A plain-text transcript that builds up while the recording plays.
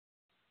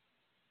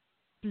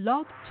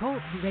Blog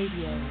Talk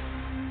Radio.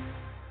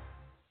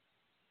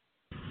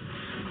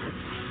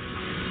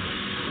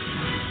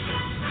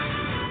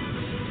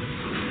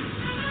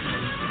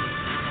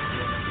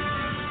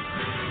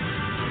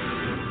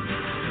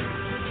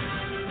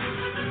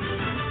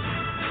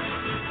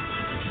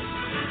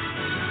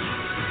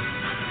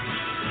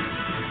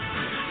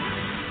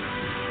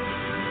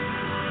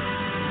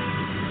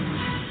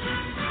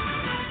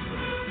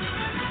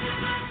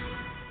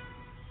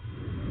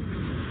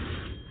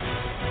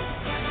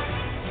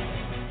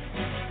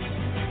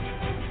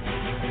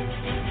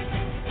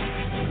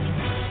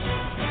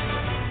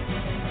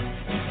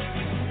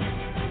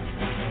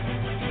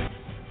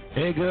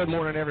 Hey, good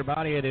morning,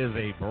 everybody. It is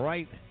a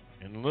bright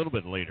and a little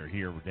bit later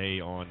here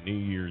today on New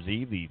Year's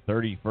Eve, the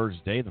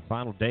 31st day, the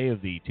final day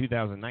of the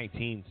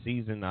 2019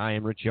 season. I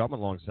am Richie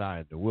Altman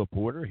alongside Will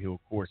Porter. He'll,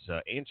 of course,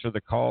 answer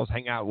the calls,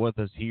 hang out with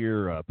us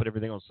here, put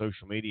everything on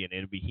social media, and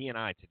it'll be he and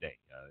I today.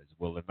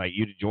 We'll invite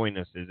you to join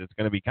us. It's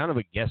going to be kind of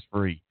a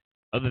guest-free,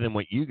 other than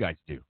what you guys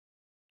do,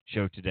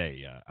 show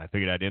today. I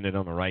figured I'd end it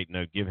on the right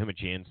note, give him a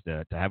chance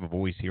to have a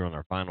voice here on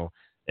our final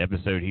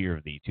episode here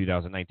of the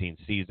 2019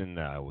 season,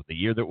 the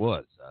year that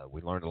was.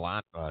 We learned a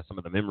lot, some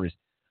of the memories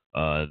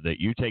that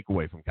you take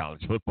away from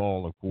college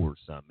football, of course,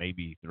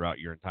 maybe throughout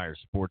your entire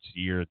sports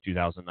year,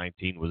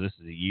 2019. This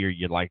is a year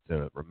you'd like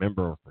to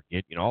remember or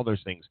forget. All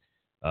those things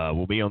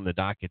will be on the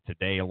docket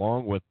today,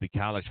 along with the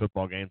college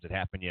football games that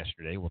happened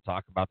yesterday. We'll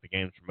talk about the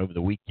games from over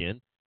the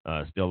weekend.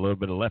 Still a little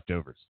bit of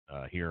leftovers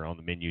here on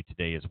the menu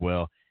today as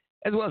well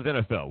as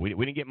NFL. We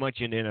didn't get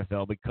much into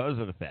NFL because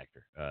of the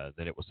factor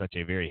that it was such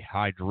a very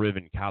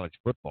high-driven college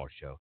football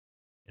show.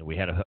 And we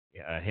had a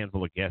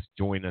handful of guests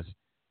join us,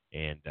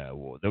 and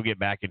they'll get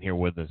back in here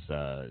with us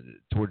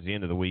towards the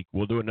end of the week.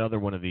 We'll do another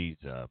one of these,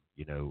 of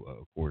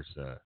course,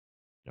 the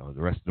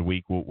rest of the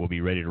week we'll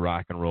be ready to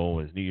rock and roll,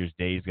 as New Year's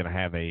Day is going to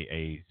have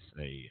a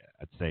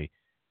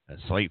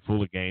slate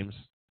full of games.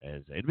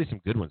 It'll be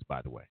some good ones,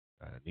 by the way.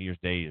 New Year's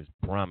Day is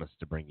promised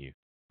to bring you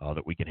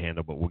that we can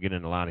handle, but we'll get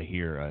in a lot of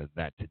here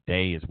that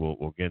today is we'll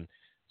again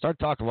start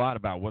talking a lot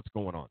about what's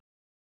going on,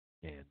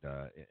 and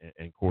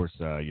of course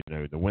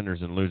the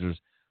winners and losers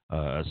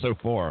so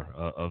far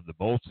of the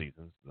bowl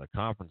seasons, the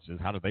conferences.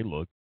 How do they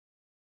look?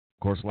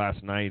 Of course,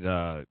 last night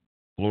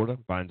Florida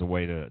finds a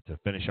way to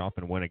finish off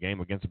and win a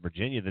game against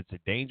Virginia. That's a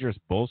dangerous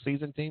bowl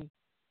season team.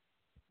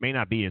 May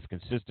not be as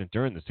consistent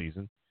during the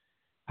season.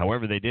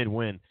 However, they did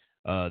win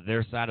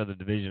their side of the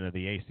division of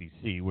the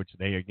ACC, which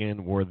they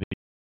again were the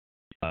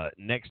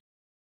next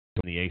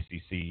on the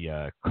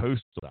ACC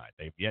coastal side.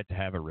 They've yet to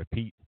have a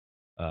repeat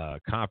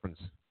conference,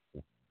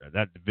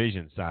 that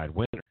division side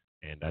winner,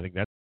 and I think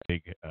that's a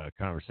big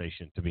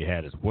conversation to be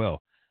had as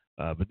well.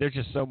 But there's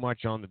just so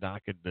much on the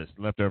docket that's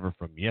left over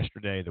from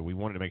yesterday that we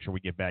wanted to make sure we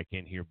get back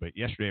in here. But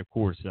yesterday, of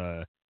course,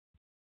 the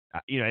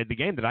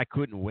game that I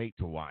couldn't wait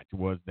to watch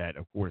was that,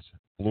 of course,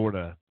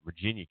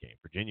 Florida-Virginia game.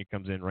 Virginia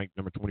comes in ranked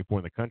number 24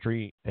 in the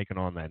country, taking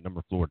on that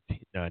number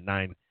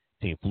 9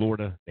 team,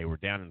 Florida. They were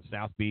down in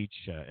South Beach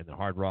in the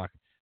Hard Rock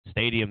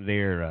Stadium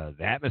there.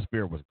 The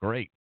atmosphere was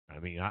great. I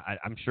mean,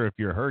 I'm sure if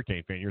you're a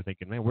Hurricane fan, you're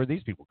thinking, man, where do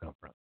these people come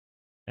from?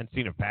 I haven't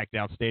seen a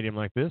packed-out stadium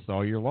like this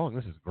all year long.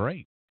 This is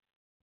great.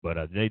 But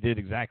they did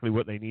exactly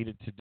what they needed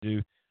to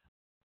do.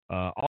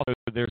 Also,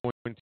 there's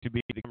going to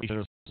be the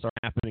conversations start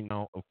happening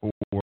now for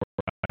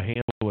a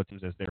handful of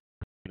teams as they're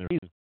in the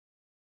season.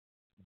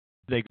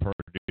 They come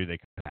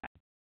back.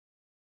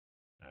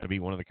 That'll be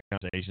one of the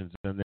conversations,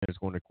 and then there's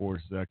going to, of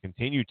course,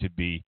 continue to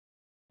be,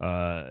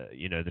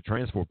 the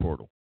transfer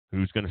portal.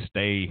 Who's going to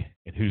stay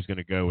and who's going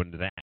to go into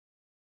that?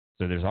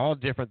 So there's all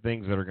different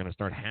things that are going to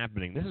start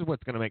happening. This is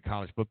what's going to make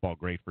college football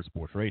great for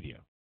sports radio.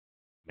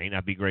 May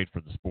not be great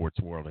for the sports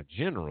world in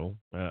general.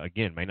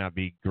 Again, may not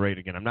be great.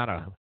 Again,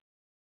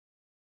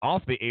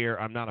 off the air,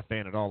 I'm not a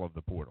fan at all of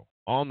the portal.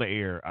 On the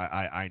air,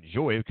 I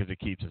enjoy it because it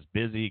keeps us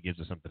busy. It gives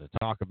us something to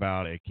talk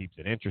about. It keeps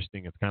it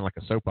interesting. It's kind of like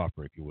a soap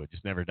opera, if you would.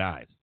 Just never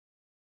dies.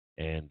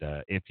 And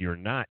if you're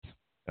not,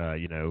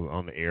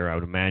 on the air, I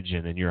would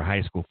imagine, and you're a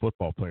high school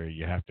football player,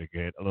 you have to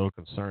get a little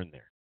concerned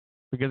there.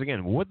 Because,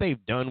 again, what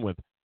they've done with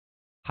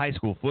high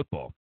school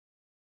football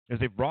is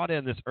they've brought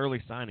in this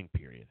early signing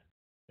period.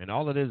 And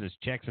all it is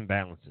checks and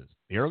balances.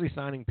 The early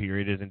signing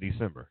period is in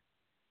December.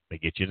 They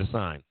get you to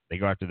sign. They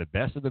go after the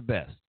best of the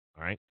best,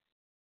 all right?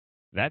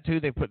 That's who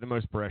they put the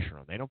most pressure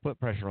on. They don't put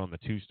pressure on the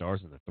 2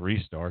 stars and the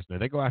 3 stars. No,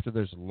 they go after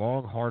those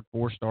long, hard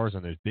 4 stars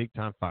and those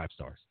big-time 5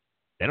 stars.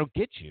 They don't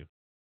get you.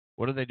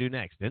 What do they do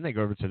next? Then they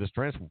go over to this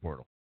transfer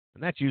portal.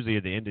 And that's usually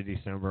at the end of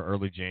December,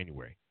 early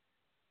January.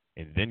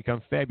 And then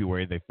come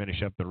February, they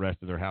finish up the rest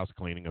of their house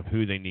cleaning of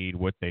who they need,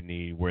 what they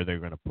need, where they're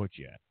going to put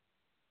you at.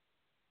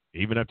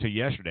 Even up to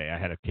yesterday, I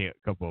had a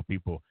couple of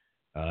people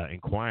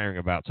inquiring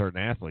about certain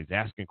athletes,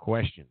 asking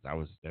questions.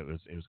 It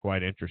was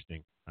quite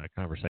interesting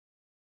conversation.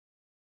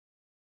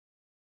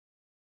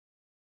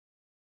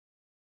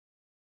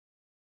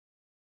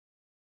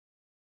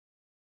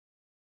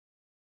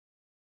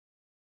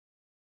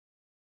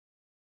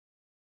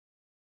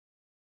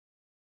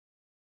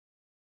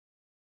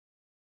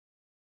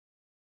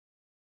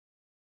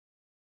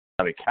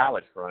 the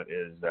college front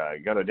is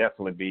going to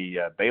definitely be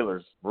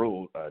Baylor's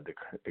rule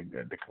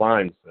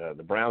declines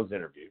the Browns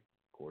interview.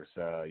 Of course,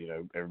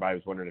 everybody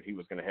was wondering if he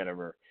was going to head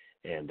over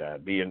and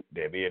be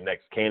a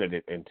next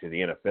candidate into the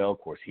NFL. Of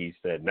course, he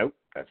said, nope,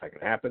 that's not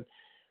going to happen.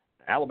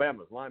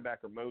 Alabama's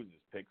linebacker Moses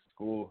picked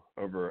school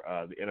over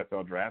the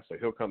NFL draft, so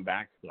he'll come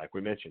back, like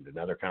we mentioned,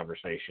 another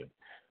conversation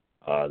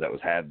that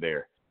was had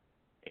there.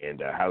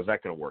 And how's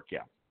that going to work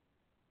out?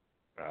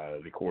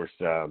 Of course,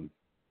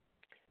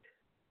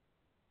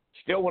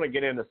 still want to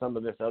get into some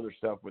of this other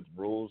stuff with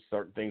rules,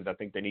 certain things I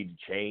think they need to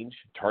change.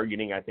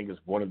 Targeting, I think, is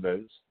one of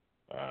those.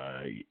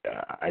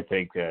 I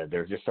think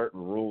there's just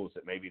certain rules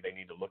that maybe they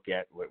need to look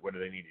at. What do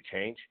they need to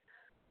change?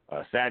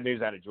 Sad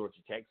news out of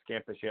Georgia Tech's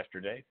campus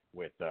yesterday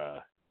with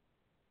the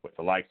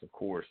likes, of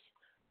course,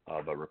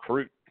 of a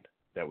recruit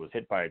that was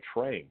hit by a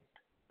train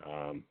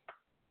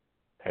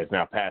has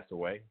now passed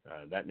away.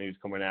 That news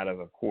coming out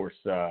of course,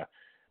 a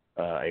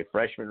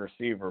freshman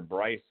receiver,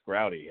 Bryce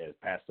Growdy, has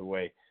passed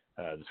away.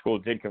 The school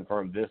did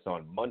confirm this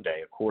on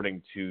Monday,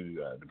 according to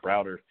the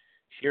Broward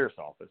Sheriff's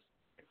Office.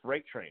 A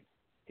freight train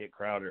hit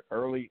Crowder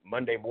early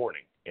Monday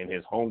morning in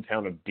his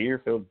hometown of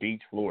Deerfield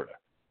Beach, Florida.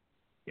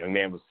 The young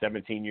man was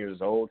 17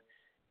 years old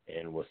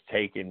and was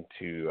taken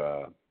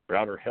to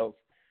Broward Health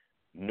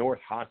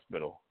North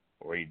Hospital,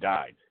 where he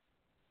died.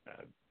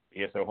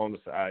 ESO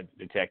homicide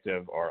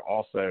detective are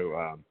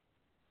also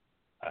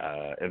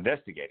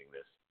investigating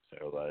this.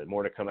 So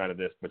more to come out of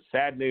this. But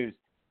sad news,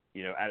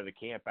 out of the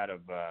camp, out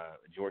of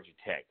Georgia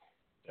Tech.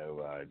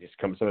 So just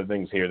some of the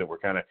things here that we're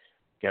kind of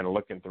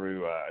looking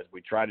through as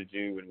we try to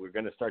do, and we're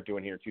going to start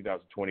doing here in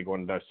 2020,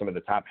 going to some of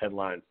the top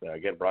headlines,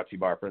 again, brought to you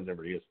by our friends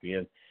over at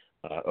ESPN.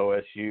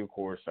 OSU, of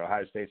course,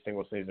 Ohio State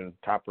single season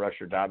top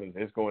rusher Dobbins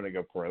is going to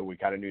go pro. We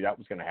kind of knew that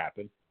was going to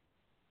happen.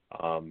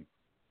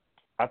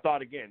 I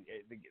thought, again,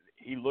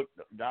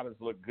 Dobbins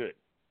looked good.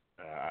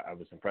 I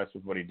was impressed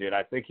with what he did.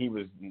 I think he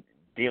was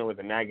dealing with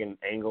a nagging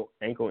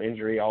ankle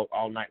injury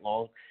all night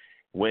long.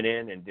 Went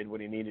in and did what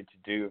he needed to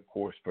do, of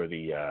course,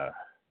 did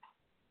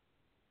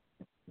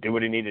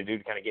what he needed to do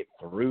to kind of get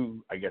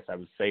through, I guess I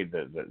would say,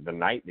 the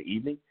night, the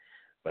evening,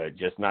 but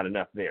just not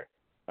enough there.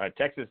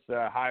 Texas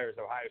hires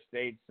Ohio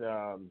State's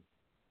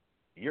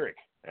Urick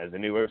as the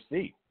new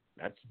OC.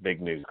 That's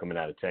big news coming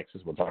out of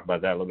Texas. We'll talk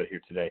about that a little bit here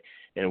today.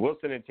 And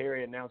Wilson and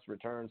Terry announced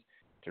returns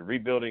to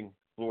rebuilding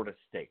Florida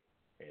State.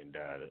 And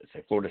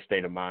say Florida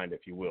State of mind,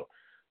 if you will.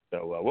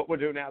 So what we'll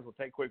do now is we'll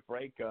take a quick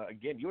break.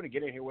 Again, you want to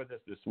get in here with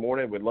us this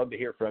morning. We'd love to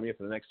hear from you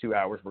for the next 2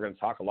 hours. We're going to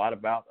talk about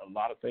a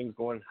lot of things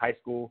going high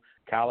school,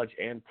 college,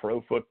 and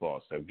pro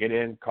football. So get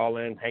in, call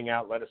in, hang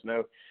out, let us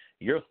know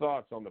your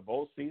thoughts on the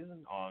bowl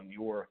season, on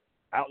your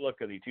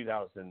outlook of the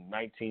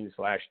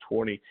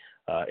 2019/20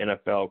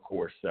 NFL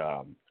course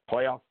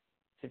playoff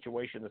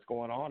situation that's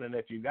going on. And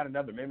if you've got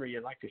another memory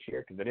you'd like to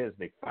share, because it is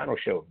the final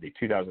show of the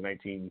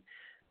 2019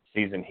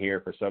 season here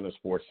for Southern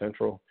Sports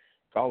Central,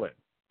 call in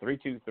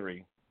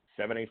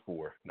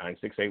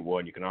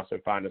 323-784-9681. You can also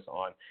find us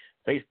on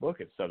Facebook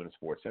at Southern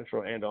Sports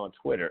Central and on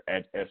Twitter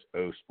at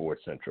SO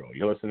Sports Central.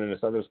 You're listening to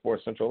Southern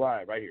Sports Central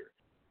Live right here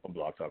on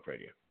Blog Talk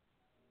Radio.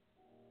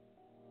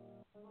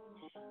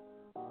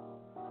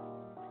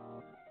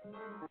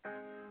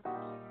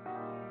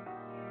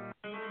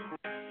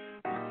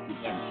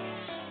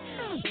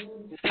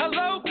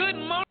 Hello, good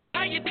morning,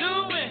 how you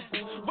doing?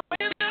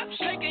 Waking up,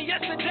 shaking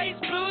yesterday's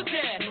blues,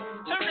 yeah.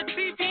 Turn the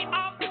TV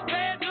off, it's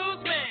bad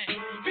news, man.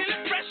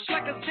 Feeling fresh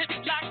like a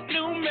Ziploc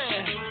blue,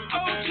 man.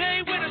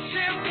 OJ with a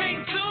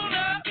champagne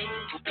tuna.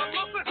 Come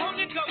up with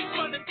Holy Ghost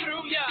running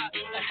through ya.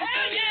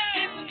 Hell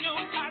yeah, it's a new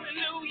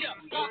hallelujah.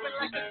 Popping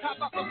like the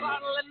top off a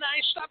bottle and I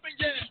ain't stopping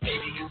yet.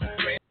 Baby, it's a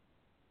great.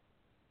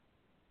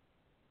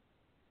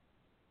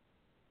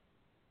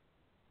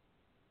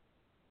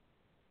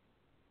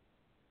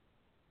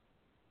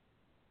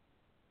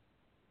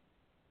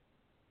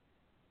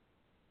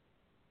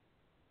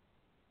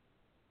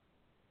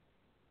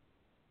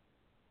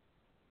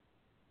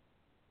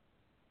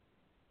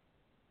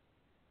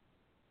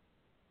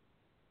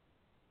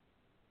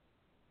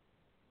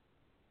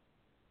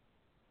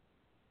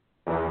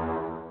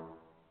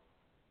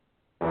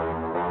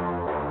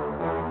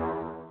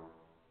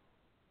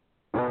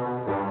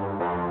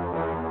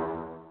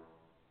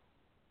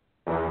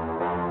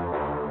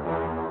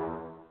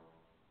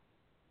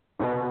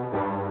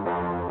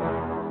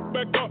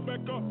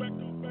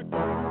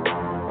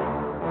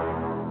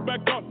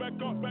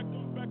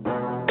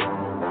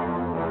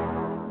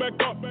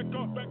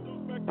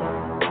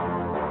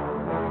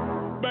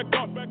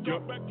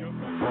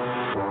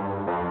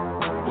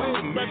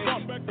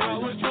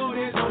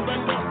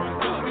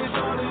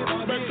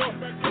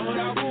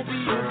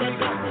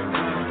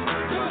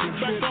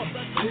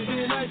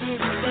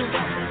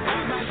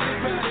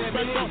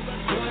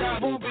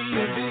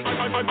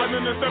 I'm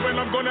in the 7,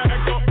 I'm gonna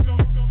act up.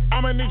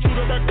 I'ma need you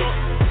to back up.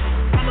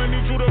 I'ma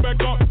need you to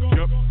back up.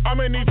 Yep.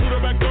 I'ma need you to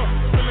back up.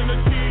 Spilling the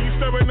tea, you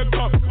stirring the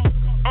cup.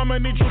 I'ma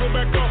need you to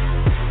back up.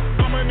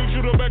 I'ma need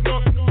you to back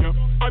up. Yep.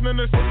 I'm in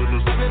the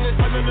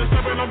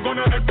 7, I'm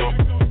gonna act up.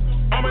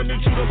 I'ma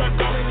need you to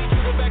back up.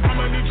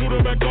 I'ma need you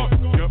to back up.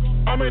 Yep.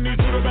 I'ma need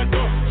you to back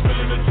up.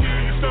 Spilling the tea,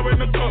 you stirring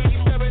the cup.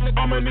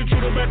 I'ma need you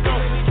to back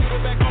up.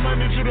 I'ma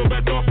need you to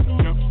back up.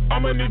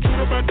 I'ma need you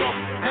to back up.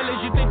 Hell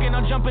is you thinking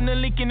I'm jumping and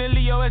leaking and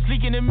Leo is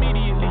leaking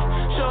immediately.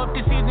 Show up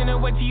this season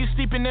and wait till you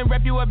sleeping and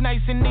wrap you up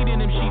nice and neat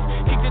in them sheets.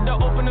 Kick the door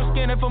open, I'm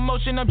scanning for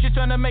motion. I'm just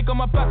trying to make all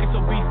my pockets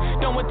obese.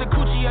 Done with the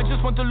coochie, I just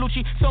want the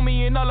Lucci. So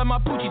me and all of my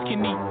poochies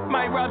can eat.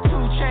 Might rob 2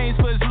 chains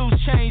for his loose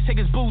change. Take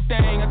his boo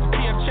thing out the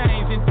PF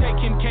chains and take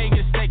him K,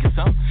 get a steak or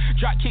something.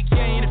 Drop kick,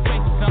 yeah, in the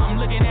face or something.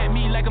 Looking at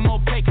me like I'm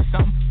opaque or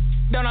something.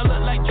 Don't I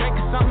look like Drake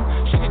or something?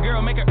 Shake a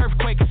girl, make an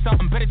earthquake or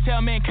something. Better tell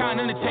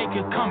mankind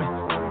Undertaker coming.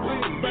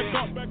 Back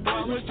up,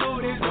 I'ma show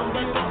this on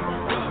back up.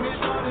 Got me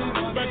started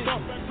on back up.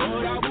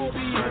 But I won't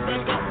be here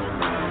back up.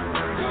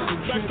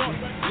 Back up,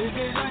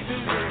 living life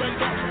is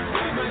back up.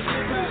 I'ma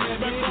sit back and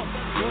back up.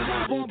 But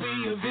I won't be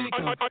a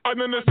victim.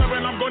 I'm in the 7,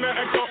 I'm gonna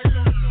act up.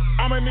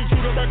 I'ma need you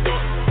to back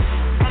up.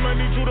 I'ma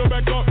need you to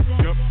back up.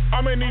 Yep.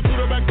 I'ma need you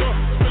to back up.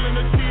 Spilling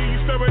the tea,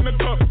 you stirring the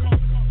cup.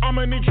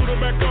 I'ma need you to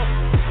back up.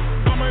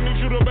 I'ma need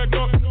you to back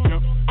up.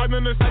 Yep. I'm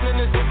in the 7,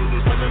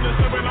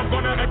 I'm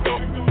gonna act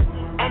up.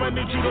 I'ma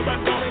need you to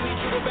back up.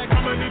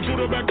 I'ma need you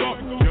to back up.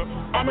 Yep.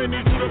 I'ma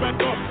need you to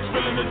back up.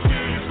 Spilling the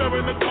tea, you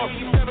stirring the cup.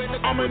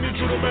 I'ma need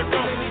you to back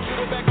up.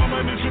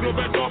 I'ma need you to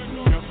back up.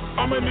 Yep.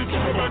 I'ma need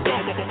you to back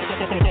up.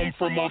 Come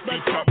from off the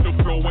top, the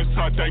flow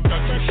inside that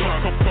got you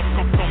shocked.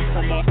 Come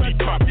from off the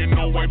top, you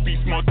know I be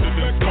smart to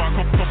this spot.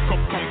 Come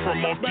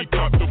from off the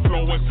top, the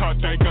flow inside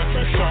that got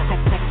you shocked.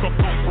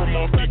 Come from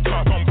off the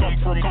top, come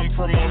from off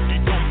the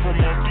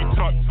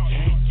top.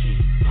 Can't keep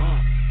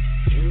up,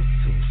 you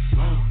too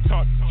slow.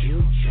 Top. You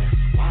just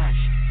watch,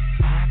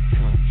 I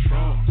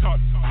control. Top.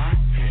 I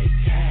pay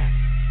cash,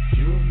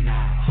 you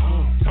not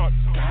home. Top.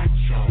 Got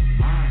your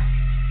mind,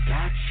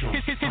 got your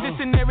This is a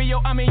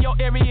scenario, I'm in your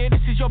area,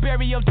 this is your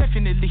burial,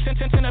 definitely.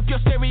 Turn up your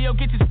stereo,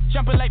 get this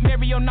jumping like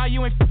Mario, now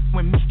you ain't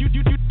with me. You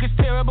it's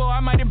terrible,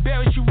 I might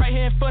embarrass you right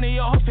here in front of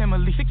your whole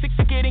family. Sick,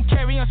 getting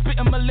carry on,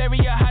 spitting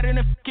malaria, hotter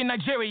than fucking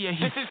Nigeria.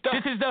 This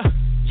is the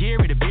year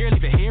of the beer,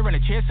 leave it here on the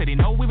chair so they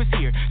know we was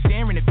here.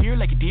 Staring at fear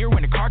like a deer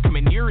when the car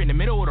coming near in the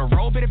middle of the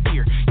road, bit of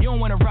beer. You don't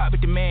wanna rock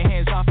with the man,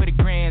 hands off of the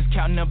grands,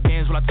 counting up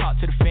bands while I talk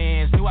to the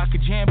fans. Knew I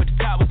could jam, but the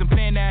top wasn't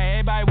playing, now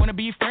everybody wanna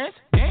be friends?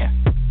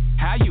 Damn.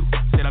 How you?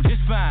 Said I'm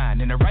just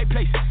fine, in the right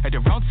place, at the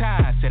wrong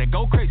time. Said I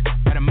go crazy,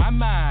 out of my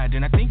mind.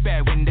 And I think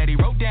back when daddy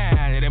wrote down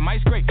that it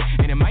might scrape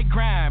and it might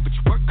grind, but you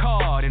work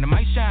hard and it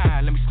might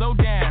shine. Let me slow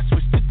down,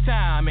 switch the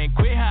time and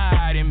quit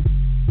hiding.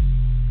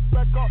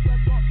 Back up,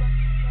 back up, back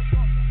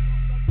up,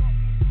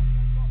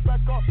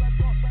 back up, back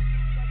up,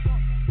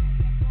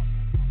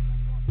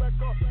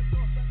 back up, back up, back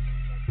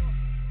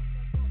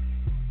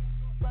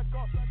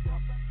up.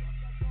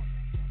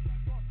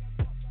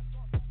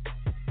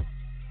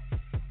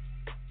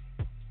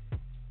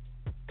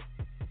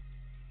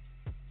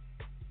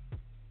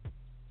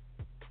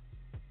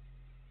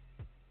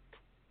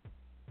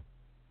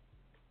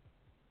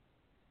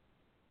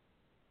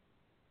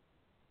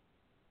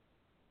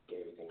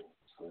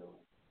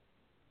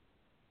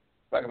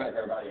 Welcome back,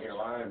 everybody, here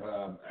live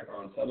back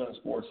on Southern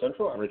Sports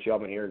Central. I'm Richie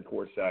Altman here, of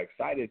course,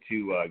 excited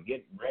to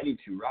get ready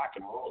to rock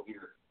and roll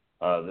here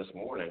this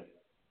morning.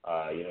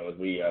 As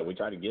we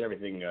try to get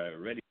everything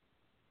ready.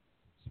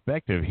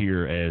 Perspective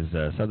here as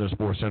Southern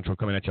Sports Central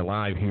coming at you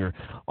live here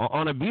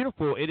on a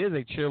beautiful, it is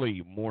a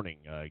chilly morning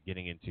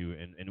getting into,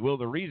 and Will,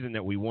 the reason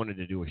that we wanted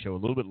to do a show a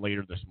little bit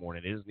later this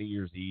morning is New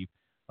Year's Eve.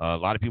 A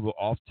lot of people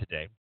off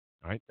today,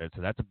 all right,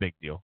 so that's a big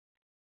deal.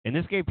 And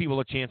this gave people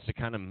a chance to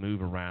kind of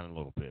move around a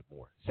little bit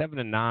more. 7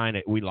 to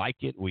 9, we like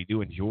it. We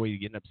do enjoy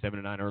getting up 7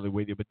 to 9 early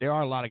with you. But there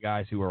are a lot of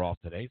guys who are off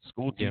today.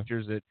 School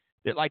teachers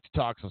that like to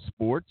talk some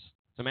sports.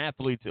 Some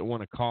athletes that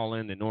want to call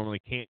in that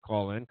normally can't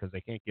call in because they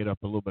can't get up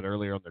a little bit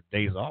earlier on their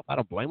days off. I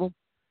don't blame them.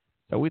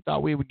 So we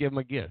thought we would give them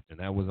a gift, and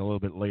that was a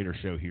little bit later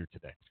show here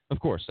today. Of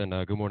course, and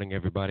good morning,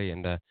 everybody.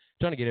 And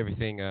trying to get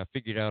everything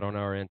figured out on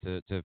our end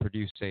to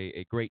produce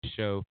a great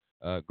show.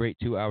 Great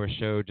 2-hour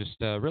show. Just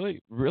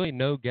really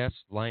no guests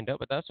lined up,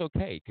 but that's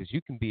okay because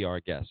you can be our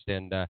guest.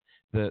 And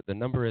the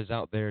number is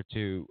out there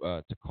to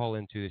call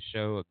into the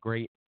show. A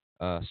great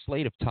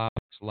slate of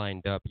topics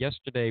lined up.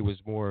 Yesterday was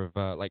more of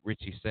like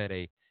Richie said,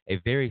 a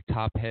very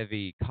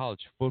top-heavy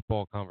college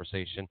football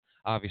conversation.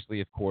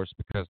 Obviously, of course,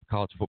 because the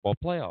college football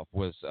playoff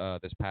was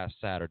this past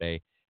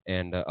Saturday,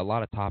 and a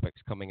lot of topics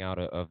coming out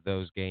of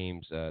those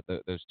games,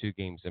 those 2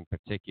 games in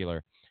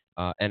particular.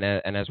 And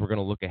as we're going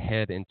to look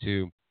ahead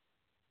into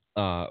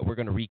we're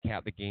going to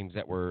recap the games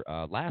that were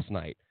last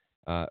night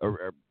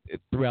or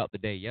throughout the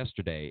day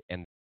yesterday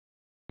and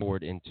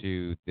forward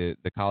into the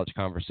college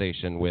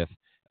conversation with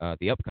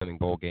the upcoming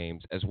bowl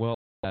games as well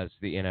as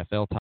the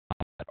NFL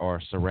topics that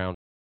are surrounding.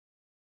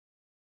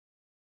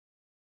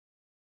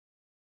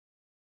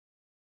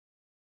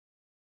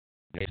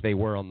 If they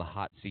were on the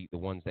hot seat, the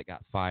ones that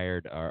got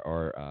fired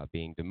are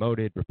being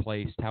demoted,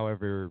 replaced,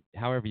 however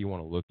you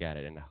want to look at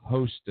it, and a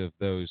host of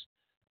those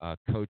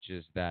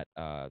coaches that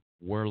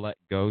were let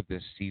go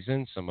this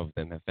season. Some of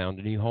them have found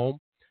a new home.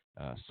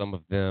 Some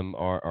of them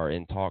are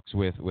in talks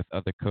with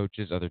other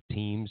coaches, other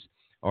teams.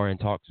 are in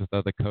talks with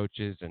other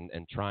coaches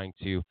and trying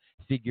to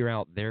figure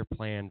out their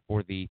plan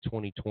for the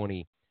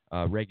 2020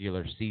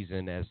 regular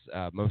season, as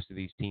most of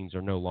these teams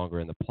are no longer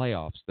in the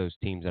playoffs, those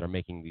teams that are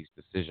making these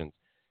decisions.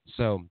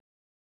 So,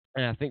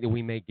 and I think that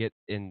we may get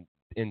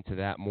into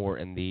that more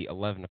in the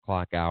 11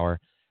 o'clock hour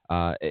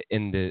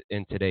in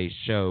today's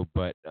show.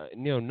 But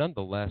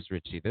nonetheless,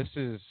 Richie, this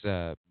is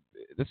a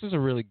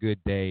really good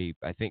day,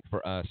 I think,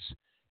 for us,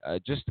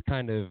 just to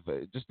kind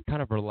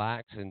of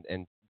relax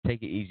and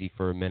take it easy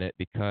for a minute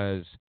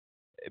because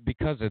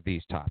of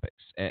these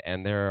topics,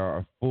 and there are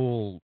a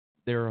full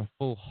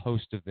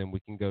host of them. We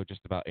can go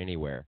just about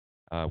anywhere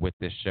with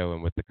this show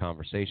and with the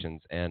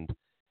conversations, and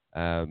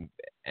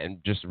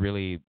just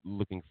really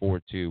looking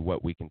forward to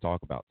what we can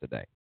talk about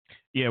today.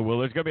 Yeah, well,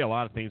 there's going to be a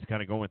lot of things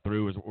kind of going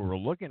through as we're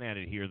looking at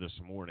it here this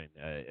morning.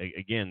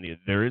 Again,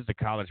 there is the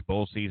college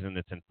bowl season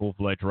that's in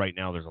full-fledged right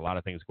now. There's a lot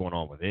of things going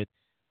on with it.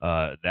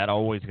 That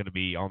always going to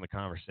be on the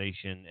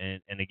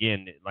conversation. And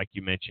again, like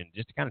you mentioned,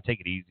 just to kind of take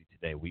it easy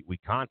today, we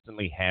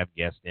constantly have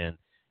guests in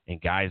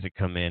and guys that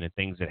come in and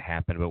things that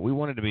happen, but we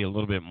wanted to be a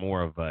little bit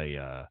more of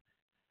a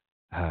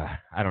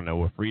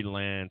a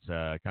freelance,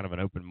 kind of an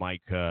open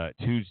mic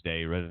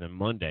Tuesday rather than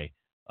Monday.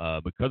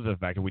 Because of the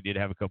fact that we did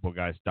have a couple of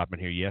guys stop in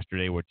here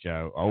yesterday, which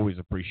I always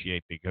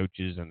appreciate the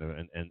coaches and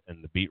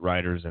the beat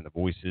writers and the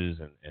voices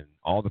and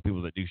all the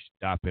people that do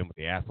stop in with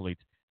the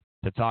athletes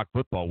to talk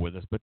football with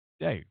us. But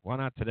hey, why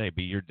not today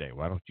be your day?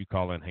 Why don't you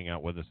call in, hang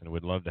out with us, and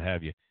we'd love to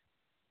have you.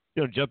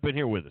 Jump in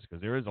here with us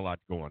because there is a lot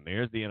going on.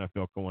 There's the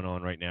NFL going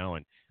on right now,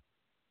 and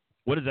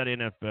what does that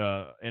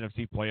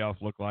NFC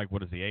playoffs look like?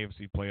 What does the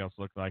AFC playoffs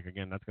look like?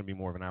 Again, that's going to be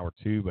more of an hour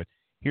two, but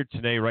here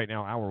today, right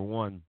now, hour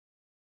one.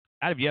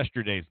 Out of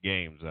yesterday's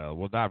games,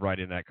 we'll dive right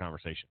into that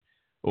conversation.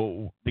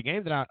 Well, the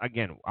game that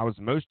I was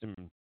most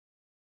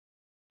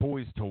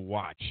poised to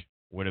watch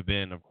would have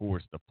been, of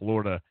course, the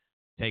Florida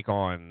take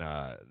on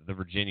the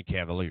Virginia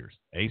Cavaliers,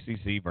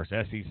 ACC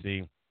versus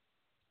SEC.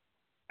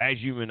 As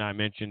you and I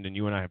mentioned, and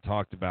you and I have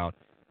talked about,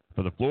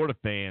 for the Florida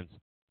fans,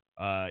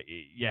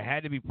 you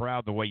had to be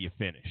proud the way you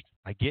finished.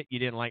 I get you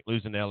didn't like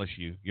losing to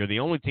LSU. You're the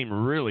only team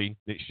really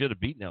that should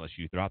have beaten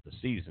LSU throughout the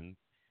season.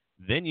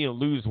 Then you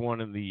lose one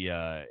in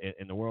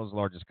the world's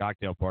largest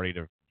cocktail party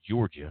to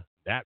Georgia.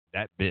 That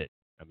bit.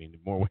 I mean,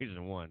 more ways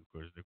than one. Of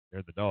course,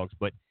 they're the dogs,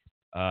 but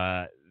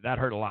that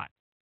hurt a lot.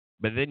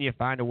 But then you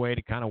find a way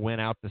to kind of win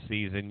out the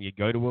season. You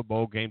go to a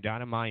bowl game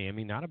down in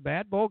Miami, not a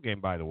bad bowl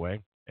game, by the way,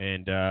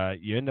 and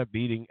you end up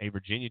beating a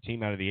Virginia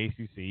team out of the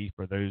ACC.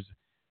 For those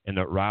in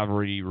the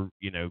rivalry,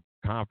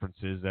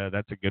 conferences,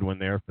 that's a good one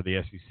there for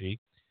the SEC.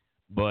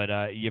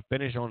 But you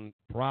finish on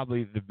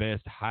probably the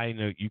best high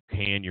note you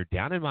can. You're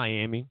down in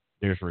Miami.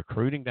 There's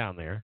recruiting down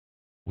there.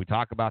 We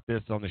talk about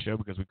this on the show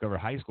because we cover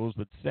high schools,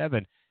 but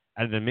 7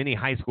 out of the many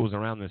high schools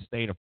around the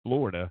state of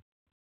Florida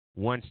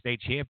won state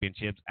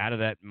championships out of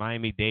that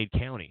Miami-Dade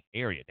County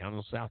area down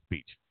on South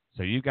Beach.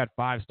 So you've got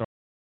 5-star.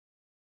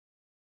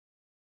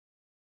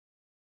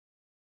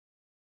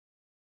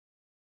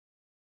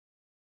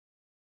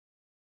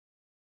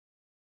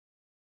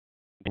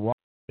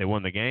 They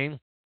won the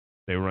game.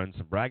 They run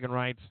some bragging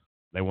rights.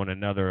 They won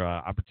another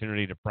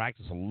opportunity to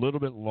practice a little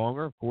bit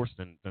longer, of course,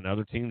 than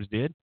other teams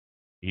did.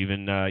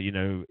 Even,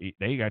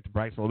 they got to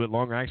practice a little bit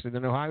longer, actually,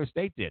 than Ohio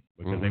State did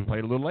because they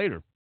played a little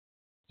later.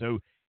 So,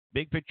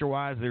 big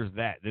picture-wise, there's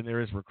that. Then there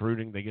is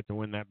recruiting. They get to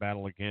win that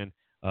battle again.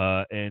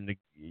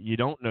 You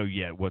don't know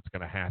yet what's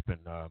going to happen.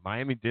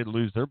 Miami did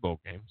lose their bowl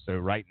game. So,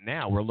 right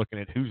now, we're looking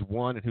at who's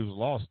won and who's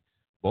lost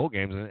bowl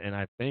games. And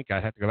I think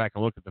I have to go back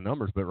and look at the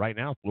numbers. But right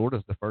now,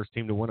 Florida's the first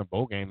team to win a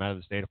bowl game out of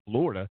the state of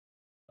Florida.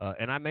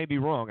 And I may be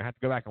wrong. I have to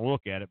go back and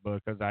look at it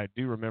because I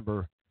do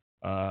remember,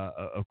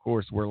 of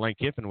course, where Lane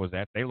Kiffin was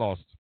at. They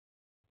lost,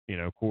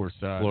 of course,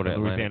 Florida,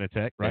 Louisiana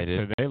Tech, right?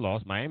 So they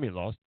lost. Miami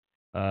lost.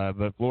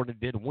 But Florida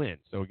did win.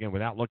 So, again,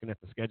 without looking at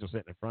the schedule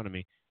sitting in front of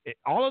me,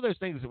 all of those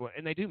things,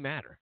 and they do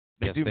matter.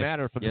 They do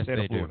matter for the state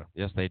of Florida.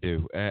 Yes, they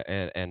do.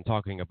 And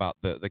talking about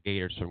the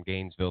Gators from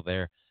Gainesville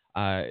there,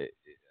 I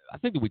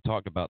think that we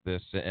talked about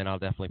this, and I'll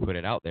definitely put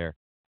it out there.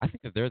 I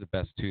think that they're the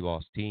best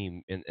 2-loss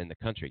team in the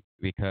country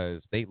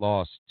because they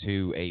lost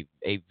to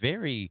a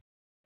very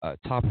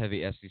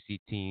top-heavy SEC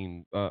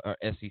team, or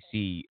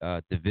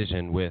SEC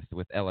division with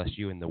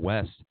LSU in the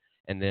West,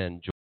 and then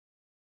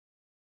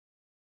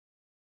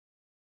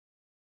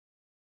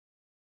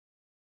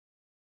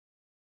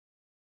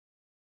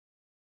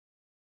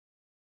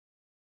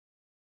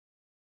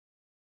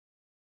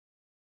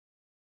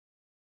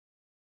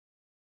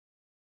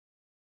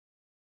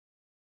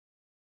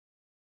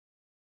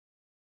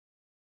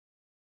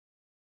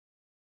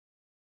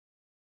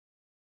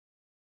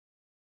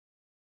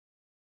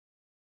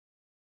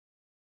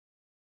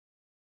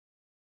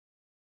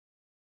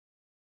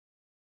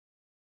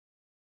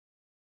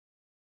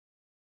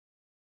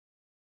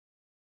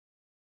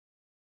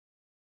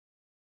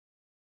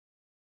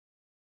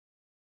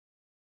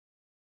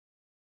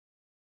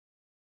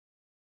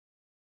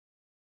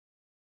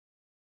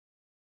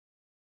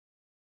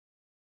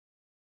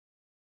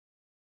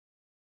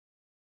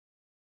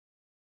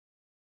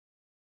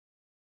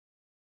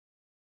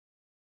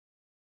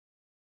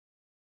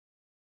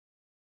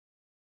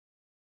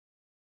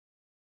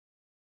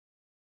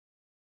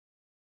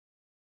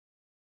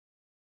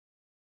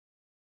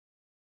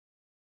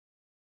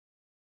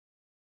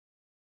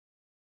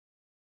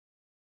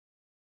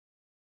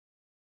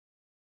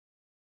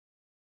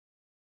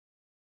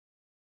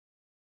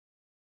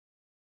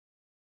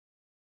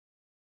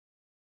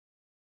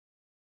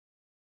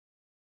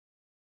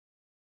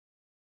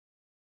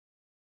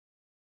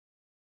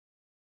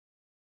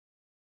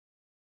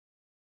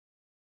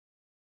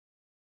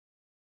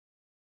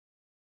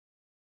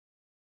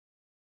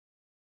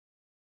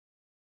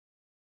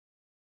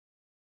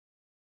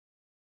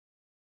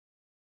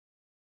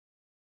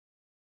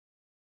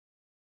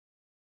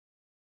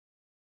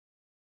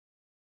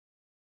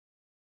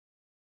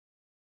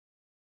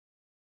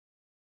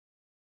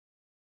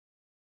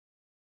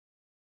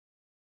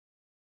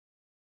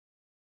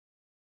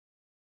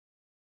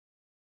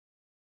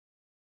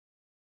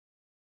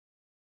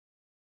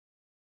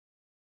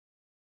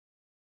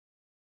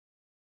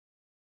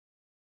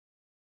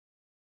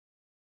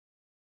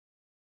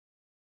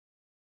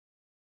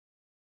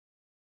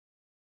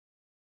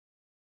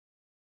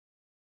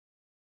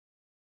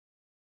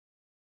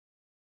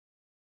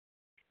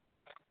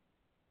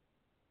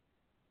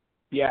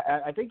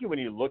Yeah, I think when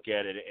you look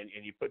at it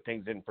and you put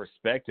things in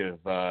perspective,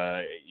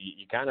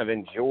 you kind of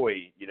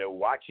enjoy,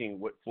 watching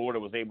what Florida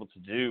was able to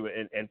do.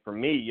 And for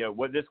me,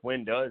 what this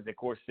win does, of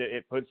course,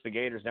 it puts the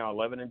Gators now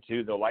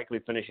 11-2. They'll likely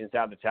finish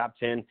inside the top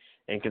 10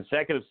 in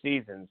consecutive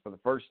seasons for the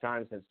first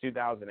time since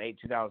 2008,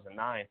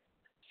 2009.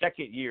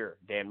 Second year,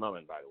 Dan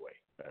Mullen, by the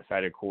way,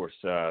 cited, of course,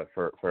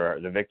 for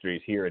the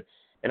victories here.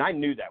 And I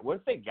knew that.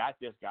 Once they got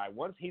this guy,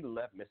 once he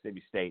left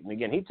Mississippi State, and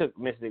again, he took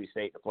Mississippi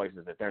State to places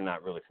that they're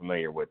not really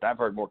familiar with. I've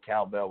heard more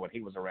cowbell when he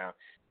was around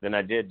than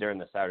I did during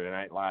the Saturday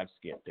Night Live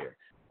skit there.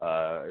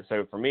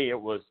 So for me, it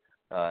was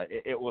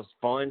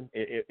fun.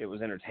 It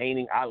was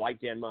entertaining. I like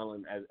Dan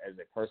Mullen as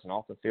a person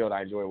off the field.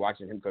 I enjoy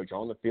watching him coach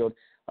on the field.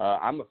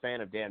 I'm a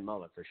fan of Dan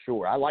Mullen for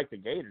sure. I liked the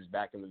Gators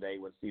back in the day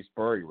when Steve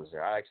Spurrier was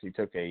there. I actually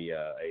took a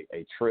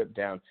trip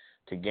down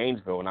to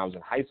Gainesville when I was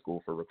in high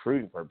school for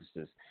recruiting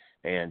purposes.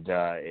 And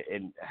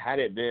had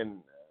it been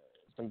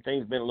some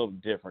things been a little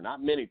different,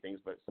 not many things,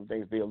 but some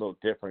things be a little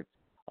different,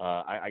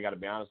 I got to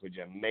be honest with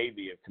you,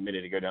 maybe have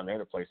committed to go down there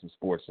to play some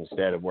sports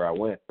instead of where I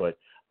went. But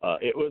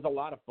it was a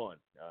lot of fun.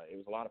 It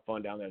was a lot of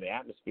fun down there. The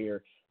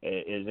atmosphere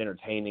is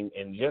entertaining,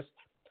 and just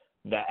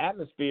the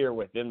atmosphere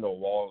within the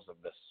walls of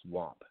the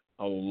swamp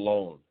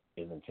alone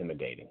is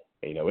intimidating.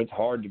 It's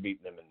hard to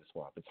beat them in the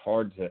swamp. It's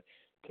hard to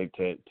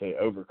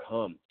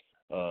overcome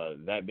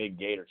that big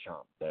Gator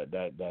chomp,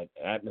 that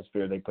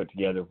atmosphere they put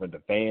together with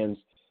the fans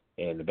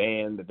and the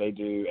band that they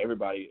do,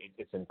 everybody,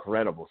 it's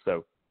incredible.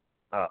 So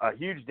a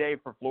huge day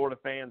for Florida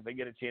fans. They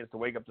get a chance to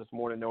wake up this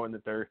morning knowing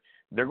that they're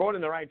going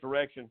in the right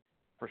direction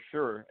for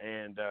sure.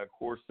 And, of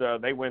course,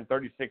 they win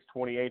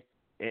 36-28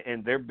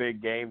 in their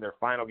big game, their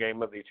final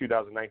game of the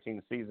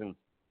 2019 season.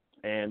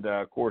 And,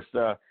 of course,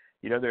 there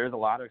is a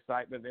lot of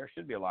excitement. There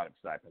should be a lot of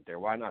excitement there.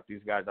 Why not?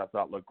 These guys I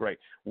thought looked great.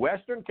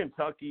 Western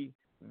Kentucky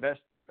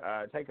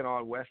taking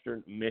on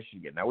Western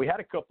Michigan. Now, we had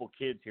a couple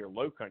kids here,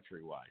 low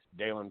country-wise.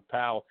 Dalen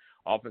Powell,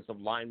 offensive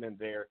lineman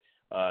there,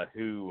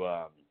 who,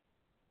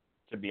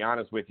 to be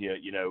honest with you,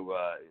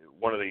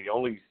 one of the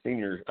only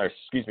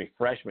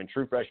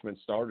true freshman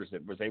starters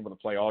that was able to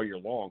play all year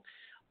long,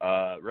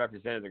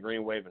 represented the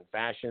Green Wave in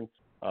fashion.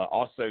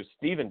 Also,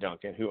 Stephen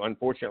Duncan, who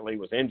unfortunately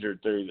was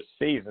injured through the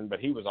season, but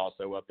he was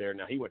also up there.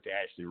 Now, he went to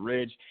Ashley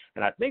Ridge,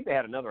 and I think they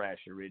had another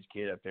Ashley Ridge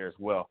kid up there as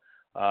well.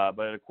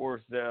 But, of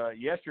course,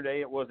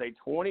 yesterday it was a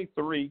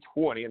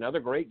 23-20, another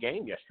great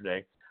game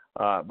yesterday,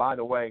 by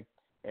the way,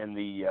 in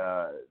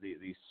the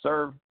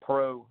Serve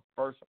Pro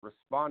First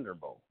Responder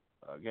Bowl.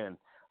 Again,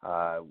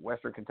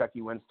 Western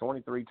Kentucky wins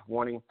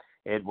 23-20.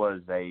 It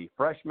was a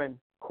freshman,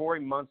 Corey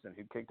Munson,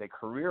 who kicked a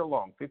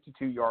career-long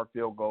 52-yard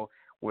field goal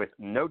with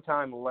no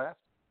time left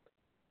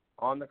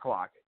on the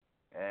clock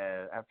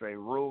after a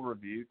rule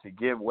review to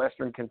give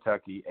Western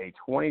Kentucky a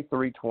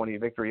 23-20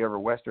 victory over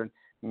Western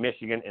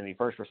Michigan in the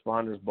First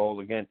Responders Bowl.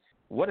 Again,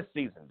 what a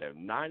season, though.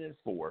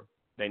 9-4.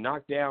 They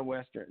knocked down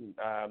Western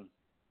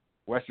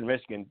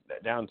Michigan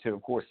down to,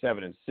 of course,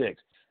 7-6.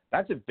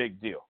 That's a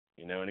big deal,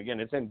 And again,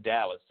 it's in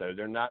Dallas, so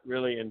they're not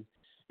really in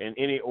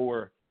any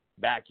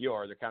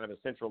backyard. They're kind of a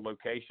central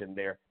location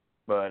there.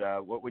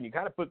 But when you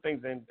kind of put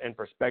things in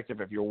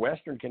perspective, if you're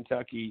Western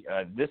Kentucky,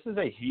 this is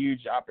a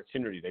huge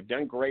opportunity. They've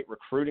done great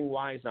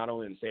recruiting-wise, not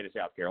only in the state of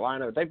South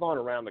Carolina, but they've gone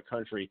around the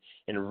country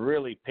and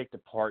really picked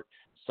apart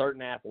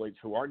certain athletes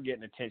who aren't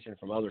getting attention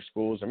from other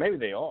schools, or maybe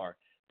they are.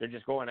 They're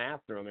just going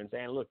after them and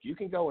saying, look, you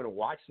can go and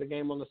watch the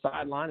game on the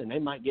sideline, and they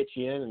might get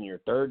you in your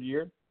third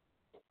year,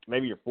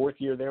 maybe your fourth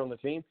year there on the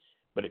team.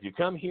 But if you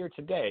come here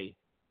today,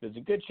 there's a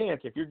good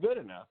chance if you're good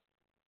enough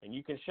and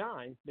you can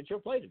shine that you'll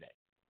play today.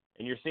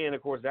 And you're seeing,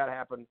 of course, that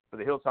happen for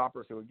the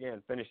Hilltoppers, who,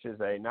 again, finishes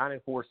a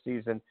 9-4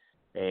 season,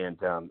 and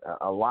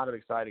a lot of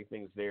exciting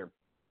things there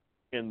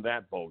in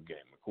that bowl game.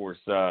 Of course,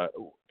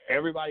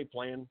 everybody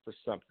playing for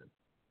something.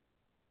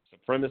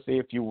 Supremacy,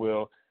 if you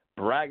will,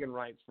 bragging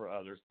rights for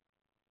others,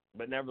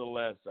 but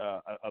nevertheless,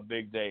 a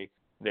big day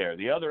there.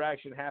 The other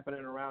action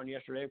happening around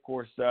yesterday, of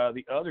course,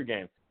 the other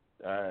game,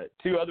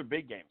 two other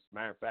big games,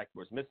 matter of fact,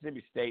 was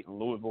Mississippi State and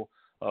Louisville.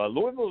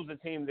 Louisville is a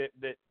team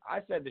that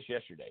I said this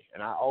yesterday,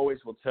 and I always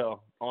will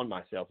tell on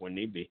myself when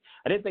need be.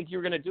 I didn't think you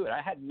were going to do it.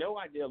 I had no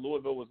idea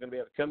Louisville was going to be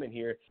able to come in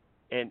here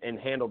and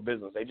handle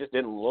business. They just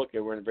didn't look. They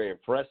weren't very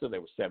impressive. They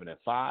were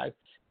 7-5.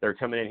 They're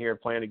coming in here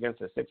playing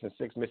against a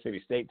 6-6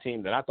 Mississippi State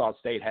team that I thought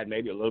State had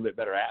maybe a little bit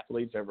better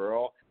athletes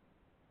overall.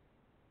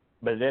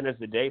 But then as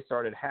the day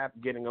started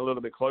getting a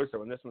little bit closer,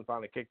 when this one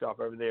finally kicked off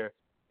over there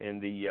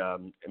in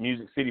the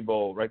Music City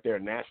Bowl right there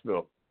in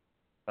Nashville,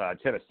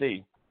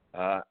 Tennessee,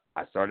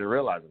 I started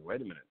realizing,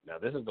 wait a minute, now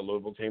this is the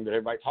Louisville team that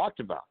everybody talked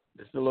about.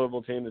 This is the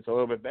Louisville team that's a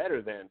little bit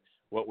better than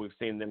what we've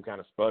seen them kind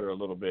of sputter a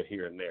little bit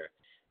here and there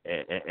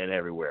and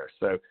everywhere.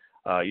 So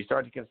you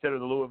start to consider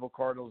the Louisville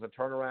Cardinals a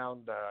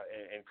turnaround,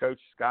 and Coach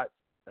Scott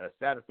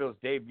Satterfield's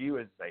debut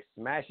is a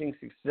smashing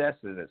success,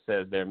 as it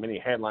says there. Many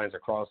headlines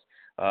across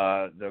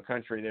the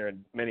country there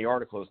and many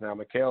articles. Now,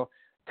 Mikael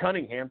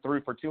Cunningham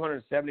threw for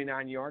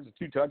 279 yards and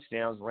 2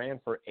 touchdowns, ran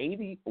for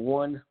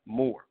 81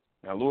 more.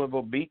 Now,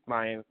 Louisville beat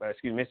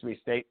Mississippi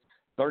State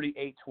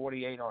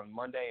 38-28 on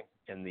Monday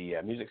in the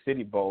Music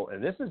City Bowl,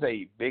 and this is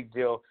a big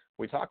deal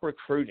we talk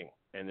recruiting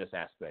in this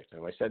aspect,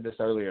 and I said this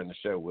earlier in the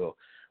show, Will,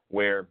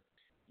 where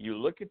you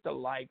look at the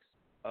likes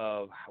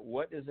of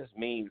what does this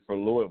mean for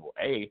Louisville?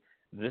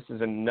 This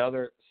is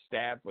another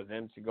stab for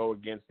them to go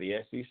against the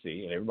SEC,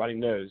 and everybody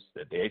knows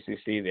that the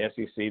ACC, the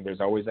SEC,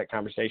 there's always that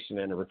conversation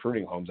in the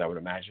recruiting homes, I would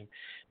imagine,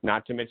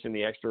 not to mention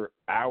the extra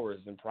hours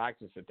in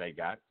practice that they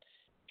got.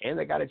 And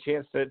they got a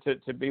chance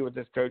to be with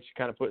this coach to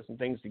kind of put some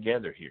things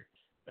together here.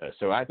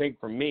 So I think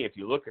for me, if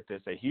you look at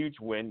this, a huge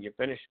win. You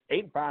finish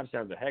 8-5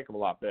 sounds a heck of a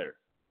lot better.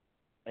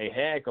 A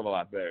heck of a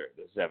lot better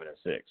than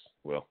 7-6,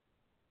 Will.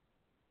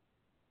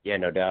 Yeah,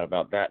 no doubt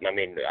about that. And I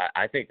mean,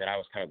 I think that I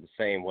was kind of the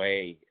same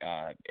way,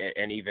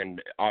 and even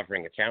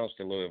offering a challenge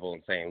to Louisville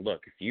and saying,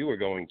 look, if you were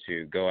going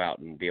to go out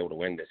and be able to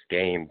win this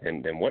game,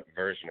 then what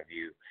version of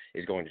you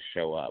is going to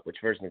show up? Which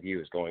version of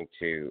you is going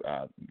to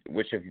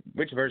which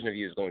version of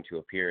you is going to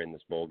appear in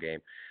this bowl game?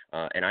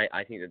 And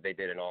I think that they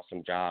did an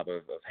awesome job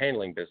of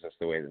handling business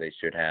the way that they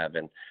should have,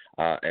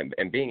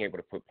 and being able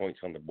to put points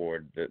on the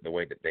board the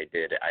way that they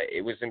did.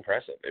 It was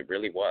impressive. It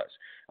really was.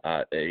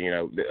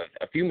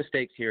 A few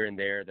mistakes here and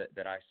there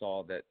that I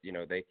saw that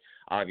they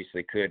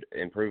obviously could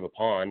improve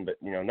upon, but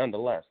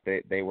nonetheless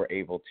they were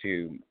able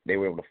to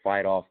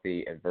fight off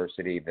the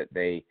adversity that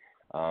they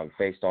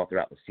faced all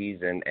throughout the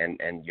season.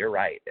 And you're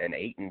right, an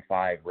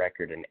 8-5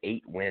 record, an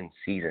 8-win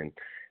season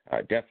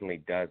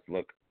definitely does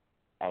look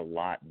a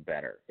lot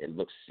better. It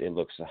looks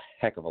a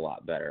heck of a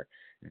lot better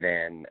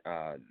than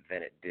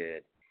it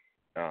did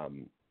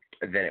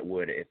than it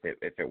would if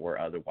it were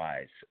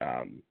otherwise.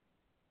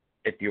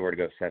 If you were to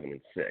go 7-6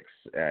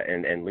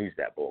 and lose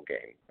that bowl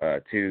game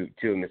to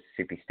a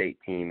Mississippi State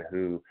team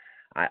who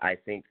I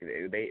think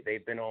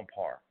they've been on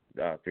par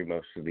through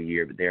most of the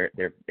year, but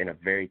they're in a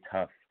very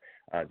tough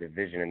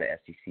division in the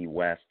SEC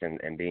West,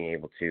 and being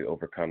able to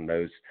overcome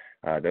those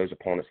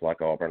opponents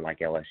like Auburn, like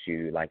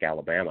LSU, like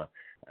Alabama,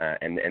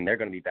 and they're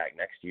going to be back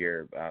next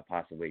year,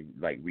 possibly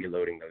like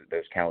reloading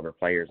those caliber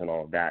players and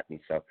all of that. And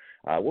so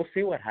we'll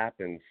see what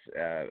happens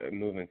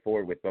moving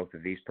forward with both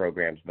of these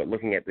programs. But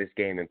looking at this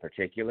game in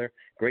particular,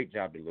 great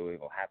job to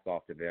Louisville. Hats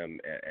off to them.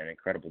 An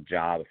incredible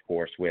job, of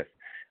course, with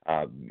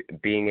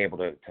being able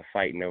to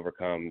fight and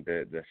overcome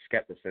the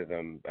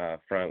skepticism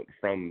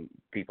from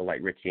people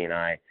like Richie and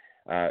I,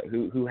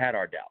 who had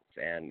our doubts,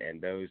 and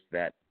those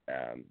that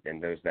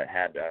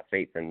had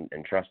faith and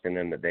trust in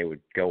them that they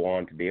would go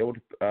on to be able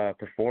to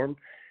perform,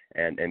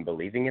 and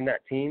believing in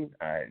that team,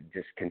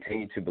 just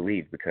continue to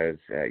believe, because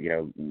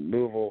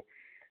Louisville,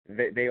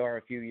 they are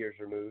a few years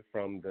removed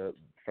from the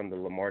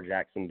Lamar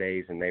Jackson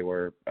days, and they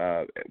were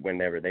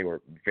whenever they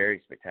were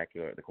very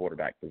spectacular at the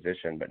quarterback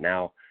position, but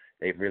now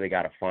they've really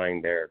got to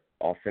find their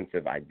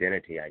offensive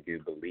identity, I do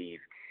believe,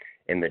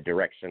 in the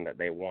direction that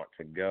they want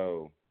to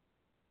go.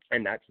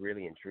 And that's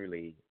really and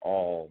truly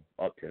all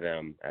up to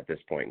them at this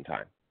point in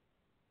time.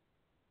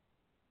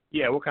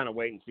 Yeah, we'll kind of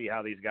wait and see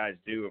how these guys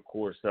do. Of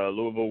course,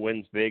 Louisville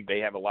wins big. They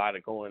have a lot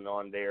of going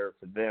on there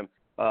for them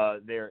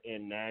there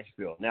in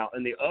Nashville. Now,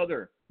 in the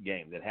other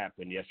game that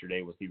happened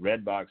yesterday was the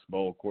Red Box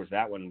Bowl. Of course,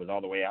 that one was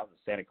all the way out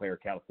in Santa Clara,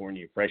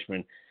 California.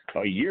 Freshman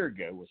a year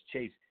ago was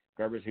Chase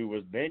Garbers, who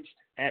was benched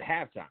at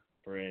halftime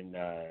for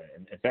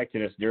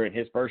effectiveness during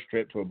his first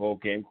trip to a bowl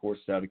game. Of course,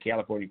 the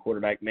California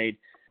quarterback made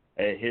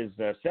his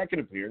second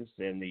appearance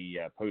in the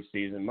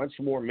postseason much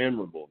more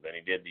memorable than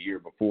he did the year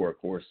before, of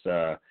course,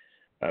 for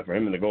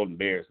him and the Golden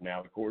Bears.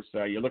 Now, of course,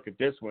 you look at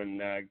this one,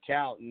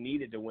 Cal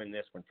needed to win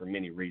this one for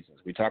many reasons.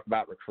 We talk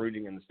about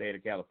recruiting in the state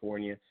of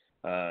California,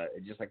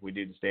 just like we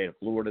do the state of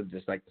Florida,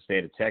 just like the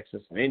state of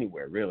Texas, and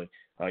anywhere, really.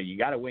 You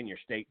got to win your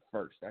state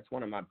first. That's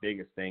one of my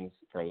biggest things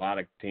for a lot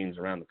of teams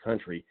around the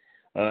country.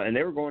 And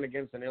they were going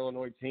against an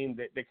Illinois team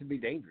that could be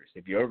dangerous.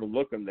 If you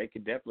overlook them, they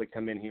could definitely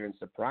come in here and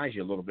surprise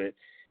you a little bit.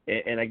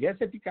 And I guess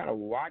if you kind of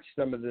watch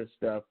some of this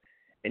stuff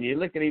and you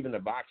look at even the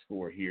box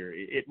score here,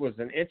 it was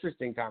an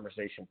interesting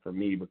conversation for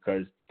me,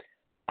 because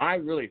I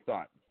really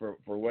thought, for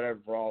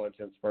all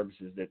intents and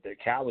purposes, that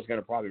Cal was going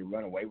to probably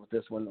run away with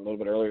this one a little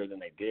bit earlier than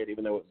they did,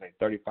 even though it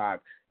was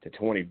a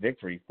 35-20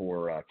 victory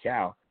for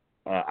Cal.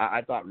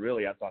 I thought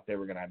they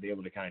were going to be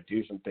able to kind of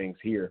do some things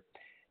here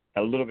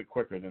a little bit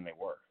quicker than they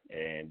were.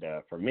 And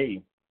for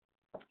me,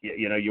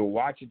 you'll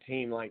watch a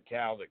team like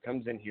Cal that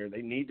comes in here.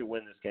 They need to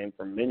win this game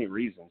for many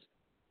reasons.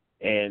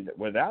 And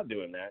without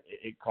doing that,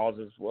 it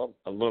causes,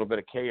 a little bit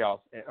of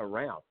chaos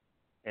around.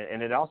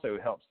 And it also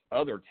helps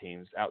other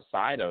teams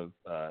outside of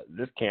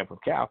this camp of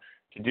Cal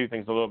to do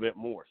things a little bit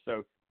more.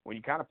 So when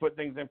you kind of put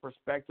things in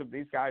perspective,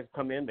 these guys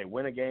come in, they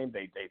win a game,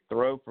 they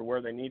throw for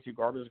where they need to.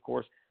 Garbers, of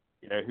course,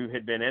 who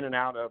had been in and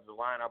out of the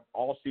lineup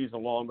all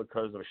season long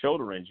because of a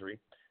shoulder injury,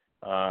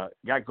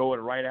 got going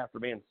right after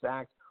being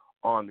sacked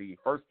on the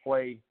first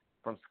play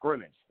from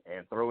scrimmage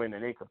and throw in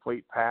an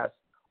incomplete pass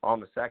on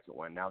the second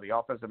one. Now, the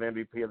offensive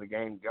MVP of the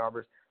game,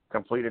 Garbers,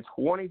 completed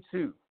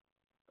 22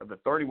 of the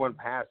 31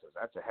 passes.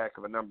 That's a heck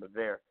of a number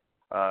there.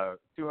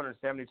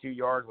 272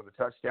 yards with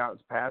a touchdown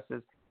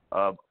passes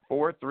of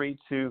 4, 3,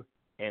 2,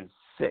 and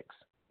 6.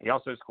 He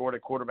also scored a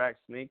quarterback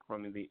sneak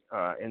from the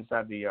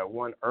inside the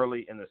one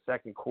early in the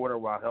second quarter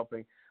while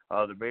helping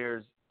the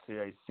Bears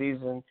to a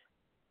season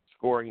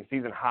scoring,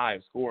 season high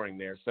of scoring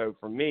there. So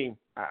for me,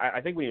 I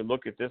think when you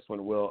look at this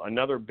one, Will,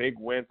 another big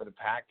win for the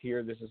Pack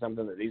here. This is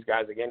something that these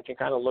guys, again, can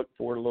kind of look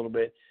forward a little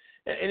bit.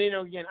 And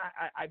again,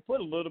 I put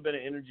a little bit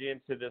of energy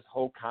into this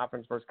whole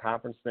conference versus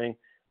conference thing.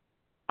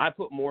 I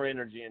put more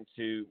energy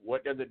into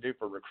what does it do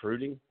for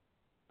recruiting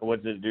and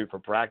what does it do for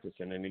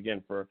practicing. And,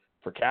 again, for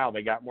Cal,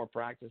 they got more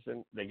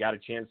practicing. They got a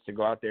chance to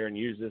go out there and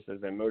use this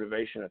as a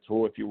motivation, a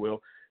tool, if you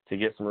will, to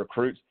get some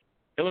recruits.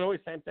 Illinois,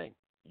 same thing.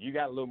 You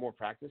got a little more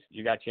practice.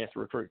 You got a chance to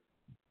recruit.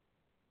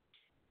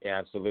 Yeah,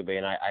 absolutely.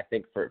 And I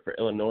think for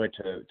Illinois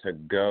to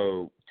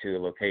go to a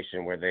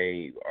location where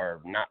they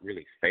are not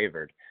really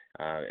favored,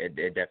 it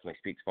definitely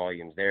speaks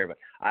volumes there. But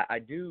I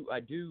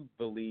do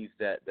believe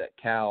that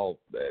Cal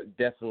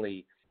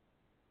definitely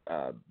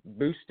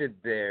boosted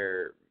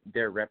their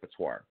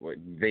repertoire.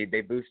 They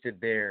boosted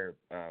their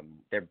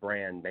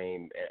brand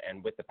name,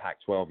 and with the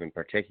Pac-12 in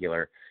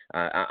particular,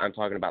 I'm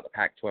talking about the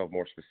Pac-12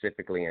 more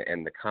specifically,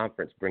 and the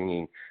conference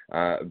bringing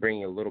a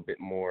little bit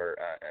more,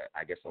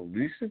 I guess,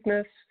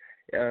 elusiveness.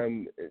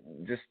 A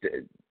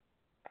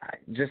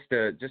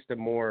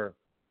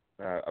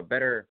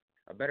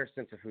better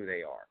sense of who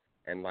they are,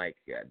 and like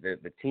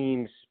the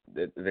teams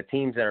that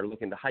are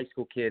looking, the high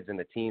school kids and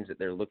the teams that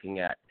they're looking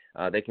at,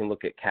 they can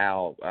look at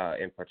Cal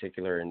in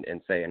particular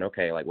and saying,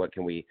 okay, like what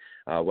can we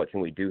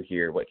do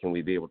here? What can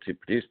we be able to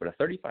produce? But a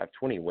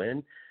 35-20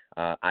 win,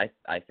 I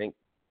think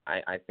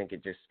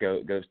it just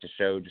goes to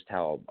show just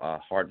how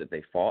hard that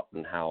they fought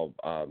and how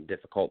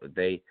difficult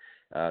that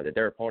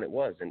their opponent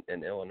was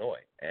in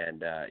Illinois.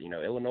 And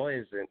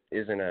Illinois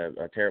isn't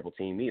a terrible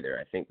team either.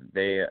 I think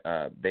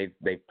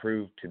they've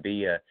proved to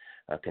be a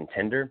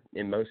contender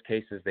in most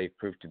cases. They've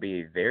proved to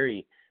be a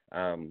very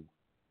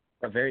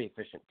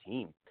efficient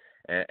team.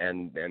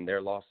 And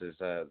their losses,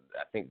 I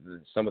think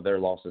some of their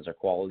losses are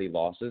quality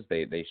losses.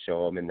 They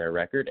show them in their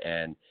record,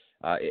 and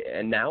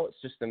now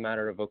it's just a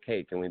matter of,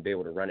 okay, can we be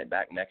able to run it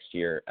back next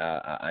year?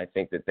 I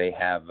think that they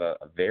have a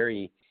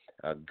very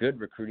good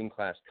recruiting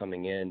class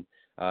coming in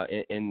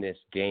this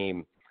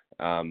game.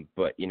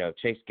 But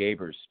Chase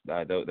Gabers,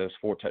 those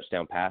 4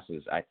 touchdown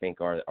passes, I think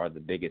are the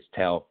biggest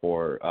tell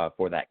for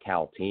that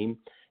Cal team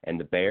and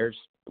the Bears,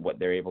 what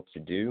they're able to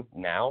do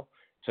now.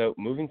 So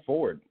moving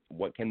forward,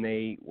 what can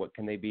they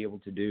be able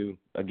to do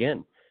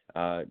again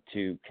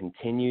to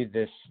continue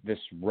this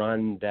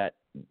run that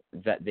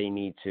they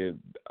need to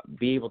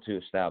be able to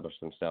establish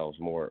themselves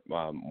more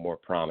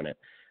prominent.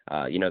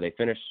 They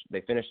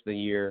finished the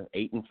year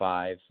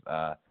 8-5,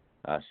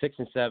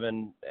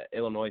 6-7.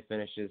 Illinois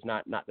finishes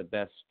not the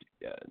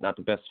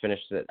best finish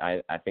that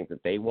I think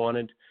that they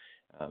wanted.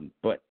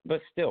 But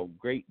still,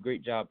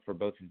 great job for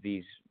both of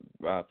these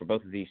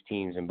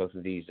teams and both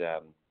of these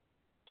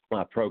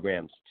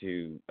programs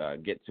to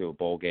get to a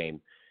bowl game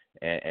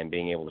and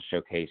being able to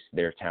showcase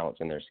their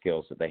talents and their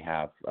skills that they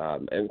have,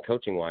 and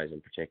coaching wise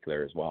in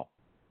particular as well.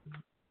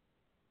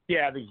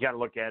 Yeah, I think you got to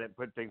look at it,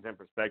 put things in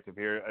perspective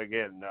here.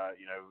 Again,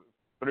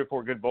 3 or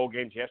 4 good bowl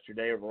games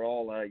yesterday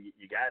overall. It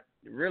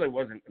really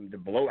wasn't the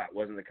blowout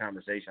wasn't the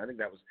conversation. I think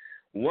that was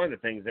one of the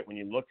things that when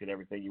you looked at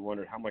everything, you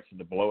wondered how much of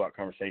the blowout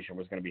conversation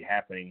was going to be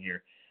happening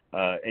here.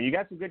 And you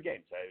got some good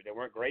games. They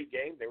weren't great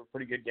games. They were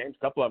pretty good games.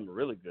 A couple of them were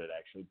really good,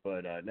 actually.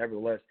 But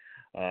nevertheless,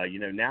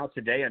 now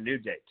today, a new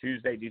day,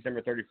 Tuesday,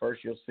 December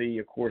 31st, you'll see,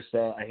 of course,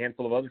 a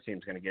handful of other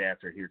teams going to get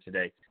after it here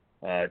today.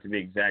 To be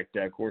exact,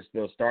 of course,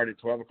 they'll start at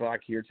 12 o'clock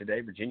here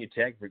today, Virginia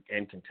Tech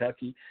and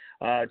Kentucky.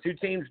 2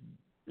 teams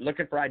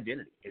looking for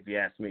identity, if you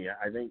ask me.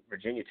 I think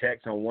Virginia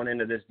Tech's on one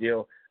end of this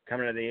deal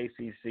coming to the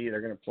ACC.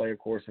 They're going to play, of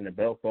course, in the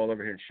Belk Bowl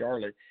over here in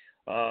Charlotte,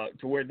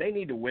 to where they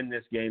need to win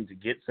this game to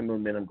get some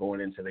momentum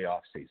going into the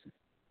offseason.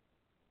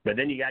 But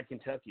then you got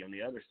Kentucky on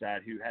the other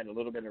side, who had a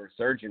little bit of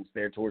resurgence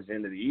there towards the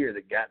end of the year,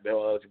 that got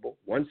Bell eligible,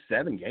 won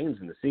 7 games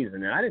in the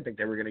season. And I didn't think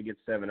they were going to get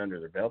 7 under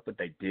their belt, but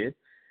they did.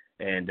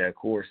 And, of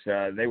course,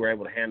 they were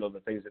able to handle the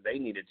things that they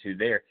needed to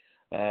there.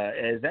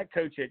 As that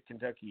coach at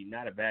Kentucky,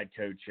 not a bad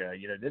coach.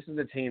 This is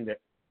a team that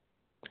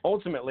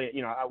ultimately,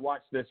 I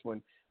watched this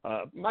one,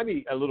 might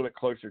be a little bit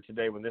closer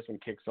today when this one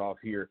kicks off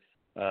here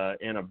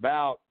in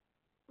about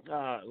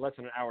less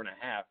than an hour and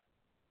a half.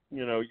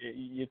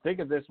 You think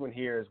of this one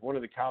here as one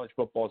of the college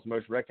football's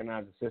most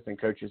recognized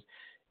assistant coaches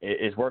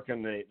is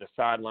working the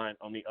sideline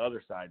on the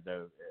other side,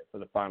 though, for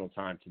the final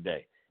time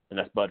today, and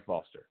that's Bud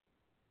Foster.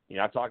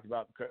 I've talked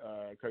about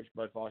Coach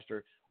Bud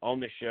Foster on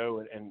this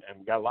show and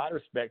got a lot of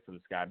respect for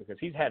this guy because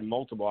he's had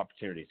multiple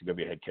opportunities to go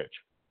be a head coach.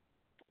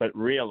 But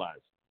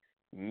realize,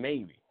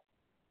 maybe,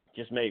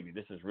 just maybe,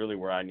 this is really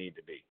where I need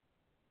to be.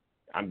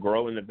 I'm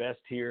growing the best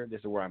here.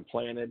 This is where I'm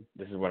planted.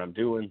 This is what I'm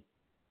doing.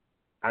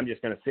 I'm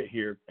just going to sit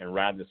here and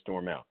ride the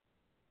storm out.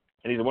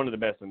 And he's one of the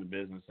best in the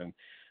business. And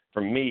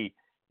for me,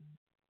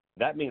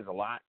 that means a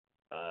lot.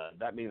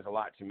 That means a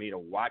lot to me to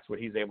watch what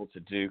he's able to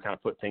do, kind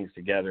of put things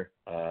together.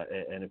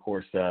 And of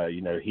course,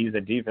 he's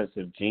a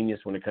defensive genius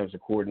when it comes to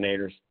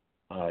coordinators.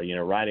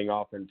 Riding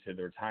off into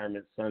the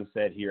retirement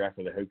sunset here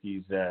after the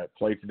Hokies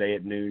play today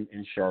at noon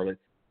in Charlotte.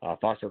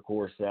 Foster, of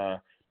course,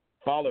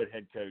 followed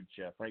head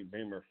coach Frank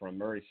Boomer from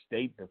Murray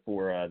State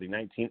before the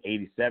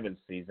 1987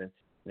 season.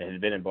 and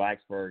has been in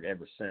Blacksburg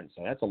ever since.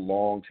 So that's a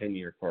long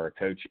tenure for a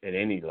coach at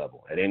any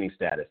level, at any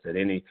status, at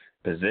any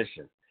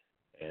position.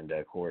 And,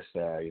 of course,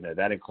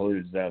 that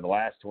includes the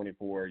last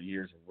 24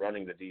 years of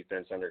running the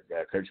defense under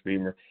Coach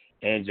Beamer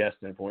and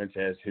Justin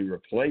Fuentes, who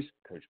replaced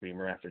Coach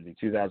Beamer after the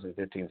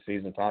 2015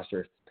 season.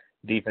 Foster's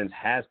defense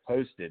has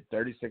posted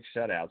 36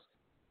 shutouts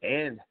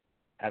and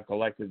have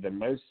collected the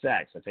most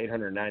sacks, that's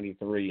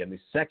 893, and the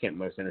second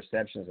most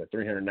interceptions at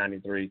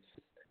 393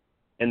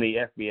 in the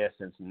FBS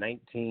since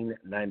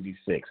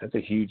 1996. That's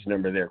a huge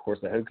number there. Of course,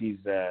 the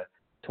Hokies'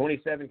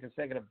 27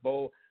 consecutive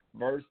bowl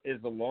berths is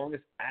the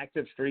longest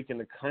active streak in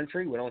the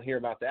country. We don't hear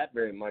about that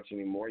very much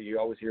anymore. You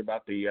always hear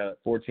about the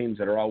 4 teams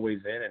that are always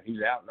in and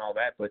who's out and all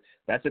that, but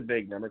that's a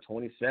big number,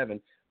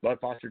 27. Bud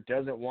Foster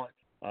doesn't want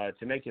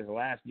to make his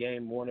last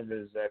game one of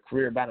his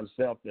career about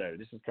himself, though.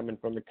 This is coming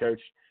from the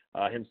coach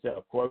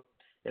himself. Quote,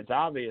 "It's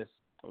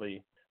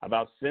obviously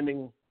about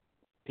sending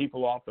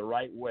people off the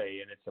right way,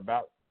 and it's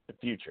about the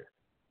future."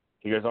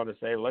 He goes on to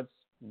say, "Let's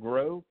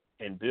grow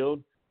and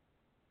build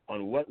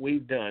on what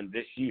we've done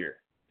this year.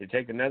 To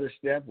take another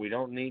step, we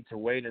don't need to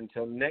wait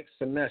until next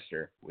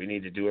semester. We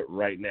need to do it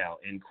right now,"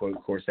 end quote.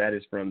 Of course, that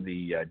is from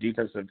the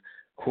defensive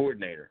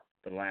coordinator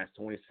for the last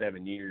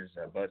 27 years,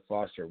 Bud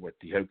Foster, with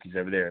the Hokies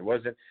over there. It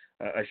wasn't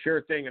a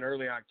sure thing in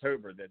early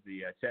October that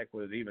the Tech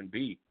would even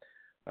be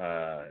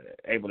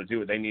able to do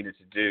what they needed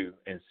to do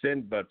and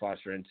send Bud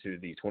Foster into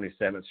the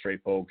 27th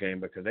straight bowl game,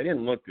 because they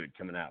didn't look good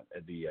coming out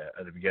at the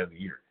beginning of the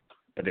year.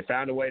 But they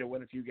found a way to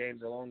win a few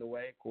games along the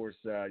way. Of course,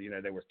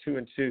 they were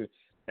 2-2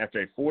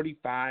 after a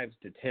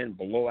 45-10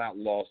 blowout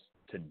loss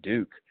to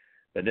Duke.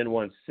 They then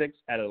won 6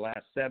 out of the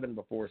last 7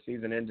 before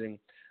season-ending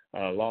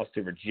loss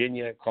to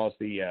Virginia. Cost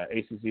the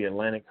ACC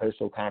Atlantic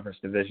Coastal Conference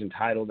Division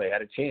title. They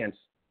had a chance,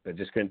 but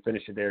just couldn't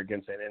finish it there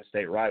against an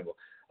in-state rival.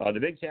 The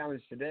big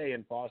challenge today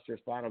in Foster's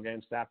final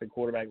game, stopping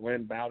quarterback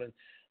Lynn Bowden,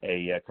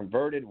 a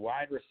converted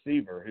wide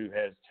receiver who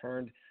has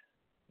turned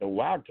the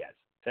Wildcats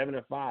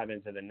 7-5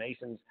 into the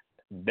nation's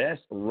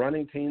best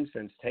running team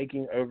since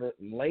taking over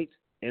late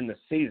in the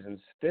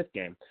season's 5th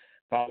game,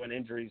 following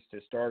injuries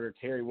to starter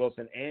Terry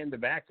Wilson and the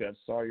backup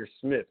Sawyer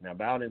Smith. Now,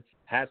 Bowden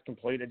has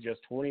completed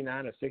just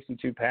 29 of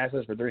 62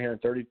 passes for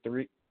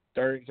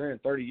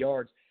 330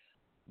 yards,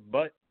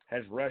 but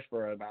has rushed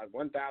for about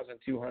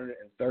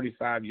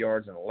 1,235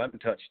 yards and 11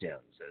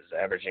 touchdowns, is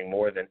averaging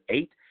more than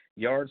 8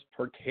 yards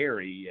per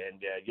carry.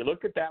 And you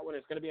look at that one,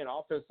 it's going to be an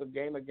offensive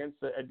game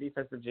against a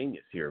defensive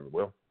genius here,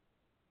 Will.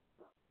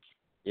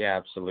 Yeah,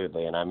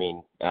 absolutely. And I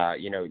mean,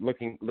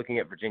 looking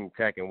at Virginia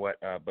Tech and what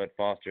Bud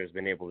Foster has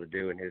been able to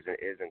do in his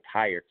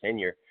entire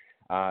tenure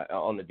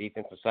on the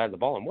defensive side of the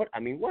ball, and what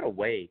a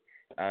way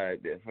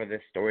for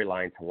this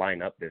storyline to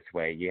line up this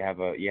way. You have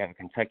a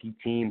Kentucky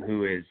team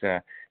who is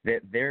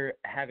they're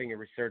having a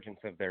resurgence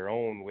of their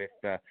own with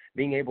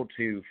being able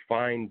to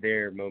find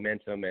their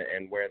momentum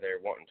and where they're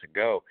wanting to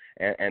go,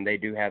 and they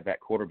do have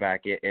that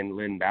quarterback in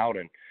Lynn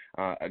Bowden.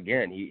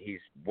 Again, he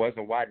was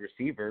a wide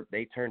receiver.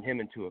 They turned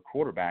him into a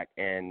quarterback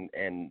and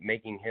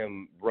making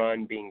him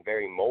run, being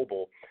very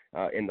mobile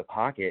in the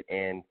pocket,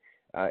 and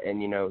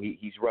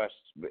he's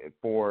rushed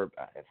for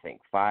I think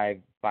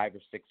five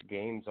or 6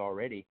 games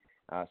already.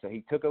 So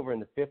he took over in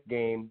the 5th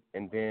game,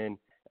 and then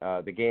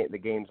the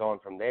games on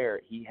from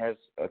there, he has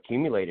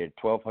accumulated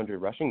 1,200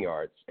 rushing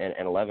yards and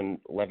 11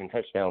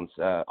 touchdowns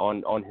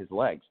on his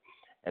legs,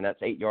 and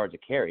that's 8 yards a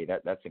carry.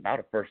 That's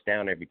about a first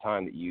down every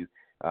time that you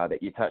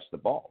touch the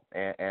ball.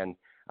 And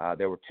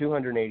there were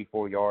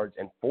 284 yards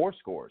and 4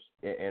 scores,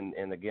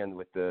 and again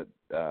with the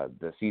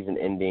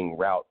season-ending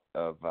rout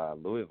of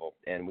Louisville,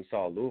 and we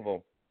saw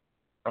Louisville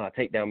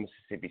take down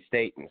Mississippi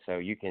State, and so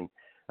you can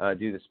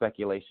do the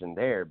speculation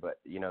there. But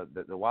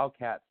the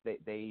Wildcats,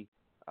 they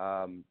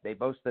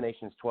boast the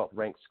nation's 12th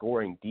ranked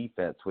scoring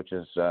defense, which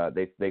is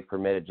they've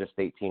permitted just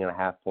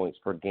 18.5 points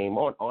per game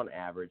on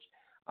average.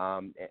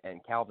 And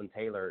Calvin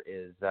Taylor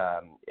is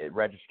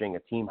registering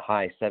a team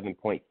high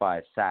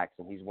 7.5 sacks,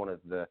 and he's one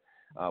of the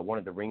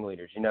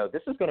ringleaders.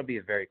 This is going to be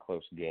a very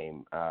close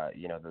game.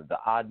 The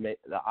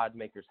odd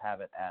makers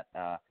have it at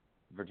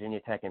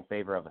Virginia Tech in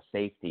favor of a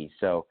safety.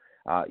 So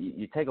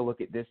you take a look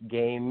at this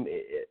game.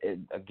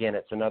 Again,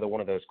 it's another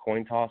one of those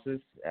coin tosses.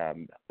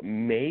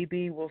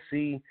 Maybe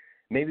we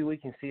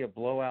can see a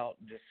blowout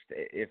just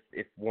if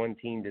one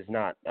team does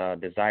not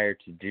desire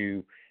to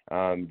do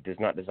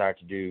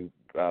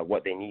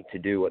what they need to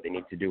do with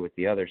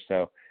the other.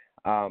 So,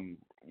 the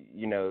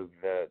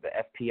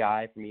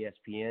FPI from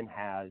ESPN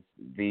has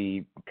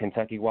the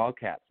Kentucky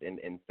Wildcats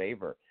in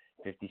favor,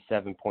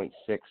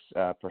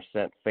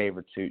 57.6%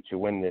 favor to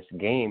win this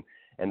game,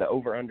 and the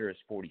over/under is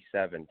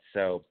 47.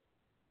 So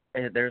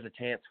there's a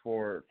chance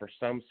for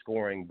some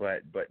scoring,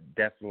 but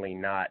definitely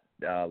not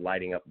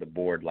lighting up the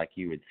board like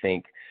you would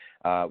think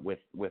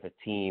with a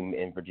team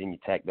in Virginia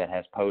Tech that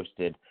has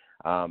posted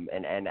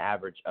an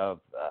average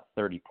of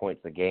 30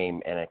 points a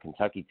game, and a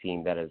Kentucky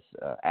team that has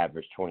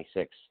averaged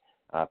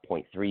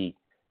 26.3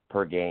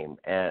 per game.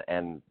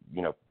 And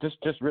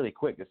just really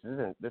quick, this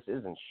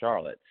isn't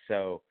Charlotte,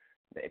 so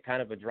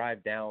kind of a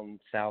drive down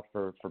south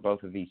for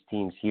both of these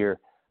teams here.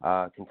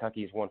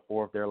 Kentucky's won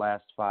 4 of their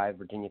last 5.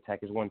 Virginia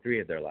Tech has won 3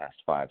 of their last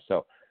 5.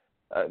 So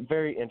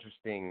very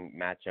interesting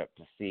matchup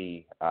to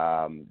see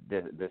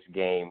this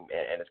game,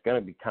 and it's going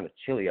to be kind of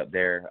chilly up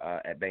there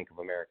at Bank of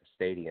America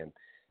Stadium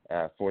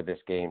for this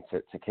game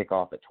to kick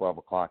off at 12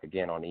 o'clock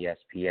again on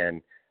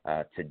ESPN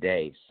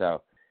today.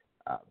 So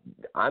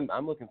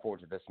I'm looking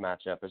forward to this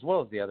matchup as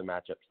well as the other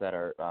matchups that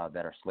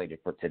are slated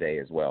for today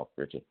as well,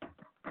 Richie.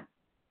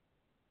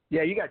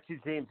 Yeah, you got two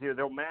teams here.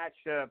 They'll match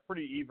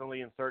pretty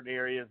evenly in certain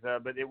areas,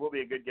 but it will be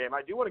a good game.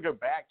 I do want to go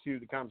back to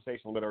the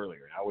conversation a little bit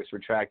earlier. I always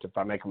retract if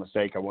I make a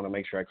mistake. I want to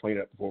make sure I clean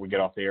it up before we get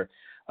off the air.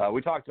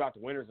 We talked about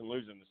the winners and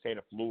losers in the state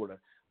of Florida.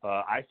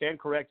 I stand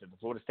corrected. The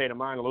Florida State of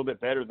mine a little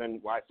bit better than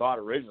what I thought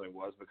originally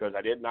was because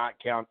I did not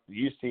count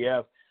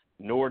UCF,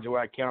 nor do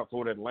I count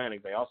Florida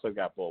Atlantic. They also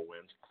got bowl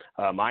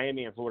wins.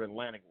 Miami and Florida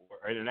Atlantic,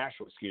 or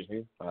International,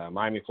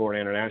 Miami,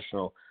 Florida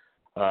International,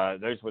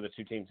 those were the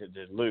two teams that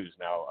did lose.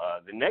 Now,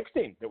 the next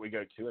team that we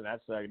go to, and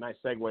that's a nice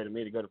segue to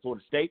me to go to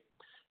Florida State,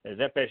 is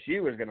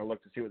FSU is going to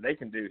look to see what they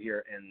can do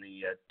here in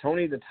the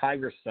Tony the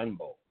Tiger Sun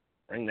Bowl.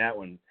 Bring that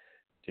one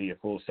to you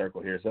full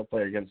circle here. So they'll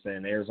play against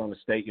an Arizona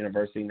State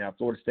University. Now,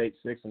 Florida State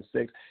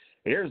 6-6,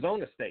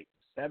 Arizona State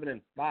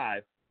 7-5.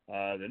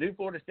 The new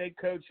Florida State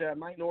coach,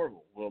 Mike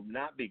Norvell, will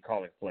not be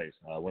calling plays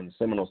when the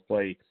Seminoles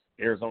play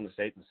Arizona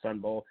State in the Sun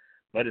Bowl.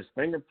 But his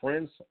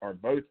fingerprints are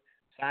both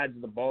sides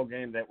of the ball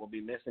game that will be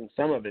missing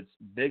some of its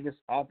biggest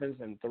offense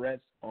and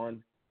threats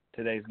on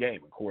today's game.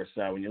 Of course,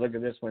 when you look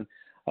at this one,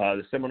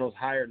 the Seminoles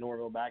hired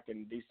Norvell back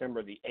in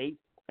December the 8th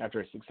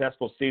after a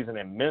successful season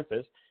in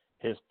Memphis.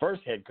 His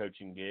first head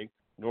coaching gig,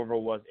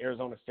 Norvell was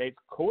Arizona State's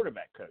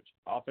quarterback coach,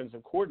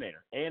 offensive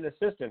coordinator, and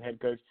assistant head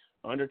coach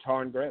under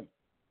Tarn Graham.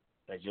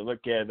 As you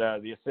look at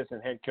the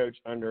assistant head coach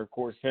under, of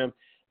course, him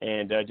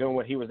and doing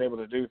what he was able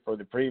to do for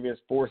the previous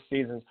 4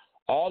 seasons,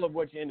 all of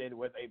which ended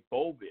with a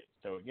bowl bid.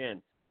 So,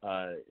 again,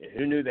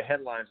 who knew the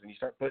headlines when you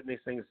start putting these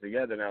things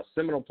together? Now,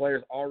 Seminole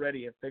players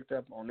already have picked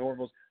up on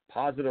Norvell's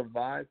positive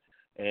vibe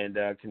and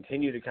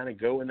continue to kind of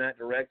go in that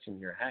direction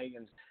here.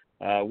 Hagens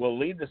will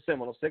lead the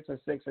Seminoles 6-6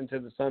 into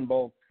the Sun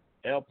Bowl.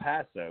 El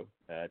Paso,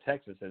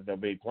 Texas, as they'll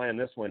be playing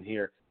this one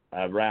here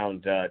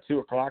around 2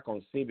 o'clock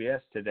on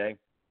CBS today.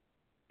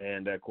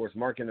 And, of course,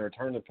 marking the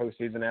return to the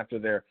postseason after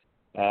their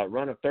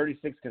run of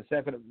 36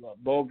 consecutive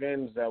bowl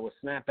games was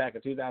snapped back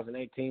in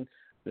 2018.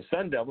 The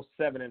Sun Devils,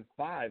 7-5,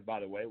 by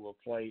the way, will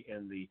play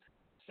in the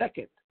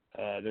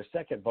their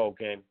second bowl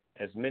game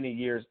as many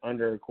years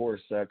under, of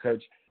course,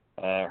 Coach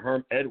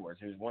Herm Edwards,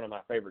 who's one of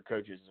my favorite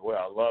coaches as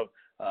well.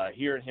 I love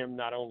hearing him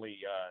not only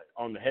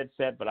on the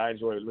headset, but I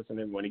enjoy listening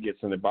to him when he gets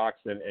in the box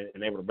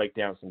and able to break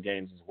down some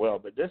games as well.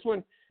 But this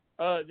one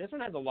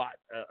has a lot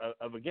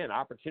of, again,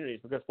 opportunities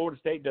because Florida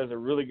State does a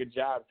really good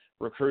job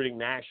recruiting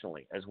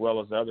nationally as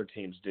well as the other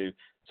teams do.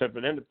 So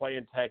for them to play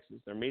in Texas,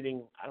 they're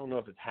meeting, I don't know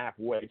if it's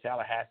halfway,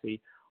 Tallahassee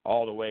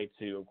all the way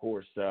to, of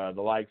course, the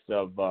likes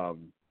of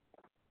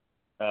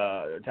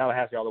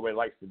Tallahassee all the way to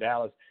likes to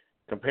Dallas,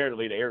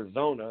 comparatively to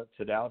Arizona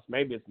to Dallas.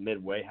 Maybe it's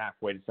midway,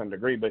 halfway to some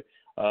degree, but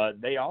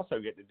they also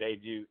get to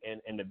debut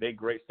in the big,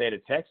 great state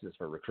of Texas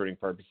for recruiting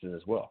purposes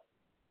as well.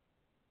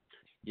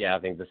 Yeah, I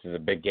think this is a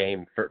big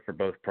game for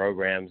both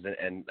programs,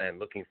 and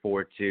looking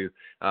forward to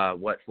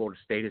what Florida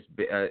State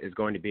is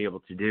going to be able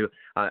to do.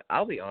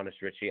 I'll be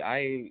honest, Richie.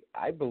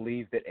 I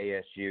believe that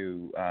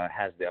ASU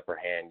has the upper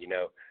hand. You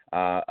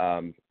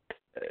know,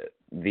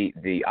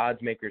 the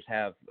odds makers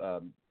have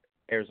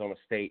Arizona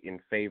State in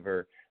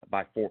favor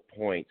by 4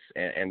 points,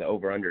 and the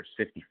over/under is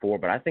 54.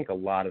 But I think a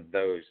lot of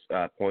those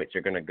points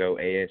are going to go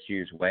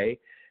ASU's way.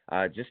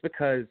 Just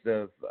because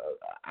of,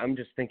 I'm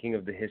just thinking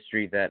of the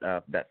history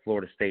that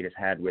Florida State has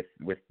had with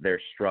their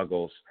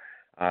struggles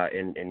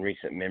in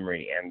recent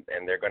memory, and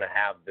they're going to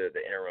have the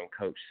interim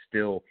coach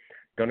still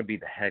going to be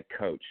the head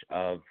coach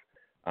of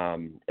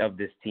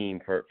this team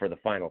for the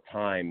final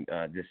time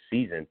this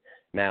season.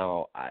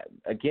 Now,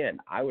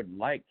 I would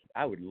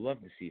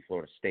love to see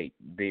Florida State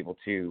be able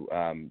to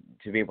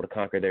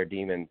conquer their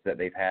demons that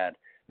they've had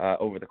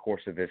over the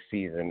course of this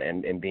season,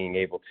 and being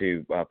able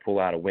to pull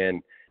a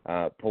win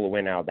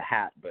out of the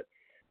hat. But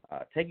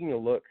taking a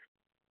look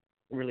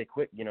really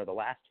quick, you know, the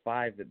last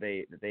 5 that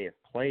they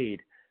have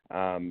played,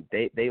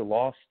 they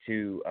lost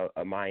to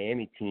a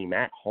Miami team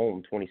at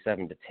home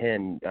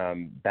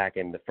 27-10 back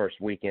in the first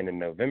weekend in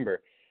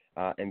November,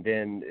 and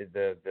then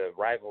the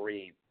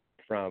rivalry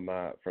from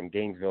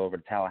Gainesville over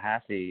to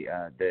Tallahassee,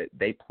 that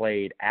they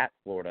played at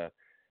Florida,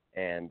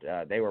 and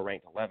they were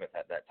ranked 11th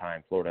at that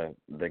time. Florida,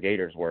 the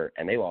Gators were,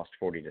 and they lost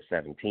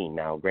 40-17.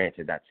 Now,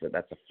 granted,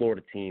 that's a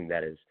Florida team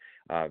that is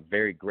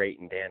very great,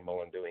 and Dan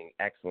Mullen doing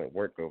excellent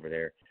work over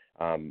there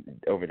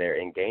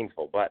in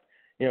Gainesville. But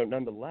you know,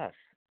 nonetheless,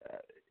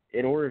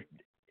 in order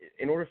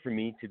for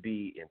me to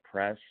be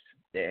impressed,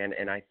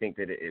 and I think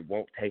that it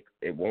won't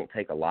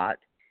take a lot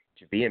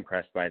to be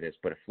impressed by this,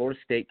 but if Florida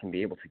State can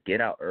be able to get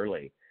out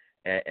early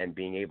and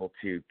being able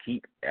to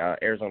keep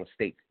Arizona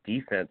State's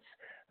defense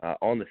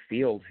on the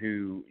field,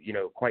 who, you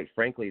know, quite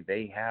frankly,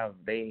 they have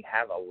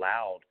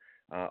allowed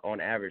on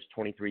average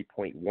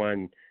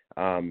 23.1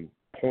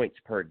 points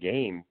per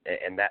game,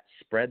 and that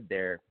spread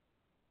there.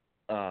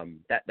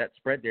 That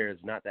spread there is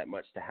not that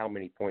much to how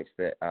many points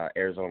that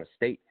Arizona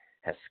State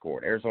has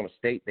scored. Arizona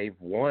State, they've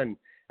won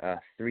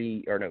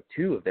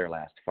 2 of their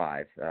last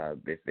 5,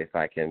 if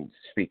I can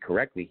speak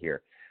correctly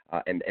here.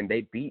 And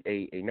they beat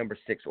a number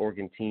 6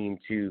 Oregon team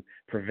to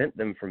prevent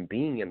them from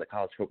being in the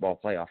college football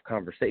playoff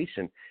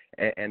conversation.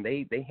 And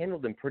they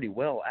handled them pretty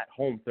well at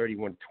home,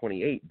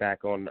 31-28,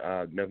 back on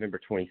November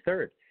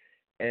 23rd.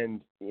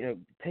 And,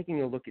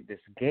 taking a look at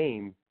this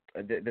game,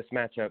 this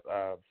matchup,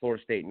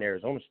 Florida State and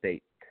Arizona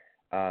State,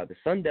 the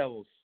Sun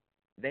Devils,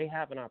 they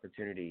have an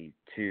opportunity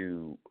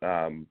to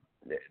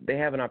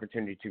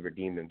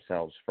redeem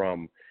themselves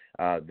from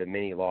the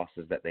many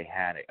losses that they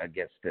had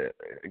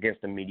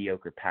against a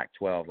mediocre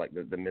Pac-12, like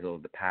the middle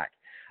of the pack.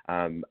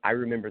 I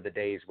remember the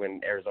days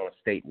when Arizona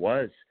State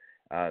was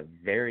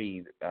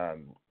very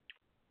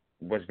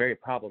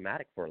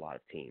problematic for a lot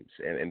of teams,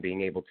 and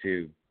being able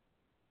to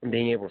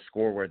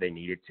score where they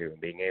needed to,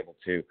 and being able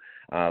to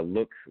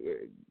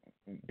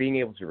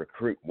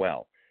recruit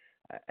well.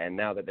 And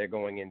now that they're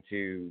going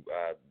into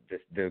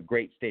the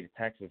great state of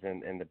Texas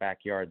and the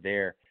backyard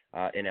there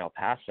in El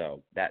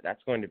Paso,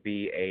 that's going to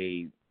be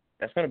a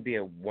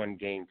one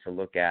game to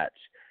look at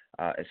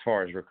as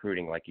far as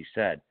recruiting, like you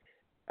said,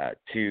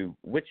 to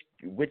which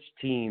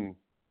team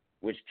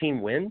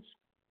wins,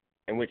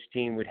 and which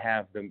team would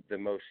have the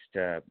most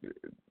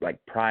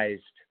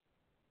prized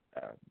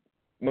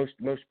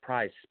most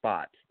prized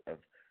spot of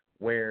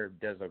where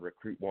does a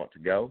recruit want to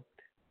go.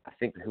 I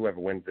think that whoever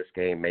wins this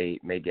game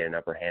may get an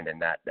upper hand in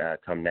that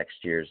come next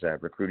year's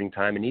recruiting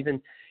time, and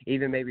even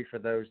maybe for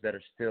those that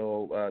are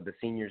still the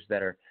seniors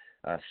that are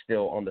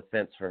still on the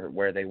fence for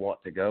where they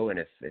want to go, and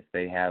if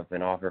they have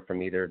an offer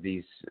from either of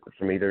these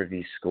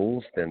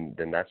schools, then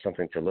that's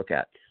something to look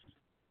at.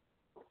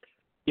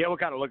 Yeah, we'll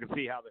kind of look and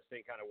see how this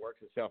thing kind of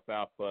works itself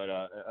out. But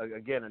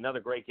again, another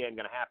great game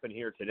going to happen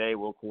here today.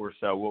 We'll, of course,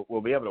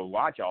 we'll be able to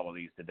watch all of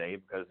these today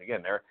because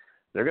again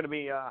they're going to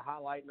be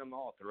highlighting them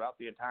all throughout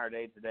the entire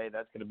day today.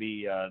 That's going to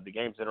be the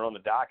games that are on the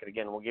docket.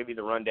 Again, we'll give you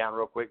the rundown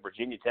real quick.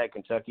 Virginia Tech,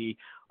 Kentucky,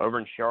 over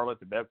in Charlotte,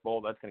 the Beck Bowl.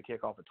 That's going to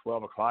kick off at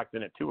 12 o'clock.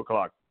 Then at 2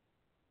 o'clock,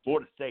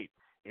 Florida State,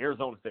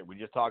 Arizona State. We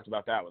just talked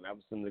about that one. That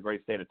was in the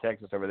great state of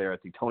Texas over there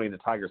at the Tony the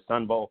Tiger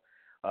Sun Bowl.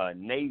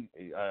 Navy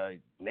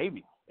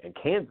and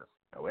Kansas.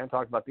 We haven't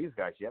talked about these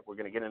guys yet. We're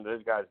going to get into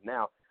those guys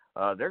now.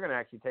 They're going to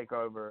actually take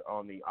over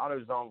on the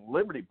AutoZone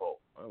Liberty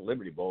Bowl.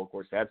 Liberty Bowl, of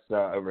course, that's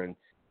over in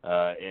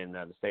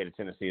the state of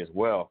Tennessee as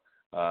well.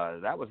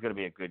 That was going to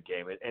be a good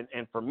game.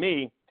 And for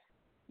me,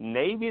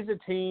 Navy is a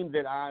team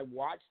that I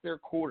watched their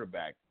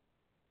quarterback,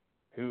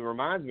 who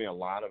reminds me a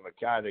lot of a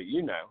guy that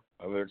you know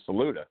over at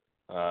Saluda.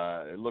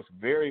 It looks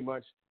very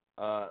much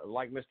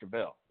like Mr.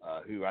 Bell,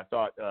 who I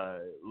thought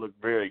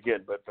looked very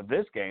good. But for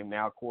this game,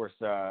 now, of course,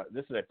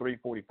 this is a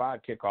 3:45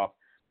 kickoff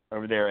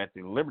over there at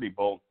the Liberty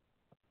Bowl.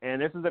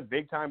 And this is a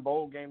big-time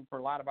bowl game for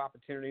a lot of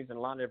opportunities and a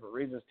lot of different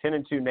reasons.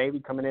 10-2 Navy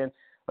coming in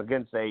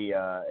against an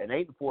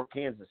 8-4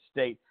 Kansas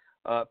State.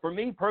 For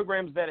me,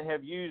 programs that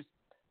have used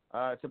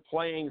to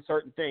playing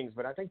certain things,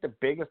 but I think the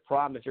biggest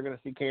problem that you're going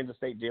to see Kansas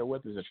State deal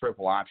with is a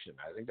triple option.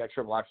 I think that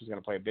triple option is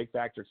going to play a big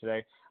factor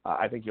today.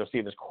 I think you'll see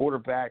this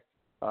quarterback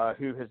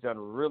who has done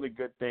really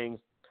good things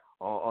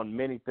on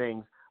many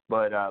things.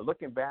 But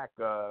looking back,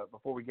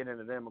 before we get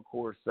into them, of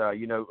course,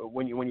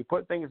 when you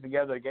put things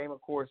together, the game,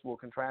 of course, will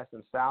contrast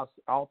in styles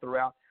all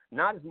throughout.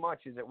 Not as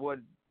much as it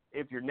would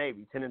if you're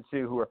Navy, 10-2,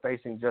 who are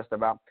facing just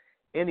about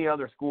any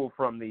other school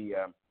from the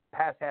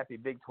pass-happy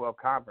Big 12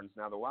 Conference.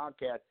 Now, the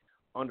Wildcats,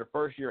 under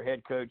first-year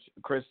head coach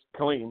Chris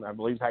Kleen, I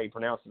believe is how you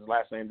pronounce his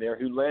last name there,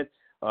 who led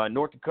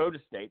North Dakota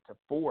State to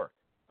 4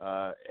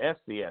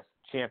 FCS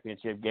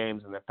championship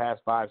games in the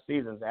past 5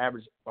 seasons,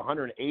 averaged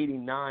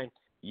 189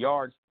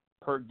 yards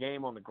per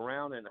game on the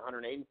ground and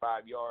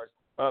 185 yards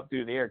up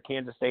through the air.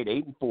 Kansas State,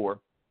 8-4,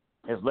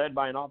 is led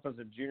by an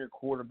offensive junior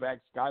quarterback,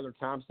 Skylar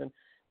Thompson,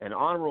 an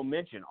honorable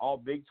mention, all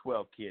Big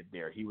 12 kid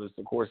there. He was,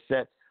 of course,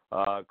 set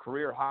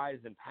career highs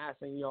in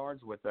passing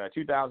yards with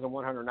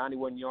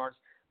 2,191 yards.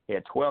 He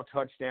had 12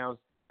 touchdowns,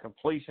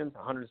 completions,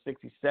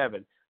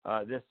 167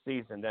 this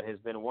season. That has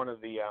been one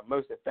of the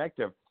most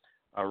effective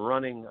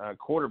running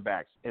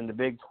quarterbacks in the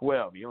Big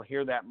 12. You don't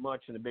hear that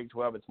much in the Big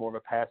 12. It's more of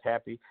a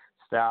pass-happy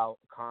style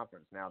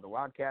conference. Now, the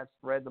Wildcats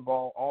spread the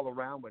ball all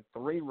around with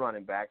 3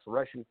 running backs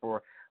rushing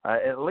for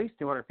at least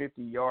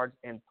 250 yards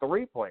and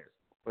 3 players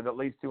with at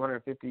least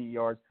 250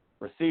 yards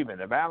receiving.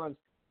 The balance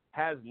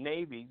has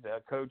Navy,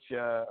 the coach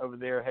over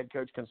there, head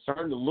coach,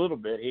 concerned a little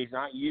bit. He's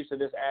not used to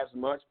this as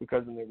much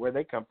because of where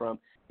they come from.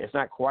 It's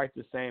not quite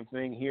the same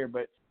thing here.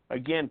 But,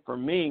 again, for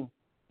me,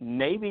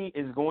 Navy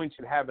is going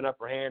to have an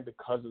upper hand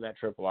because of that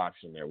triple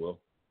option there, Will.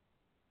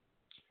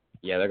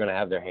 Yeah, they're going to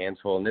have their hands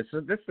full. And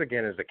this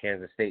again is a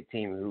Kansas State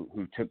team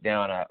who took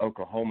down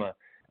Oklahoma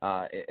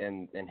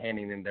and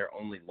handing them their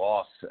only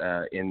loss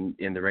in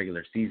the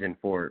regular season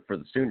for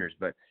the Sooners.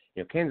 But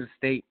Kansas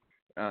State,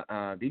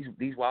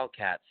 these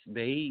Wildcats,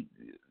 they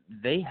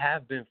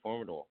have been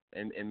formidable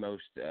in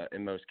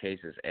most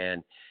cases.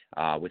 And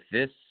with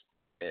this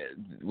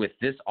with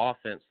this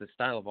offense, the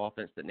style of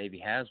offense that Navy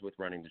has with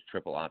running the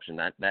triple option,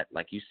 that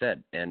like you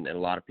said, and a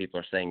lot of people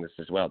are saying this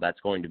as well, that's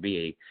going to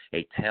be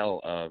a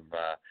tell of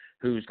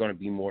who's going to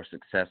be more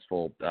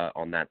successful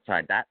on that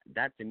side. That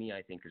to me,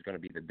 I think, is going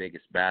to be the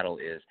biggest battle,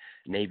 is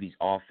Navy's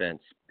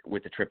offense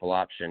with the triple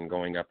option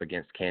going up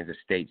against Kansas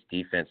State's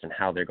defense, and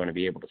how they're going to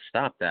be able to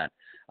stop that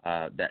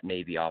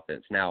Navy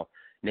offense. Now,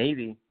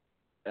 Navy,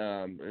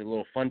 a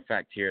little fun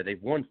fact here,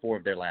 they've won 4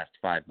 of their last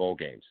 5 bowl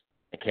games.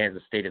 And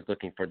Kansas State is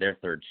looking for their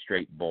 3rd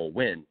straight bowl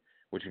win,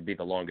 which would be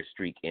the longest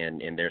streak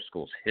in their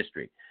school's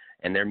history.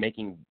 And they're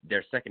making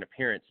their 2nd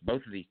appearance,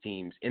 both of these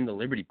teams, in the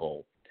Liberty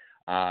Bowl,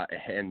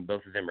 and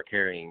both of them are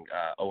carrying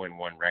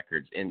 0-1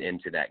 records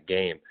into that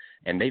game.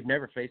 And they've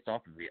never faced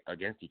off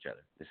against each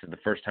other. This is the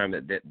first time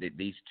that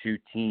these 2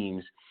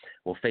 teams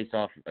will face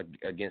off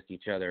against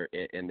each other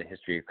in the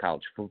history of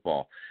college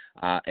football.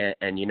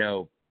 And you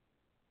know,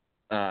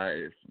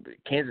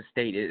 Kansas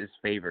State is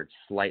favored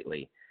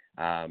slightly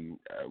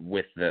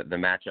with the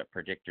matchup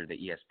predictor that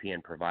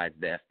ESPN provides,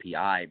 the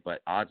FPI,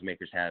 but odds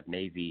makers have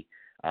Navy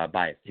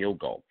by a field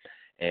goal.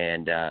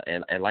 And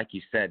like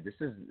you said, this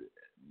is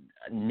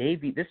a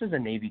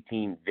Navy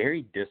team,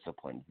 very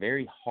disciplined,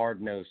 very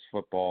hard-nosed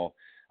football,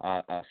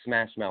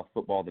 smash mouth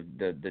football,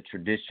 the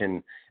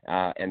tradition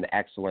and the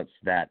excellence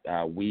that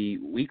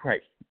we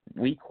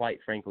quite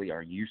frankly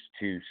are used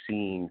to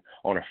seeing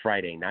on a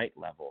Friday night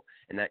level,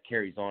 and that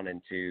carries on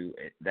into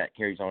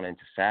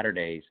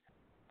Saturdays.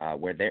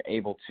 Where they're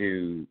able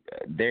to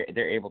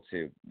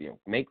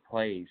make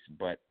plays,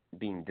 but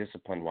being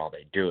disciplined while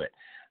they do it.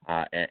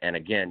 And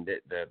again,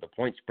 the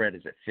point spread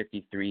is at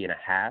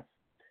 53.5.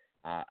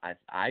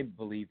 I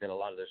believe that a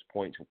lot of those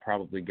points will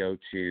probably go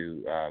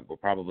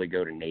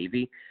to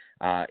Navy.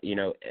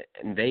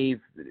 And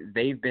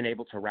they've been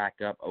able to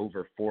rack up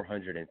over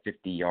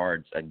 450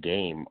 yards a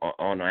game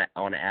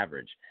on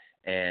average.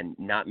 And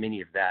not many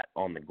of that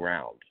on the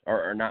ground,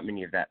 or not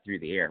many of that through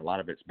the air. A lot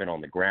of it's been on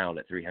the ground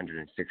at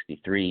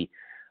 363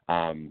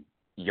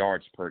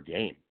 yards per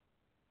game.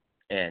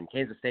 And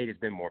Kansas State has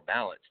been more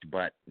balanced,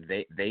 but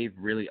they've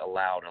really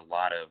allowed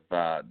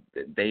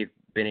they've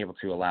been able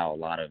to allow a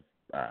lot of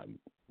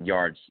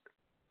yards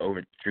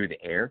over through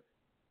the air,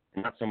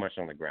 and not so much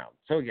on the ground.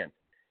 So again,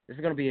 this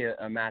is going to be a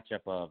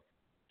matchup of,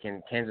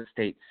 can Kansas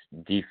State's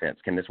defense,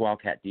 can this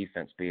Wildcat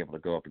defense be able to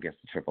go up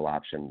against the triple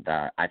option?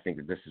 I think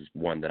that this is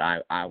one that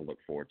I will look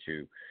forward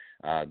to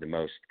the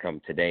most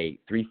come today,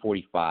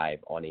 3:45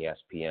 on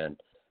ESPN,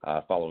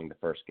 following the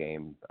first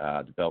game,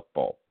 the Belk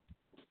Bowl.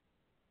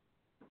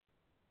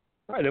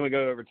 All right, then we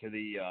go over to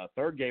the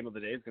 3rd game of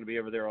the day. It's going to be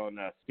over there on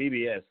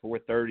CBS,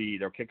 4:30.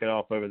 They'll kick it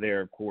off over there,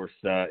 of course,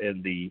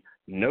 in the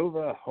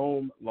Nova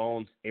Home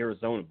Lawns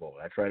Arizona Bowl.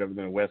 That's right over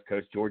there on the West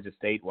Coast. Georgia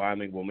State,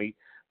 Wyoming will meet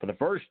for the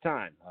first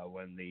time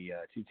when the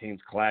 2 teams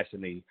clash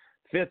in the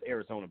 5th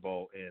Arizona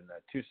Bowl in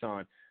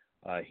Tucson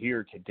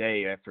here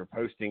today. After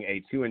posting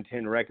a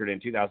 2-10 record in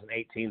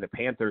 2018, the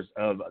Panthers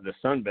of the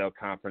Sun Belt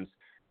Conference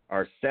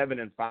are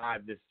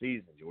 7-5 this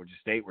season. Georgia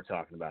State, we're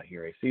talking about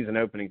here, a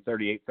season-opening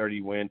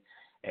 38-30 win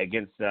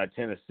against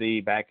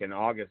Tennessee back in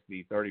August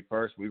the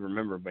 31st. We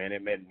remember, man,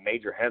 it made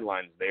major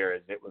headlines there,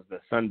 as it was the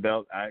Sun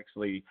Belt.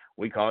 Actually,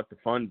 we call it the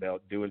Fun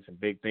Belt, doing some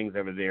big things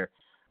over there.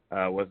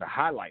 Was the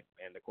highlight.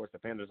 And, of course, the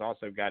Panthers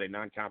also got a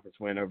non-conference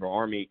win over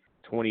Army,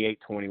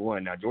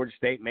 28-21. Now, Georgia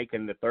State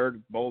making the 3rd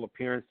bowl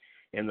appearance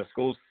in the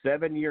school's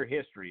 7-year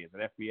history as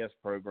an FBS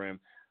program,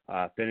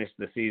 finished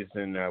the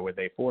season with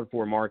a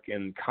 4-4 mark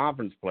in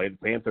conference play. The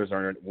Panthers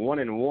are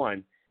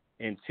 1-1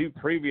 in 2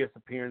 previous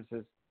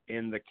appearances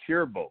in the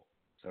Cure Bowl.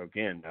 So,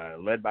 again,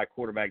 led by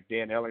quarterback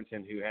Dan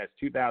Ellington, who has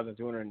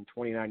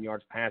 2,229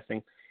 yards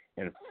passing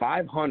and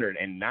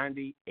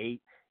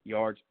 598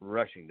 yards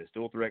rushing. This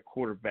dual threat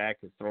quarterback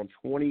has thrown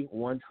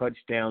 21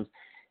 touchdowns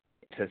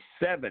to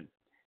 7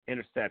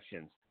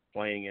 interceptions,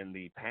 playing in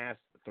the past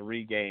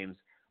 3 games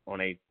on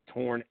a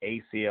torn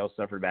ACL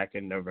suffered back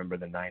in November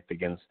the 9th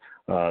against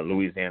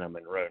Louisiana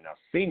Monroe. Now,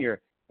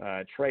 senior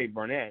Trey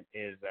Burnett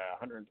is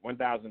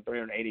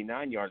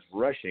 1,389 yards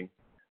rushing.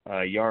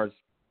 Yards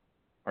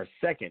are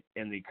 2nd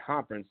in the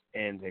conference,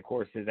 and, of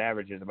course, his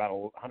average is about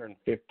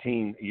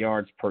 115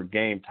 yards per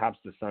game, tops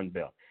the Sun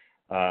Belt.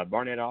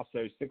 Barnett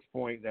also 6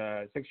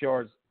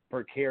 yards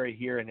per carry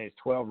here, and his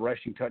 12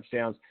 rushing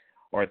touchdowns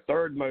are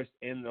 3rd most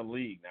in the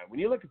league. Now, when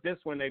you look at this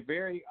one, they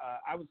very,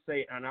 I would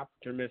say, an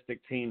optimistic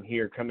team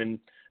here coming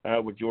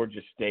with Georgia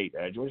State.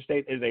 Georgia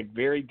State is a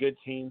very good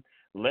team,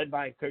 led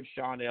by Coach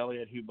Sean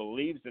Elliott, who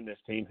believes in this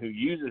team, who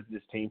uses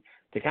this team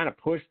to kind of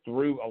push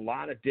through a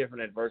lot of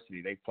different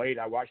adversity.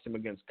 I watched them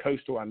against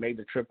Coastal. I made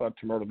the trip up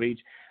to Myrtle Beach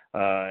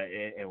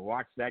and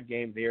watched that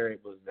game there.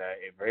 It was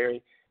a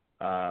very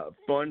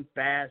fun,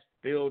 fast,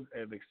 filled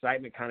of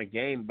excitement kind of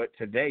game. But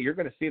today you're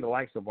going to see the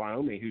likes of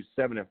Wyoming, who's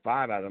 7-5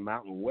 out of the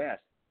Mountain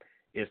West,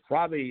 is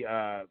probably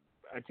a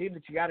team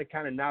that you got to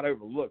kind of not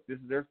overlook. This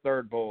is their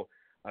 3rd bowl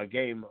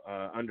game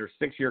under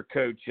 6-year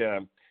coach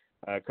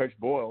Coach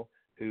Boyle,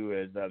 who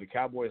is the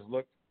Cowboys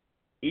look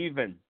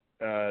even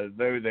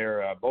though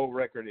their bowl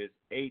record is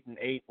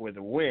 8-8 with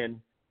a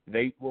win.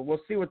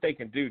 we'll see what they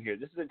can do here.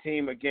 This is a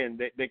team, again,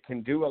 that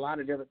can do a lot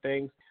of different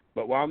things,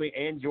 but Wyoming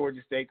and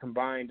Georgia State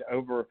combined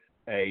over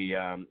a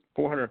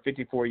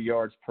 454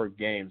 yards per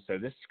game. So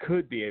this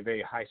could be a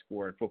very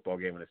high-scoring football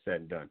game when it's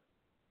said and done.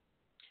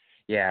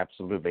 Yeah,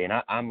 absolutely. And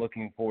I'm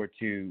looking forward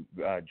to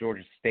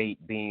Georgia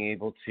State being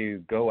able to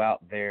go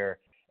out there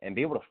and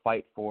be able to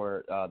fight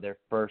for their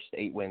first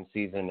 8-win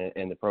season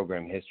in the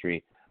program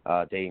history,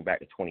 dating back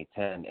to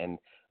 2010. And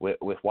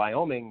with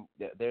Wyoming,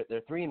 they're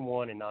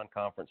 3-1 in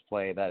non-conference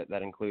play.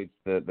 That includes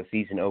the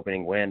season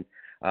opening win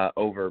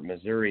over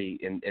Missouri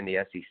in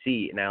the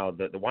SEC. Now,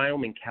 the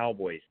Wyoming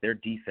Cowboys, their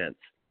defense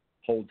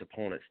holds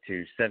opponents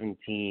to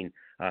 17,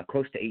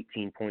 close to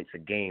 18 points a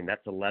game.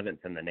 That's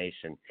 11th in the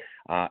nation,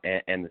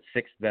 and the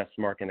 6th best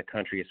mark in the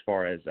country as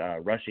far as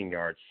rushing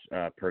yards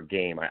per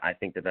game. I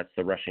think that's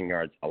the rushing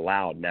yards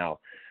allowed. Now,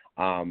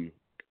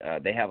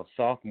 they have a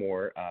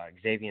sophomore,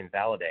 Xavier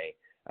Valladay,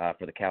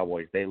 for the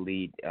Cowboys. He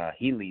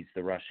leads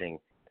the rushing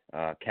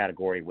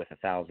category with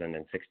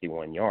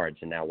 1,061 yards.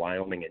 And now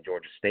Wyoming and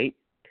Georgia State,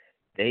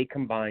 they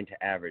combine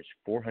to average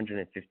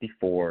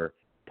 454.7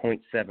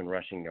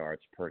 rushing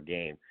yards per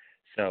game.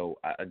 So,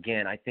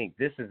 again, I think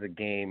this is a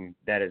game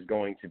that is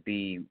going to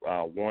be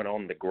one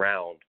on the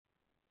ground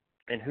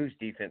and whose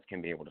defense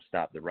can be able to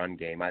stop the run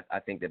game. I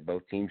think that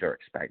both teams are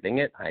expecting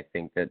it. I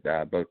think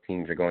that both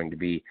teams are going to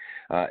be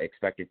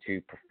expected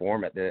to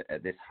perform at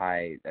this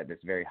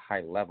very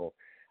high level.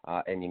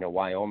 And,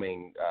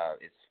 Wyoming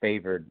is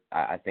favored,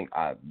 I think,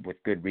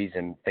 with good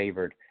reason,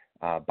 favored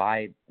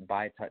by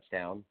a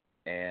touchdown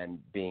and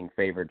being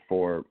favored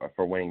for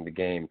winning the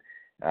game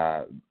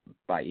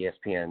by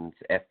ESPN's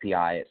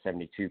FPI at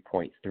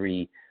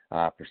 72.3%.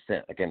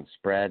 Again, the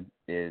spread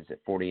is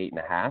at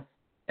 48.5%,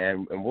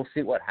 and we'll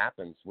see what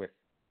happens with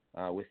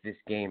this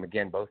game.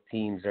 Again, both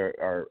teams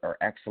are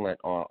excellent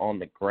on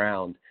the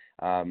ground,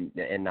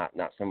 and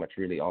not so much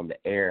really on the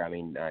air. I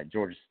mean,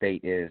 Georgia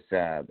State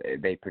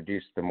they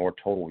produce the more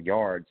total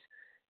yards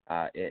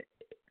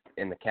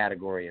in the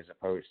category as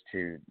opposed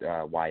to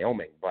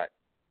Wyoming, but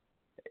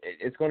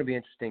it's going to be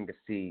interesting to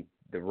see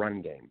the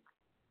run game.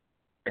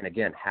 And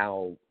again,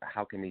 how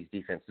can these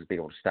defenses be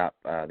able to stop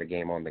the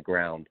game on the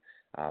ground,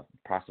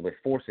 possibly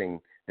forcing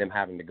them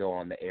having to go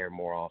on the air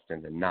more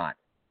often than not?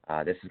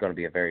 This is going to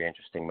be a very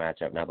interesting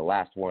matchup. Now, the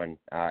last one,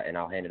 and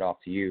I'll hand it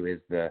off to you,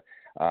 is the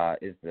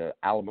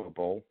Alamo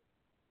Bowl,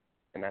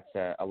 and that's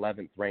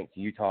 11th ranked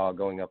Utah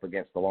going up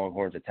against the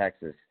Longhorns of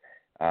Texas.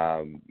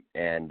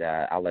 And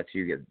I'll let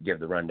you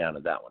give the rundown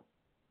of that one.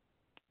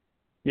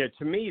 Yeah,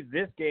 to me,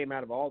 this game,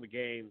 out of all the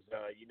games,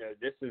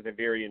 this is a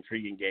very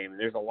intriguing game. And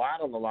there's a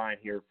lot on the line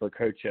here for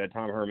Coach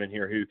Tom Herman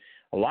here, who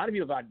a lot of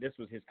people thought this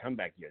was his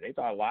comeback year. They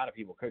thought, a lot of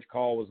people, Coach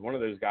Call was one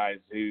of those guys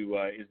who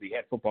is the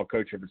head football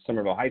coach at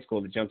Somerville High School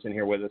that jumps in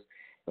here with us.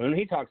 And when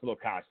he talks a little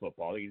college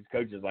football, these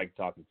coaches like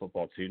talking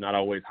football too, not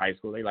always high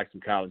school. They like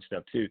some college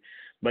stuff too.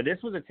 But this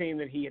was a team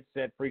that he had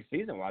said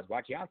preseason-wise,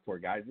 watch out for,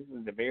 guys. This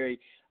is a very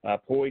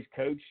poised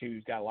coach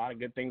who's got a lot of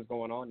good things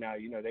going on. Now,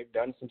 they've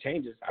done some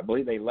changes. I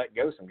believe they let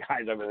go some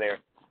guys over there.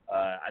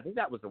 I think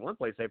that was the one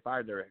place they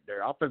fired their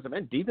offensive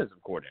and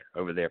defensive coordinator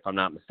over there, if I'm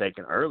not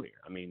mistaken, earlier.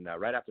 I mean,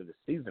 right after the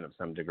season of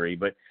some degree.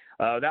 But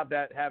without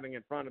that having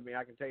in front of me,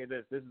 I can tell you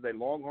this. This is a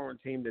Longhorn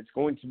team that's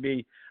going to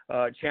be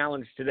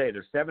challenged today.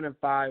 They're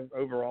 7-5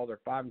 overall. They're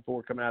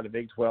 5-4 coming out of the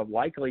Big 12.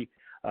 Likely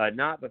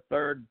not the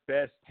third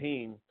best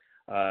team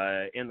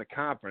in the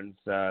conference,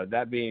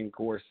 that being, of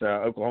course,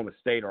 Oklahoma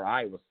State or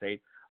Iowa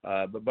State.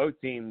 But both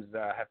teams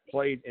have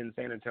played in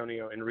San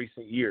Antonio in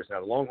recent years. Now,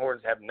 the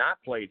Longhorns have not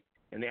played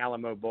in the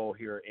Alamo Bowl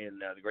here in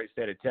the great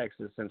state of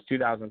Texas since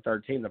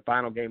 2013, the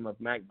final game of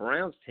Mack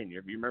Brown's tenure.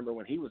 If you remember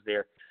when he was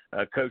there,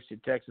 coached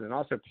at Texas, and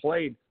also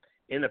played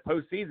in the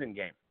postseason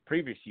game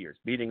previous years,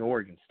 beating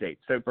Oregon State.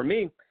 So for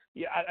me,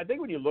 yeah, I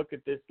think when you look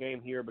at this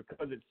game here,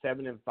 because it's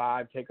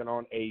 7-5, taking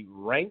on a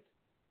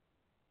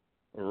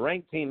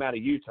ranked team out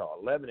of Utah,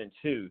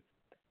 11-2,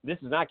 this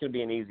is not going to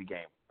be an easy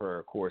game for,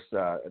 of course,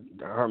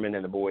 Herman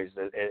and the boys,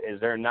 as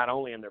they're not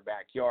only in their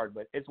backyard,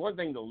 but it's one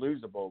thing to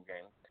lose a bowl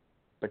game.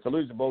 But to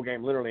lose a bowl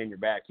game literally in your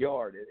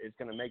backyard, it's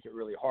going to make it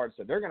really hard.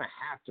 So they're going to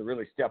have to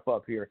really step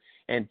up here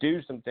and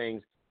do some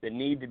things that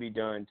need to be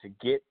done to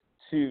get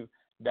to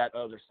that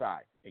other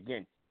side.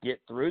 Again,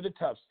 get through the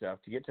tough stuff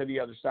to get to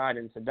the other side.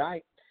 And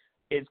tonight,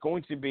 it's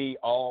going to be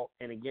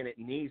and again, it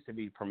needs to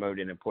be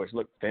promoted and pushed.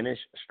 Look, finish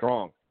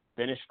strong.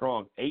 Finish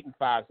strong.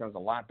 8-5 sounds a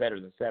lot better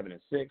than 7-6.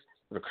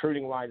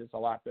 Recruiting-wise, it's a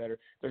lot better.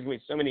 There's going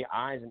to be so many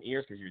eyes and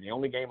ears because you're the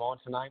only game on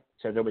tonight.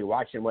 So they'll be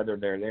watching whether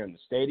they're there in the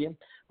stadium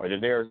or they're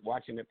there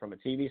watching it from a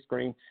TV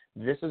screen.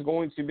 This is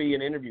going to be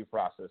an interview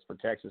process for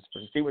Texas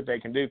to see what they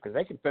can do, because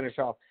they can finish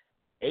off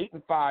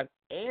 8-5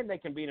 and they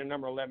can beat a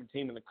number 11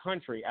 team in the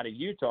country out of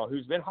Utah,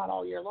 who's been hot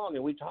all year long.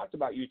 And we talked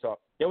about Utah.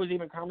 There was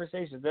even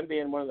conversations of them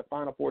being one of the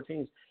Final Four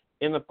teams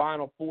in the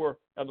Final Four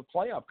of the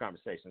playoff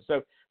conversation.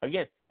 So,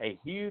 again, a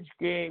huge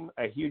game,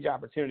 a huge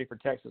opportunity for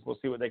Texas. We'll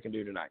see what they can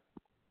do tonight.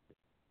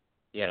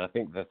 Yeah, and I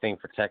think the thing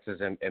for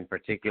Texas in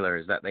particular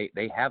is that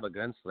they have a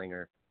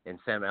gunslinger in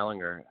Sam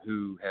Ellinger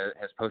who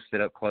has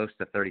posted up close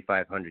to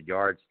 3,500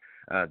 yards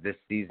this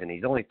season.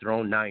 He's only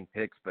thrown 9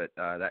 picks, but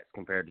that's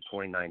compared to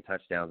 29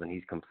 touchdowns, and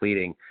he's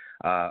completing.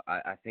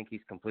 I think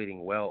he's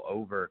completing well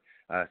over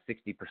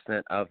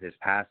 60% of his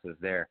passes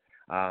there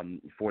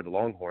for the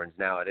Longhorns.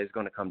 Now it is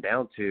going to come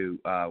down to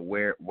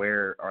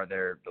where are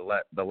there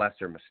the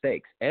lesser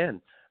mistakes,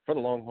 and for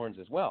the Longhorns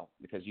as well,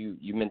 because you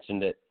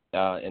mentioned it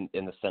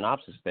in the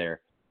synopsis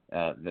there.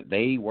 That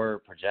they were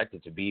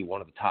projected to be one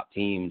of the top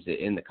teams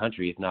in the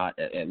country, if not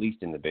at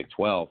least in the Big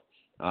 12.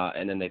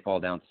 And then they fall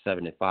down to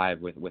 7-5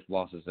 with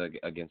losses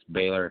against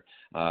Baylor,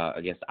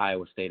 against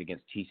Iowa State,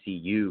 against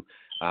TCU.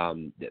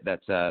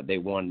 They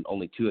won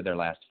only 2 of their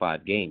last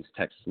 5 games,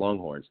 Texas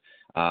Longhorns.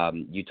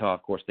 Utah,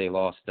 of course, they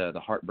lost the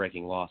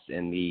heartbreaking loss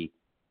in the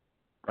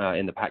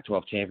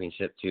Pac-12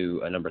 championship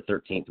to a number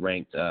 13th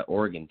ranked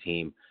Oregon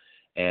team.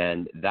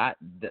 And that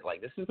this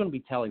is going to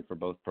be telling for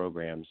both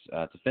programs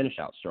to finish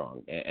out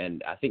strong.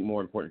 And I think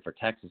more important for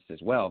Texas as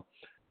well,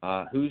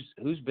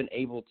 who's been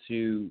able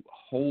to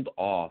hold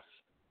off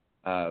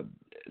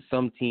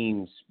some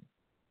teams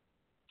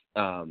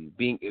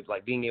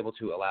being able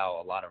to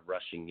allow a lot of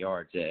rushing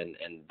yards, and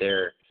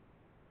their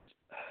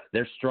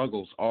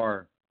struggles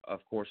are, of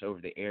course, over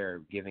the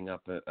air, giving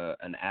up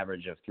an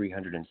average of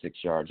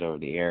 306 yards over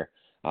the air.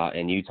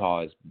 And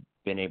Utah has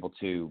been able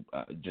to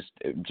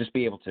just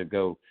be able to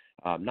go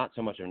not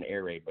so much of an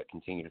air raid, but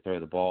continue to throw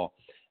the ball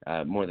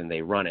more than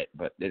they run it.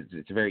 But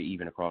it's very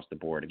even across the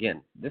board.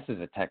 Again, this is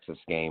a Texas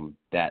game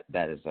that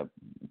is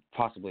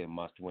possibly a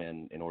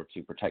must-win in order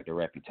to protect their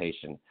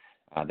reputation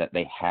that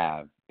they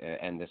have,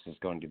 and this is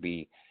going to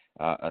be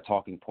a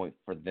talking point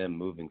for them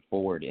moving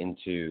forward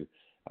into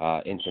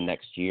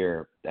next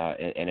year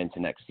and into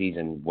next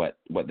season. What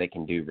they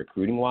can do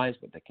recruiting-wise,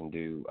 what they can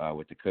do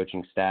with the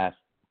coaching staff,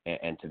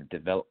 and to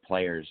develop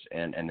players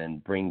and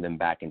then bring them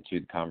back into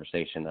the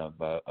conversation of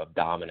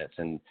dominance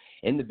and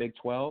in the Big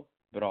 12,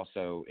 but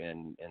also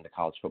in the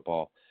college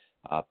football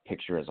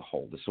picture as a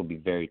whole. This will be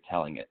very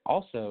telling. It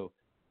also,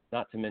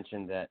 not to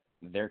mention that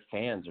their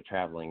fans are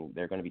traveling.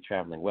 They're going to be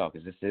traveling well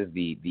because this is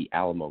the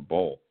Alamo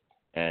Bowl,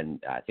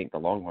 and I think the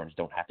Longhorns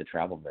don't have to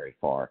travel very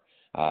far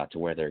to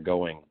where they're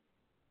going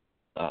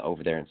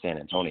over there in San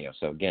Antonio.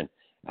 So again,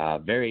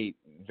 very,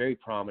 very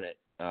prominent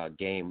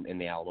game in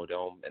the Alamo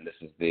Dome, and this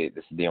is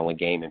the only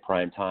game in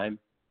prime time.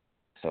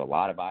 So a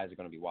lot of eyes are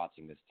going to be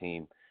watching this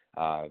team,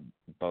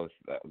 both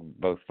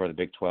for the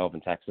Big 12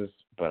 in Texas,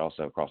 but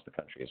also across the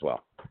country as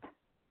well.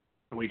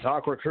 We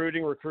talk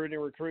recruiting.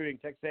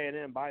 Texas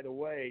A&M, by the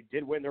way,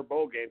 did win their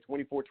bowl game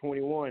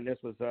 24-21. This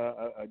was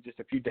just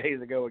a few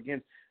days ago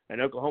against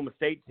an Oklahoma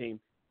State team.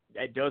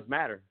 That does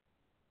matter.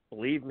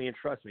 Believe me and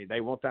trust me,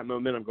 they want that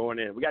momentum going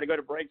in. We got to go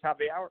to break, top of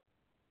the hour.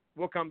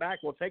 We'll come back.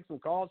 We'll take some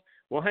calls.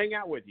 We'll hang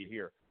out with you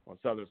here on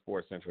Southern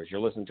Sports Central. You're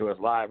listening to us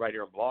live right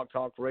here on Blog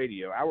Talk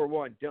Radio. Hour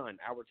 1 done.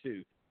 Hour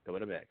 2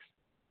 coming up next.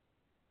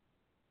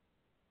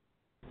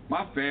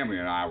 My family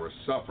and I were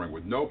suffering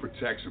with no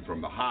protection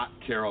from the hot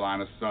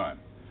Carolina sun.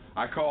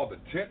 I called the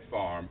Tent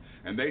Farm,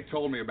 and they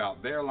told me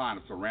about their line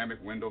of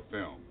ceramic window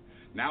film.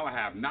 Now I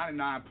have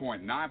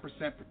 99.9%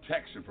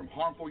 protection from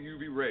harmful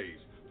UV rays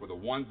for the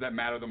ones that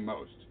matter the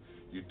most.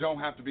 You don't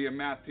have to be a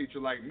math teacher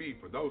like me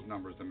for those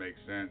numbers to make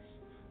sense.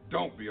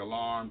 Don't be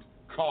alarmed.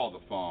 Call the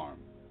farm.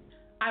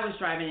 I was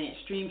driving in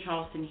extreme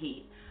Charleston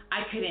heat.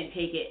 I couldn't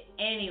take it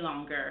any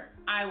longer.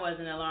 I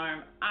wasn't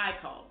alarmed. I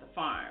called the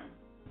farm.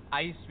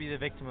 I used to be the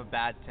victim of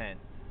bad tent.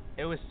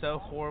 It was so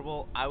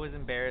horrible, I was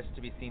embarrassed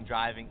to be seen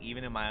driving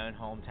even in my own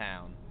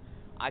hometown.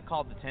 I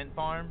called the tent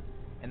farm,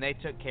 and they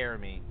took care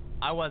of me.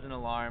 I wasn't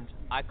alarmed.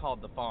 I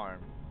called the farm.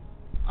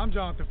 I'm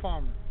Jonathan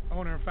Farmer,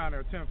 owner and founder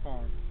of Tent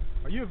Farm.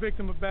 Are you a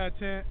victim of bad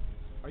tent?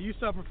 Are you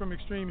suffering from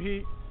extreme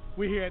heat?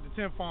 We here at the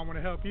Tent Farm want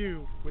to help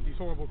you with these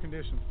horrible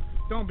conditions.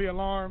 Don't be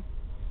alarmed.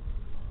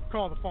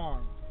 Call the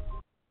farm.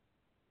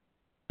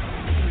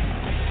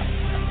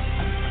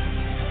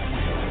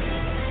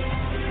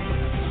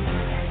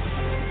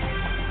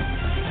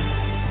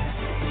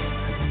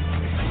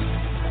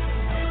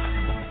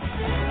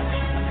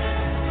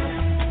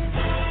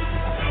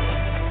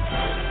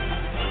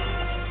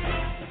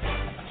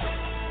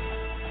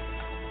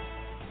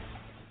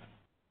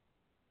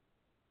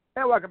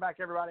 And welcome back,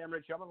 everybody. I'm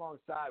Richie Altman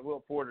alongside Will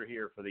Porter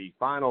here for the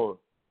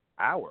final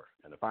hour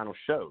and the final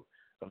show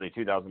of the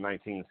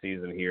 2019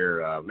 season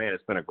here. Man,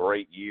 it's been a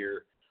great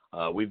year.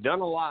 We've done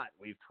a lot.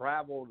 We've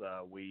traveled.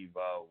 We've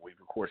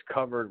of course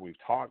covered. We've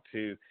talked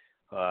to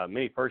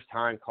many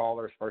first-time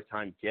callers,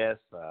 first-time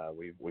guests.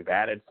 We've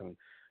added some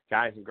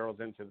guys and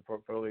girls into the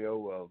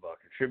portfolio of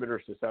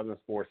contributors to Southern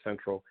Sports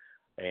Central.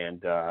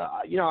 And,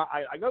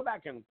 I go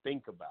back and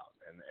think about,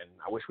 and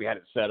I wish we had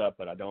it set up,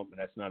 but I don't, but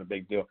that's not a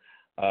big deal.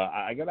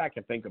 I go back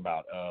and think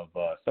about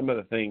some of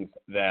the things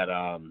that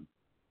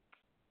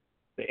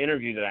the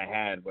interview that I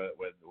had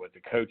with the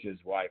coach's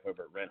wife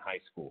over at Wren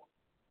High School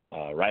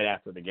right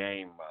after the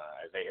game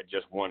as they had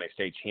just won a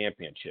state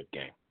championship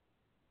game.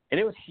 And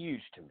it was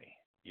huge to me.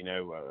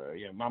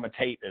 Mama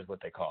Tate is what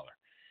they call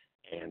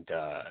her. And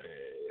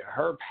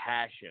her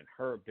passion,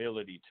 her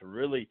ability to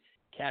really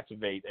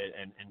captivate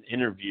and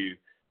interview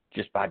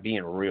just by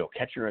being real,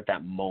 catch her at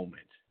that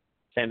moment.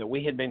 saying that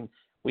we had been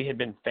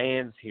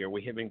fans here,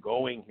 we had been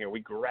going here, we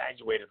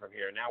graduated from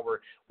here, now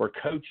we're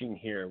coaching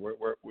here.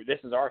 We're this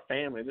is our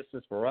family, this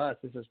is for us,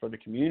 this is for the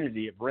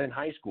community at Bryn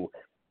High School.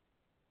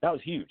 That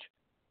was huge.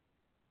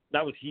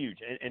 That was huge,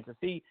 and to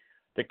see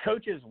the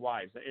coaches'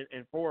 wives,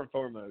 and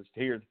foremost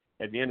here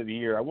at the end of the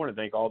year, I want to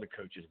thank all the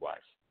coaches'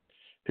 wives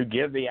who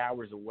give the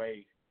hours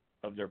away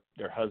of their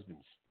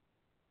husbands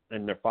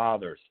and their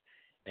fathers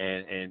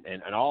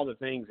and all the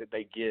things that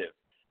they give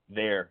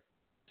there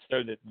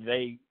so that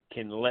they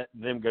can let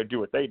them go do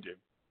what they do.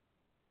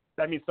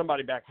 That means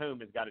somebody back home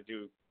has got to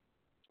do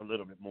a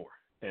little bit more,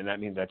 and that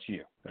means that's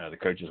you, the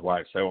coach's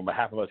wife. So on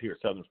behalf of us here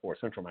at Southern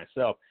Sports Central,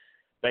 myself,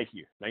 thank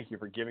you. Thank you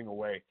for giving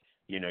away,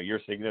 your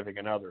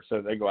significant other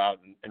so they go out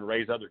and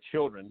raise other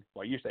children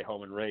while you stay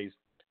home and raise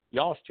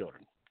y'all's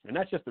children. And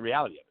that's just the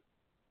reality of it.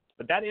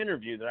 But that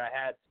interview that I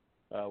had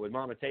with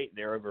Mama Tate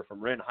there over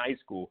from Wren High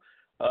School,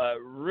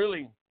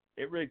 really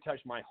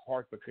touched my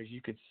heart because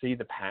you could see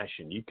the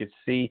passion. You could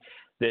see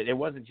that it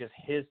wasn't just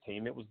his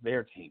team, it was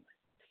their team.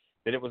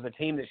 That it was a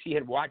team that she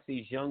had watched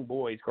these young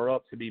boys grow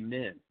up to be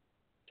men,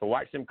 to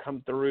watch them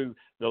come through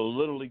the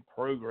Little League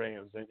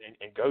programs and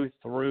go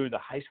through the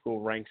high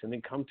school ranks and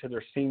then come to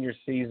their senior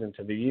season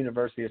to the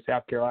University of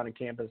South Carolina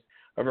campus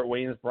over at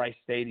Williams-Brice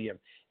Stadium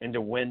and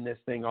to win this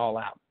thing all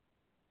out.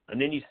 And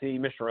then you see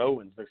Mr.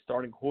 Owens, the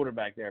starting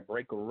quarterback there,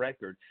 break a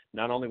record,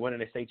 not only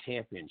winning a state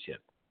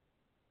championship.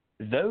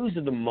 Those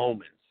are the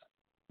moments.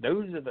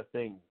 Those are the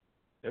things.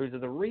 Those are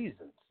the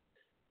reasons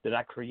that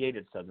I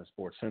created Southern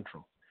Sports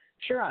Central.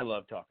 Sure, I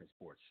love talking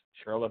sports.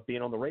 Sure, I love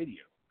being on the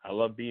radio. I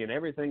love being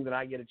everything that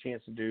I get a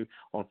chance to do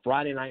on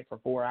Friday night for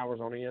 4 hours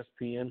on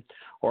ESPN,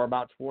 or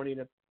about 20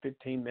 to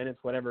 15 minutes,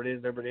 whatever it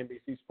is, over at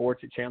NBC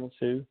Sports at Channel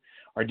 2,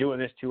 or doing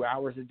this 2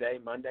 hours a day,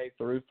 Monday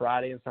through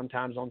Friday, and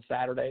sometimes on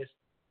Saturdays.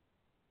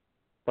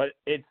 But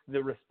it's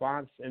the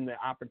response and the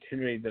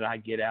opportunity that I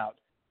get out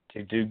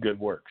to do good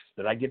works,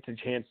 that I get the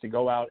chance to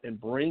go out and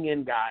bring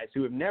in guys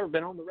who have never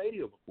been on the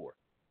radio before,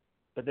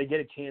 but they get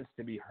a chance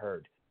to be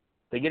heard.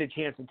 They get a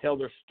chance to tell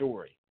their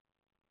story.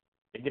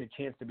 They get a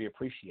chance to be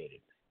appreciated.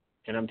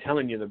 And I'm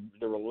telling you,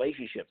 the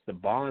relationships, the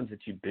bonds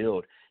that you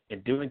build,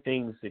 and doing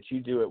things that you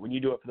do it when you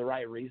do it for the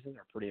right reason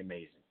are pretty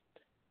amazing.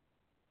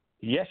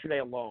 Yesterday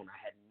alone, I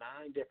had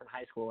 9 different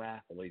high school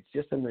athletes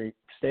just in the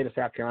state of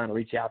South Carolina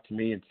reach out to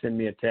me and send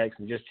me a text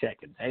and just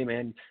checking. Hey,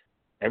 man,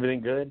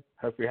 everything good?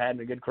 Hope you're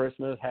having a good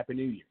Christmas. Happy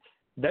New Year.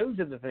 Those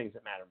are the things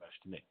that matter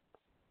most to me.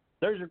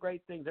 Those are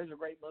great things. Those are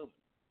great moments,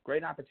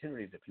 great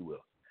opportunities, if you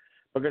will.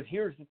 Because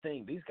here's the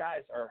thing. These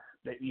guys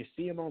you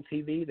see them on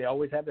TV. They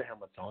always have their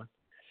helmets on.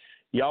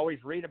 You always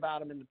read about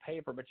them in the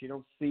paper, but you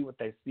don't see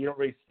you don't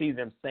really see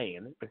them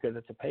saying it because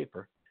it's a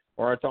paper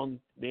or it's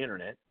on the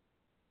internet.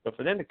 But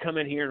for them to come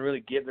in here and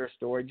really give their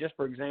story, just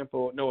for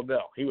example, Noah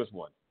Bell, he was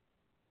one.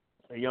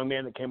 A young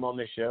man that came on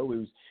this show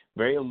who's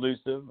very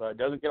elusive,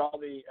 doesn't get all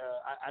the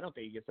I don't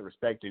think he gets the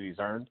respect that he's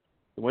earned.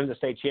 He wins the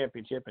state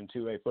championship in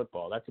 2A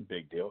football. That's a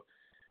big deal.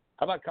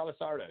 How about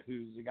Calisardo,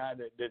 who's the guy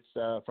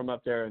that's from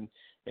up there in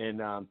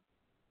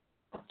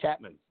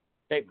Stateman.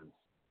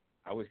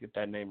 I always get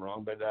that name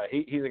wrong, but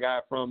he's a guy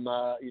from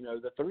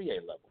the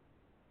 3A level,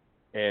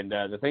 and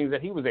the things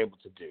that he was able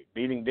to do,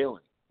 beating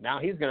Dillon. Now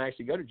he's going to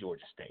actually go to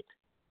Georgia State.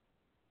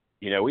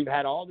 We've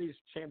had all these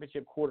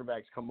championship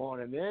quarterbacks come on,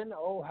 and then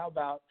how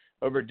about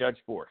over at Dutch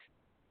Fork,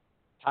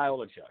 Ty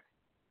Olichuk,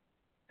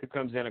 who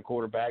comes in a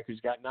quarterback who's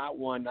got not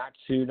 1, not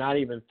 2, not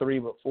even 3,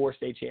 but 4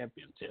 state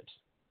championships.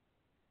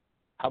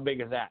 How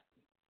big is that?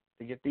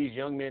 To get these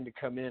young men to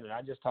come in, and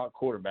I just talk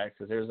quarterbacks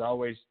because there's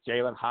always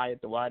Jalen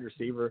Hyatt, the wide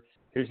receiver,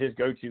 who's his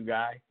go-to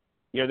guy.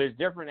 There's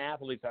different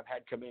athletes I've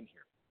had come in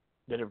here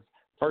that have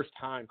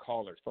first-time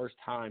callers,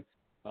 first-time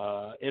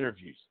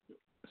interviews,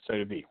 so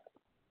to be.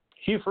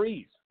 Hugh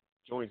Freeze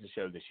joins the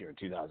show this year in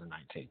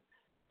 2019.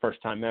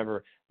 First-time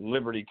ever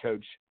Liberty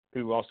coach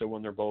who also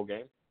won their bowl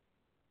game.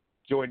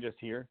 Joined us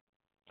here.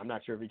 I'm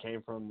not sure if he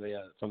came from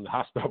the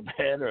hospital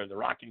bed or the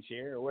rocking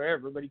chair or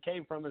wherever, but he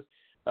came from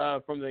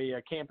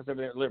the campus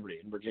over there at Liberty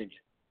in Virginia.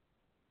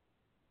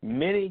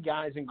 Many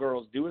guys and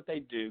girls do what they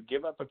do,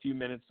 give up a few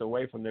minutes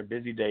away from their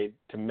busy day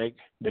to make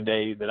the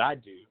day that I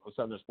do on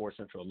Southern Sports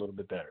Central a little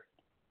bit better.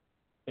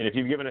 And if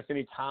you've given us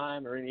any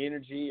time or any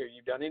energy or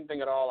you've done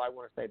anything at all, I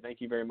want to say thank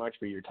you very much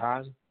for your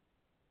time.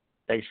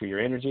 Thanks for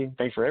your energy.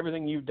 Thanks for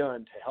everything you've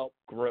done to help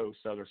grow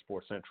Southern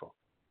Sports Central.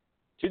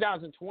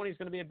 2020 is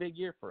going to be a big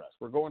year for us.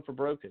 We're going for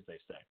broke, as they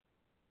say.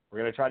 We're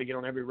going to try to get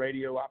on every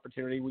radio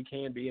opportunity we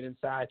can, being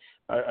inside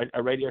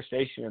a radio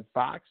station in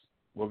Fox.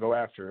 We'll go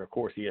after, of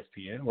course,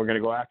 ESPN. We're going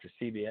to go after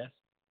CBS.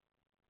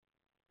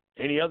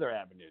 Any other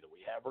avenue that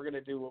we have, we're going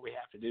to do what we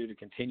have to do to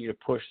continue to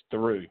push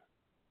through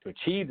to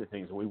achieve the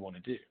things that we want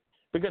to do.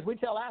 Because we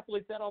tell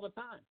athletes that all the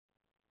time.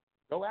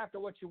 Go after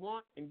what you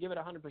want and give it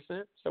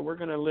 100%. So we're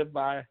going to live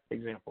by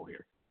example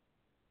here.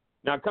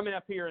 Now, coming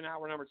up here in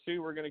hour number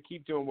 2, we're going to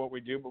keep doing what we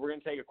do, but we're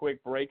going to take a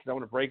quick break because I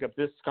want to break up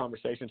this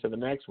conversation to the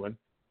next one.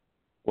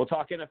 We'll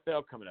talk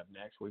NFL coming up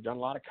next. We've done a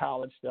lot of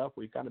college stuff.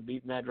 We've kind of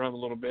beaten that drum a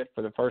little bit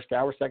for the first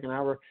hour, second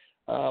hour.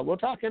 We'll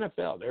talk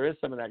NFL. There is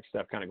some of that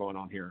stuff kind of going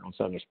on here on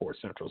Southern Sports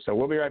Central. So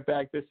we'll be right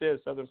back. This is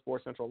Southern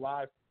Sports Central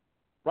Live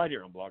right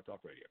here on Blog Talk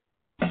Radio.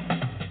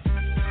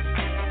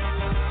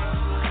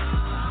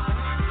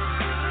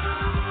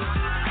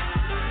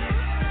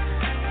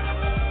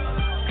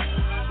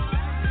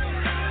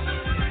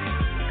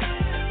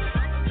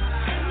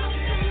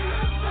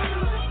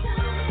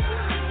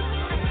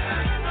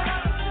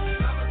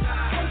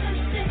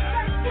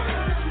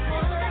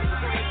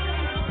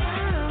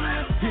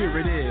 Here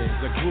it is,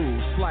 a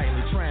groove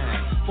slightly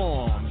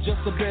transformed,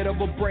 just a bit of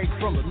a break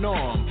from the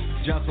norm,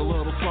 just a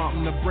little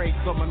something to break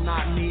the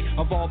monotony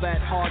of all that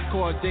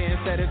hardcore dance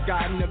that has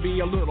gotten to be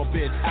a little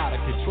bit out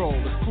of control.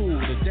 It's cool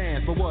to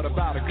dance, but what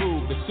about a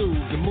groove that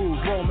soothes and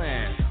moves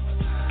romance?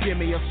 Give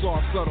me a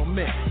soft, subtle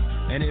mix,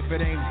 and if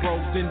it ain't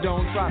broke, then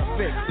don't try to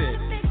fix it.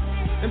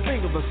 And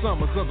think of the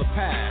summers of the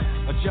past.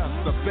 Adjust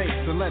the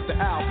bass and let the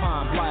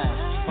alpine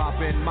blast.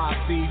 Pop in my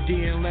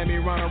CD and let me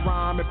run a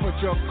rhyme and put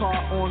your car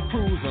on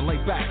cruise and lay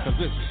back, cause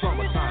it's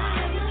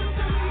summertime.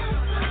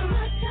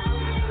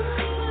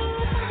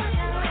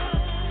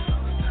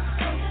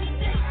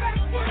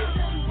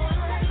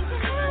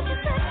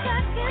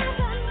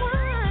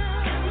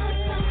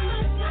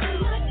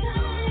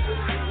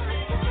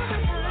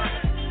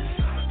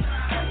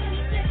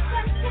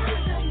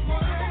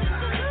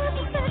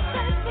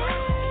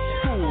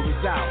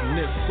 Out in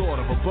this sort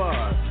of a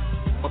buzz,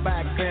 but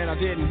back then I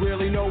didn't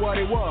really know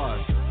what it was,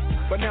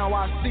 but now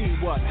I see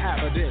what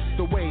happened is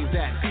the way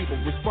that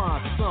people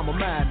respond to summer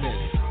madness.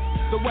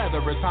 The weather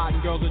is hot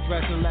and girls are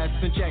dressing less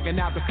and checking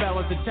out the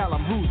fellas to tell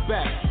them who's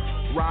best.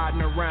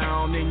 Riding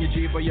around in your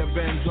Jeep or your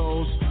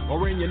Benzos,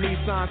 or in your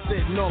Nissan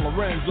sitting on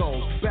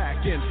Lorenzo's.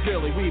 Back in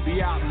Philly we be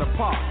out in the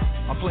park.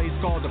 A place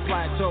called the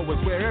Plateau is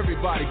where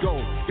everybody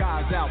goes.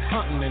 Guys out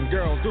hunting and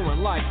girls doing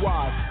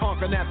likewise.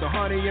 Honking at the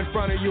honey in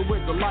front of you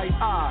with the light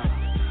eyes.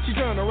 She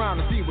turned around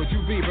to see what you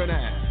beeping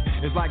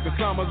at. It's like the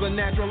summer's a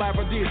natural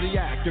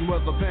aphrodisiac. And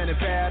with a pen and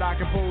pad I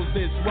compose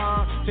this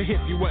rhyme to hit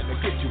you and to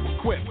get you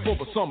equipped for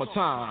the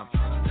summertime.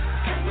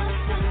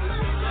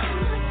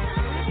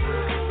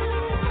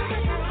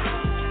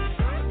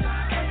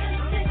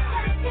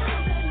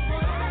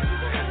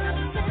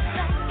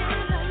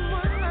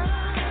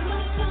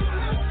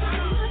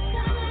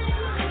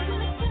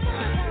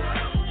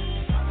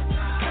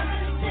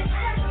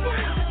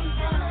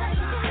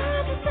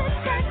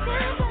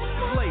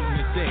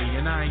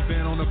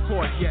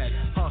 Court yet,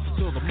 hustle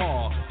to the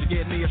mall to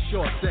get me a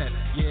short set.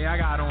 Yeah, I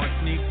got on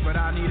sneaks, but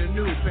I need a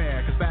new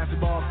pair, cause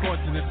basketball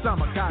courts in the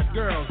summer got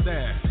girls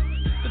there.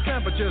 The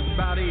temperature's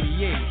about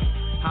 88.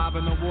 Hop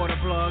in the water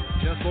plug,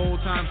 just for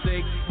old time's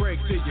sake.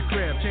 Break to your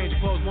crib, change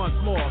your clothes once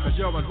more, cause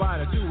you're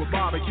invited to a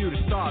barbecue to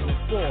start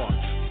with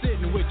 4.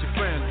 Sitting with your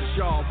friends, as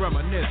y'all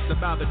reminisce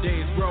about the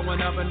days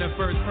growing up and the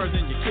first person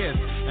you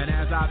kissed. And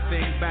as I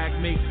think back,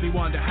 makes me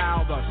wonder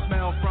how the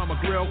smell from a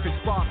grill can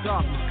spark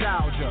off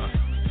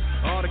nostalgia.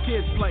 All the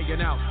kids playing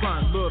out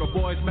front, little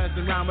boys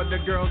messing around with the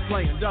girls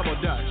playing double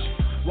dutch.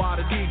 While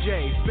the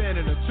DJ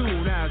spinning a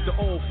tune as the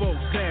old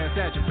folks dance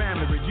at your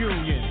family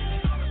reunion.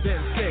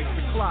 Then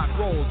 6 o'clock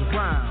rolls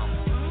around.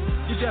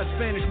 You just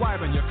finished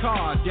wiping your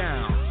car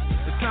down.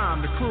 It's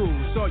time to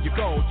cruise, so you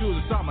go to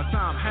the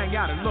summertime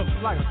hangout. It looks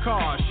like a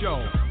car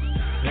show.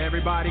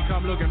 Everybody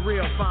come looking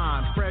real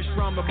fine, fresh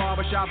from the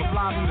barbershop or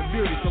fly from the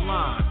beauty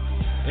salon.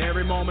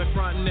 Every moment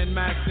frontin' and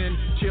maxin',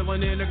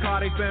 chillin' in the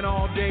car, they spend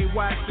all day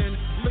waxin',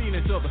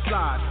 leaning to the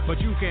side, but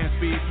you can't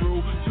speed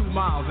through 2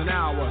 miles an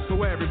hour,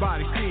 so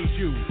everybody sees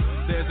you.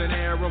 There's an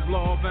air of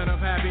love and of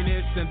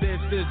happiness, and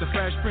this is the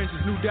Fresh Prince's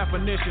new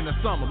definition of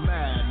summer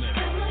madness.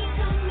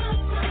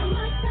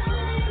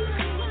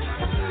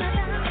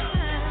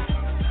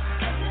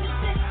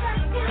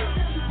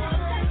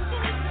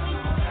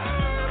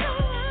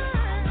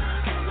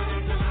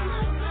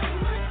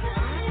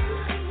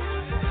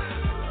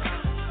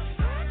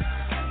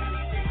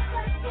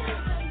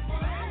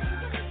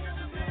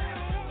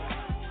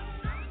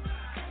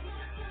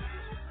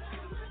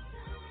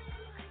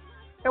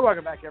 And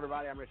welcome back,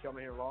 everybody. I'm Rich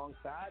Altman here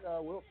alongside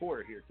Will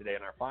Porter here today.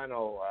 And our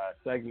final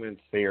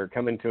segments here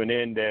coming to an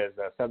end as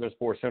Southern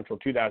Sports Central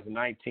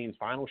 2019's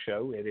final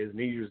show. It is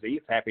New Year's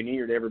Eve. Happy New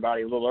Year to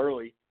everybody. A little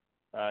early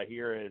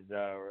here as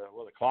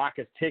well, the clock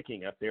is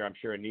ticking up there, I'm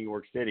sure, in New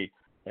York City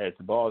as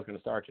the ball is going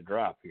to start to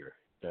drop here.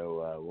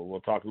 So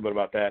we'll talk a little bit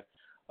about that.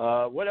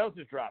 What else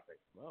is dropping?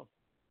 Well,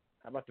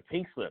 how about the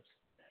pink slips?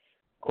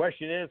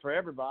 Question is for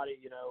everybody,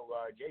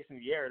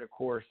 Jason Garrett, of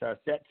course,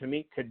 set to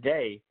meet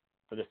today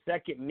for the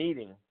second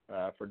meeting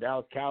for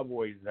Dallas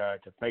Cowboys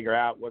to figure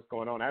out what's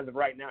going on. As of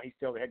right now, he's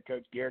still the head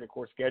coach. Garrett, of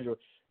course, scheduled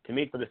to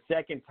meet for the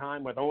second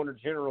time with owner,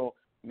 general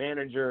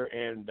manager,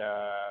 and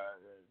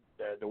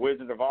the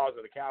Wizard of Oz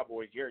of the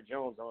Cowboys, Jerry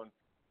Jones,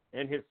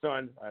 and his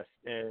son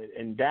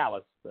in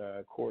Dallas.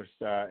 Of course,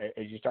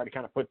 as you start to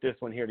kind of put this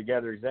one here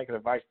together,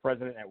 executive vice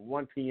president at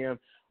 1 p.m.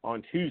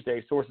 on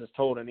Tuesday. Sources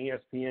told an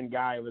ESPN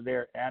guy over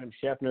there, Adam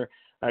Scheffner.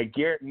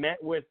 Garrett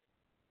met with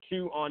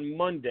issue on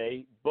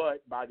Monday,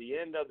 but by the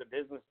end of the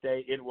business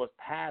day, it was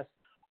passed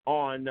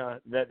on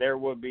that there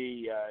will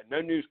be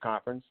no news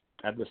conference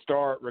at the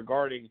start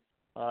regarding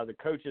the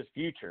coach's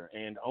future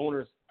and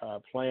owners'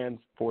 plans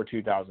for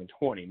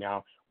 2020.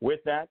 Now, with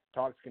that,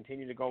 talks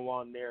continue to go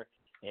on there,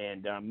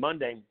 and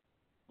Monday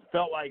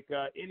felt like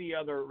any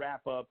other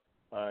wrap-up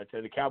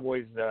to the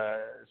Cowboys'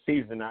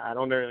 season. I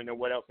don't really know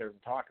what else there's to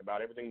talk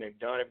about. Everything they've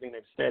done, everything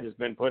they've said has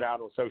been put out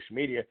on social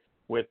media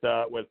with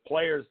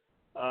players.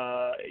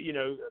 I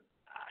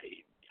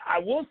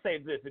will say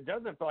this: it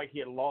doesn't feel like he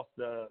had lost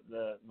the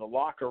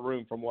locker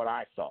room from what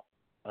I saw,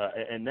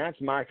 and that's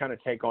my kind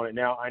of take on it.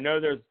 Now, I know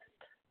there's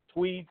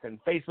tweets and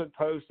Facebook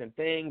posts and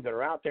things that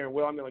are out there, and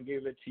Will, I'm going to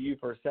give it to you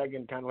for a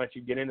second, kind of let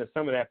you get into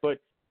some of that. But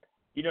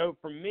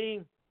for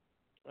me,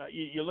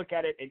 you look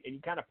at it and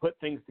you kind of put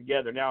things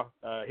together. Now,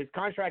 his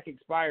contract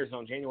expires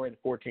on January the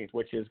 14th,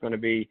 which is going to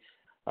be,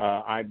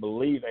 I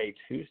believe, a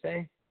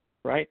Tuesday,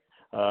 right?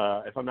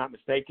 If I'm not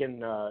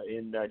mistaken,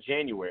 in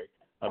January.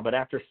 But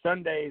after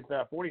Sunday's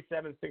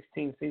 47-16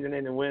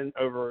 season-ending win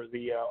over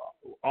the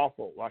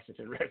awful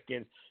Washington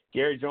Redskins,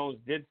 Gary Jones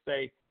did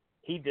say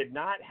he did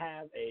not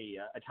have a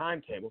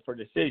timetable for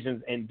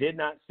decisions and did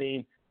not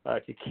seem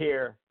to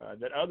care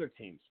that other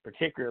teams,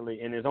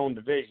 particularly in his own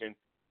division,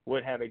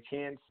 would have a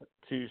chance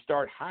to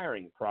start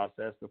hiring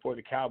process before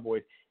the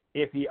Cowboys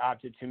if he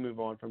opted to move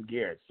on from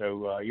Garrett.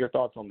 So your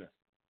thoughts on this?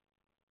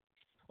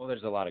 Well,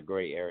 there's a lot of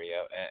gray area,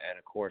 and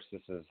of course,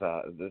 this is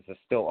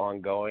still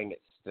ongoing.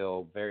 It's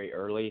still very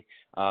early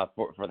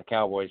for the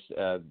Cowboys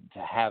to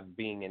have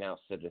being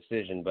announced a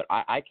decision. But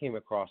I came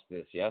across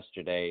this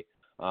yesterday,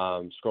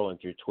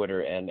 scrolling through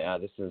Twitter, and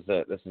this is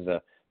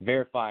a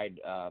verified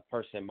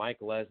person, Mike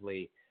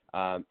Leslie,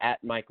 at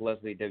Mike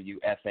Leslie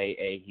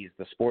WFAA. He's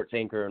the sports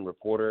anchor and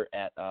reporter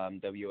at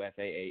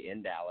WFAA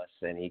in Dallas,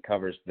 and he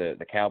covers the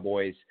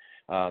Cowboys,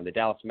 the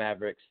Dallas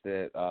Mavericks,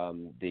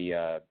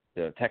 the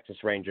Texas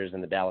Rangers,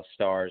 and the Dallas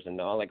Stars,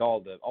 and all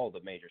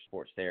the major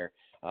sports there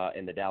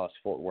in the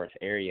Dallas-Fort Worth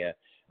area.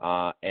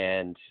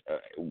 And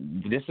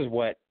this is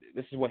what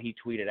he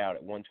tweeted out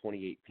at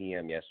 1:28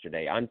 p.m.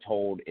 yesterday. I'm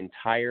told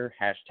entire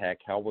hashtag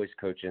Cowboys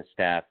coaching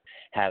staff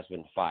has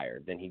been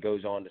fired. Then he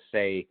goes on to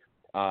say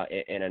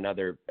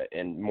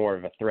in more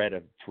of a thread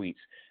of tweets,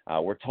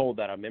 we're told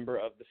that a member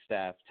of the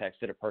staff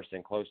texted a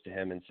person close to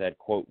him and said,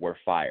 quote, "We're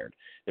fired."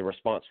 The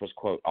response was,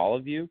 quote, "All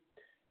of you?"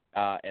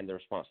 And the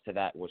response to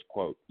that was,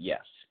 quote,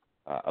 "Yes."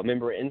 A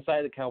member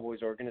inside the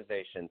Cowboys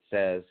organization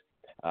says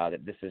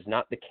that this is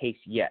not the case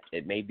yet.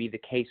 It may be the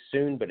case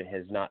soon, but it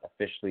has not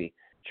officially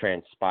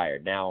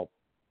transpired. Now,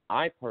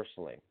 I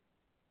personally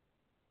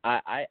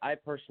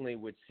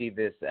would see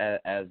this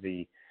as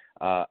an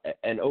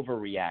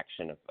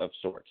overreaction of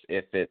sorts.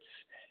 If this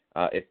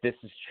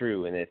is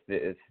true, and if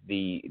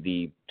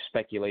the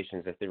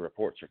speculations, if the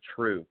reports are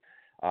true,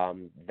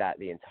 that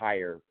the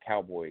entire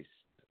Cowboys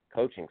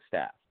coaching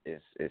staff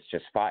is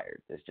just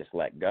fired, is just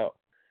let go.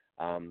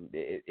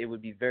 It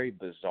would be very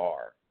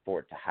bizarre for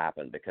it to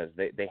happen because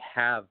they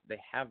have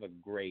a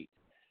great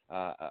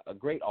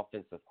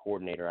offensive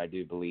coordinator, I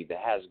do believe, that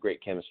has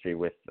great chemistry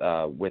with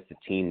the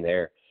team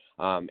there.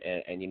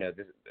 And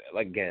this,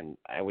 again,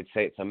 I would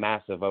say it's a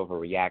massive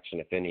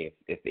overreaction if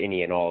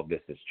any and all of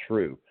this is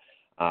true.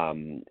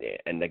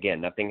 And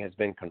again, nothing has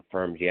been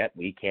confirmed yet.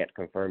 We can't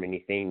confirm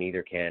anything.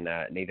 Neither can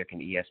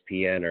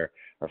ESPN or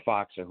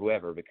Fox or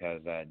whoever,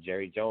 because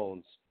Jerry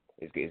Jones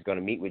is going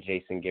to meet with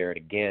Jason Garrett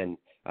again,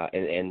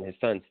 and his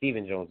son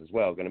Stephen Jones as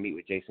well, going to meet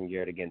with Jason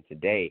Garrett again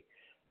today.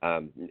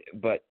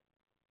 But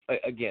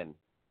again,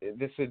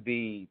 this would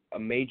be a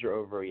major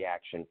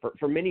overreaction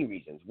for many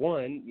reasons.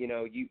 One,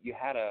 you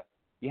had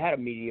a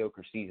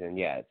mediocre season.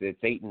 Yeah,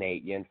 it's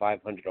 8-8. You end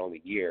 500 on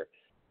the year.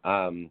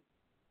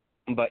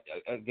 But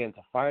again,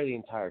 to fire the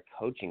entire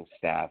coaching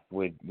staff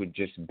would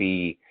just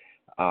be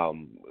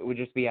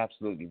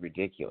absolutely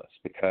ridiculous,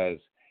 because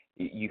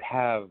you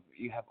have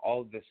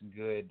all of this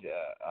good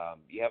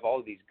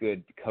these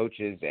good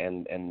coaches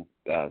and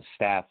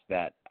staff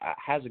that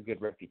has a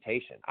good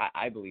reputation.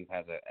 I believe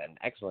has an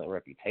excellent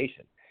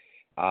reputation.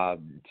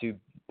 To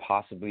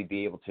possibly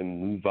be able to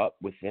move up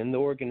within the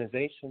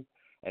organization,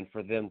 and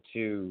for them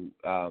to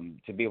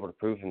be able to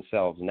prove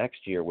themselves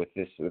next year with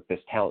this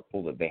talent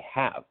pool that they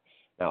have.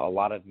 Now, a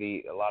lot of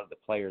the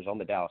players on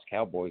the Dallas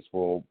Cowboys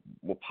will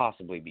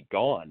possibly be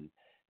gone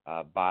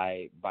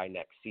by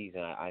next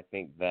season. I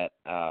think that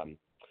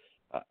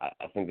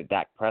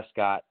Dak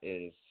Prescott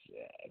is.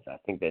 I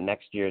think that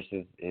next year is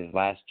his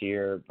last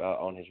year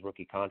on his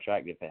rookie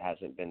contract, if it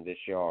hasn't been this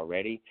year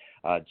already.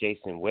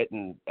 Jason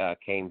Witten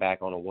came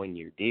back on a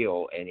 1-year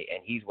deal, and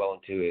he's well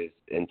into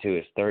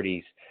his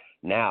 30s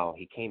now.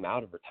 He came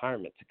out of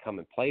retirement to come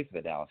and play for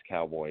the Dallas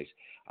Cowboys.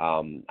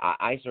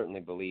 I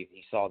certainly believe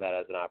he saw that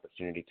as an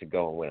opportunity to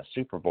go and win a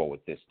Super Bowl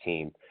with this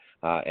team.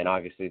 And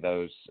obviously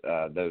those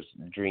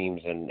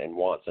dreams and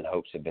wants and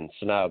hopes have been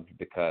snubbed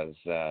because,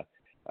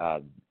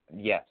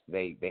 yes,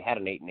 they had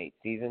an 8-8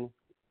 season,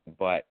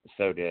 but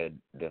so did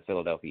the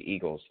Philadelphia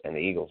Eagles, and the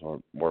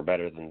Eagles were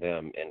better than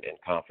them in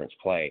conference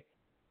play.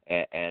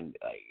 And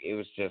it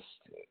was just,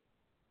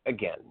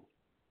 again,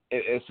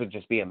 This would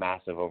just be a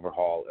massive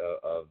overhaul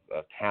of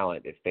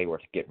talent if they were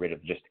to get rid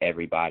of just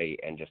everybody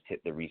and just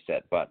hit the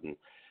reset button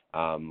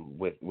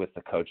with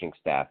the coaching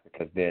staff,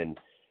 because then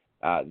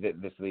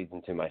this leads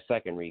into my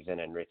second reason,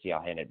 and Richie,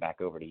 I'll hand it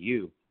back over to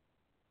you,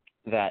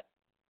 that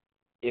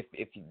if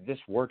this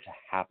were to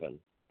happen,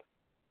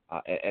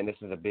 and this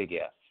is a big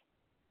if,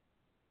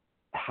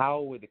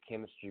 how would the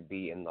chemistry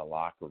be in the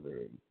locker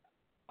room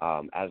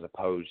as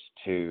opposed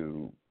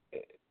to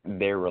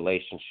their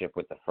relationship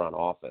with the front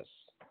office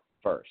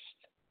first,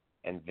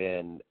 and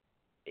then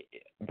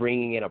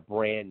bringing in a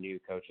brand new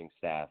coaching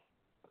staff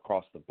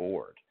across the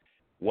board,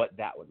 what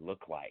that would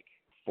look like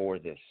for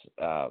this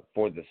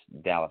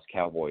Dallas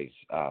Cowboys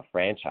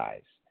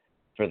franchise,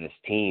 for this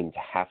team to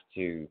have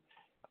to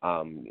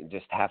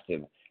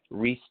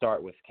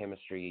restart with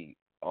chemistry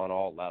on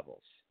all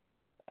levels.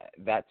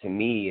 That, to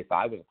me, if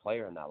I was a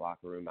player in that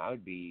locker room, I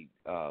would be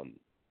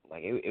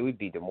it would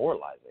be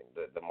demoralizing.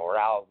 The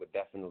morale would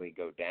definitely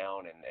go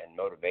down, and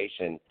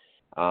motivation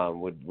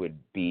would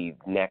be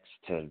next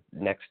to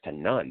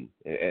none.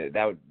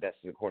 That's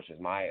of course is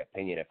my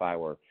opinion if I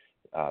were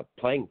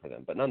playing for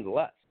them. But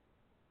nonetheless,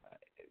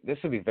 this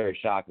would be very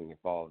shocking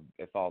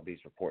if all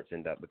these reports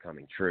end up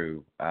becoming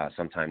true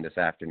sometime this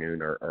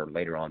afternoon or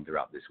later on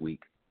throughout this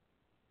week.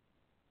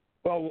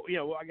 Well,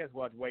 I guess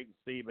we'll have to wait and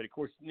see. But, of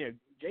course,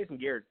 Jason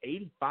Garrett's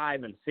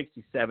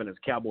 85-67 as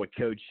Cowboy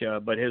coach,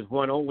 but has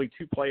won only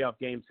 2 playoff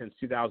games since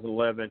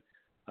 2011.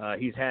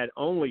 He's had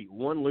only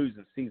one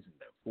losing season,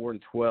 though,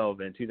 4-12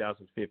 in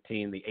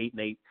 2015.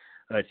 The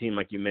 8-8 team,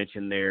 like you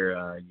mentioned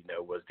there,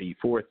 was the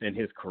 4th in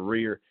his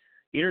career.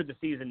 Entered the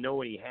season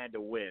knowing he had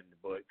to win,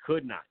 but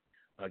could not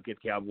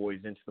get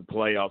Cowboys into the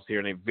playoffs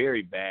here in a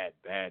very bad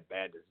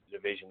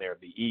division there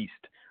of the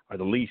East, or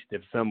the least,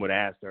 if some would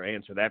ask or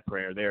answer that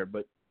prayer there.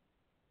 But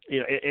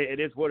it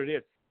is what it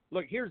is.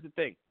 Look, here's the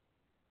thing.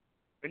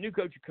 A new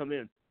coach who come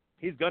in,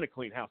 he's going to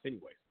clean house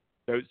anyways.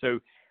 So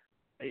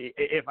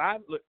if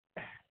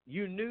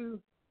you knew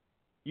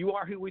you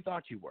are who we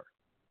thought you were.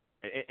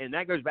 And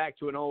that goes back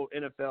to an old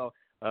NFL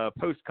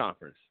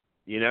post-conference.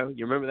 You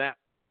remember that?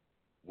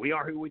 We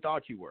are who we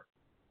thought you were.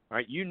 All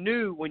right, you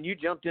knew when you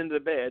jumped into the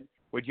bed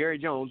with Jerry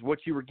Jones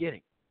what you were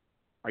getting.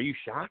 Are you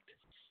shocked?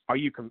 Are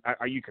you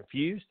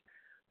confused?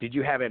 Did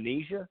you have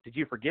amnesia? Did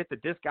you forget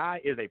that this guy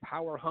is a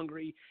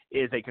power-hungry,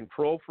 is a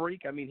control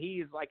freak? I mean,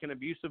 he is like an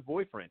abusive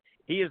boyfriend.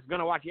 He is going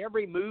to watch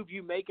every move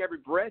you make, every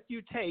breath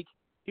you take.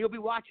 He'll be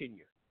watching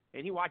you.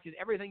 And he watches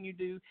everything you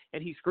do,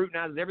 and he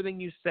scrutinizes everything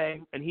you say,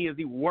 and he is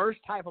the worst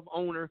type of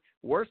owner,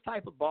 worst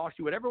type of boss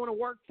you would ever want to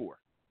work for.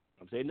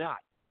 I'm saying not.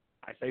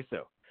 I say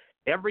so.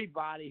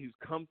 Everybody who's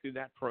come through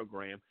that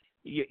program,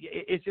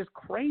 it's just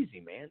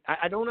crazy, man.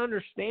 I don't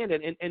understand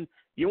it. And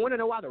you want to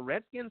know why the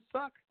Redskins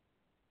suck?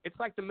 It's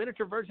like the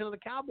miniature version of the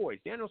Cowboys.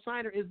 Daniel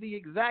Snyder is the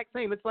exact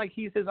same. It's like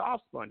he's his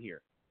offspun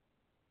here.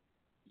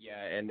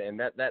 Yeah, and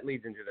that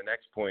leads into the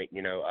next point.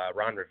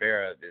 Ron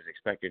Rivera is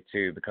expected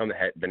to become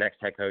the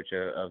next head coach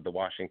of the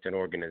Washington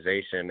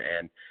organization,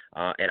 and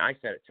I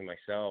said it to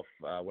myself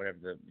whenever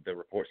the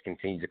reports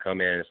continue to come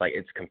in. It's like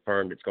it's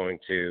confirmed. It's going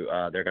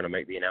to they're going to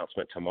make the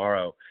announcement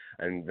tomorrow,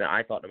 and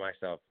I thought to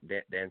myself,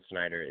 Dan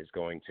Snyder is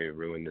going to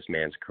ruin this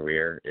man's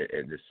career.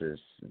 This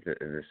is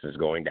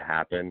going to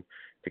happen.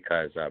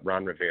 Because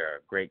Ron Rivera,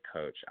 great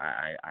coach.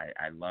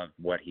 I love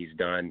what he's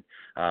done,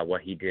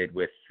 what he did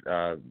with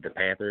the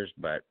Panthers,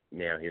 but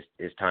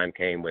his time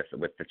came with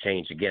the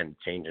change in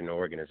the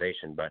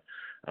organization. But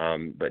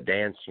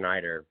Dan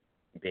Snyder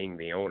being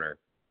the owner,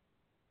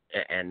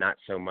 and not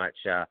so much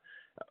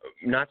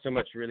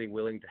really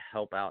willing to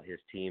help out his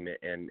team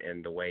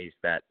in the ways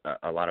that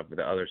a lot of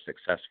the other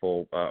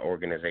successful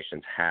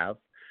organizations have,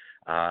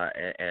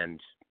 and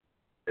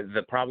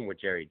the problem with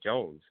Jerry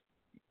Jones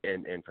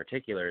in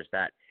particular is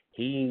that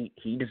he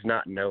does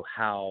not know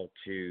how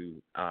to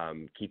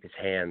keep his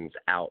hands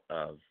out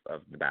of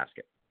the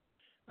basket.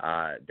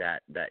 The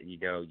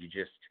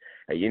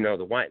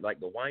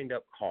wind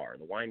up car,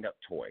 the wind up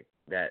toy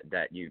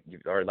that you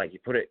or like you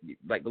put it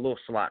like the little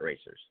slot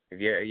racers.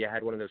 If you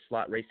had one of those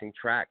slot racing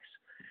tracks,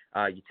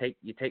 you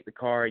take the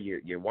car,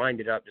 you wind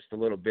it up just a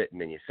little bit, and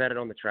then you set it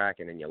on the track,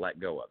 and then you let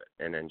go of it,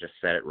 and then just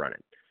set it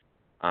running.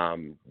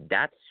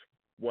 That's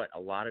what a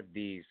lot of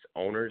these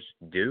owners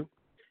do.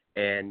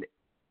 And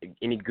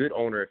any good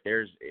owner, if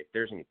there's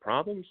any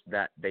problems,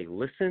 that they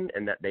listen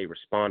and that they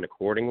respond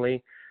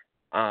accordingly.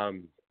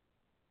 Jerry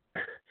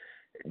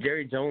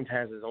Jones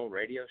has his own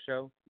radio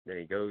show that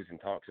he goes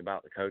and talks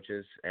about the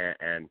coaches,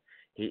 and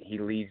he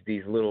leaves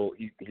these little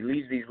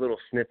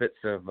snippets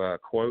of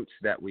quotes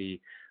that we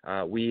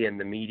in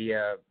the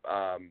media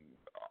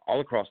all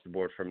across the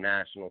board, from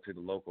national to the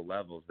local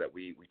levels, that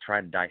we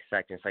try to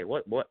dissect and say,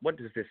 what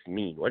does this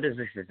mean? What does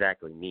this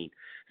exactly mean?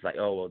 It's like,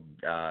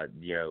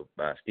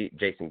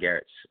 Jason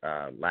Garrett's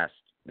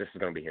this is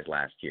going to be his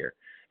last year.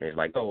 And he's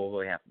like,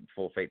 we have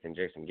full faith in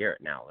Jason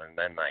Garrett now. And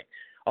then like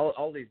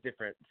all these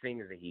different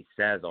things that he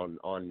says on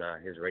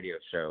his radio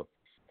show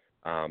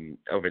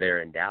over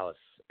there in Dallas.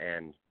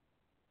 And,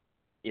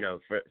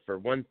 for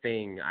one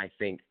thing, I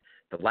think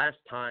the last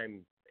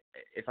time,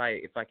 if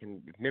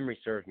memory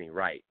serves me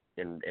right,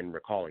 in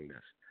recalling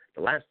this.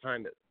 The last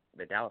time that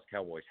the Dallas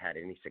Cowboys had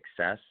any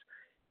success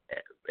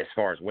as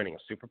far as winning a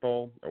Super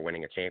Bowl or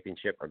winning a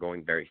championship or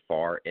going very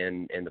far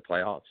in the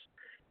playoffs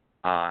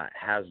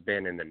has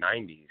been in the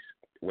 90s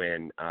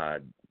when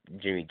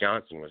Jimmy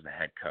Johnson was the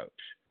head coach.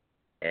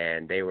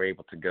 And they were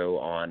able to go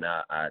on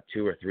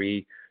 2 or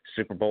 3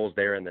 Super Bowls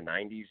there in the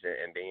 90s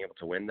and being able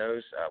to win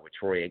those with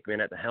Troy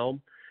Aikman at the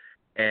helm.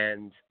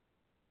 And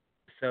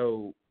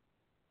so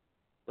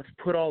let's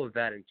put all of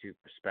that into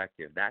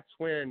perspective. That's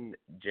when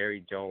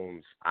Jerry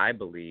Jones, I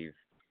believe,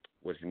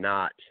 was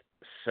not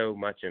so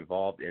much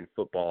involved in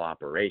football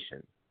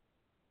operation.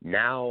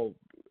 Now,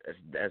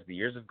 as the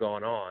years have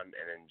gone on, and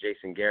then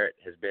Jason Garrett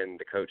has been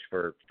the coach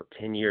for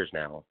 10 years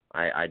now,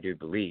 I do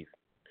believe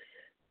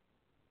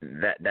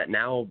that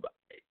now,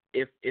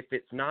 if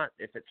it's not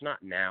it's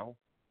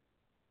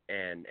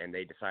and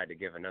they decide to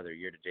give another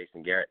year to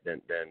Jason Garrett,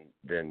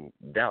 then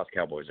Dallas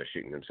Cowboys are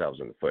shooting themselves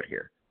in the foot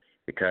here,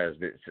 because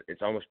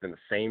it's almost been the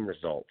same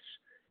results.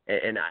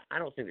 And I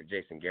don't think that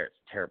Jason Garrett's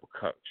a terrible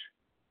coach,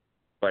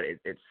 but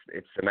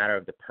it's a matter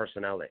of the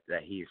personnel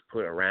that he's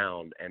put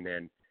around, and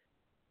then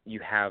you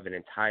have an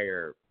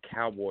entire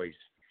Cowboys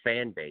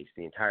fan base,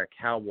 the entire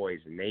Cowboys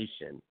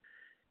nation,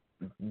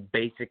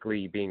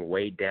 basically being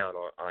weighed down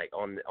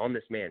on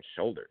this man's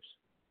shoulders.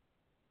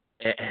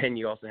 And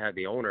you also have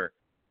the owner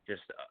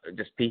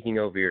just peeking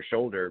over your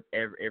shoulder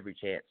every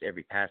chance,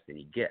 every pass that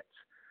he gets.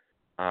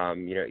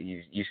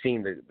 You've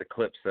seen the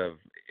clips of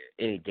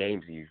any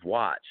games that you've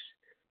watched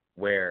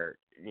where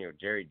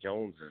Jerry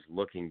Jones is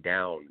looking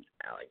down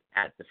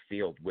at the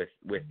field with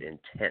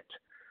intent,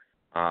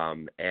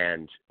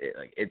 and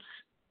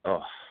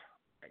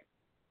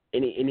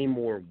any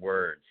more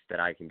words that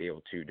I can be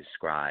able to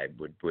describe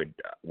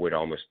would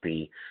almost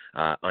be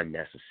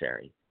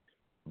unnecessary.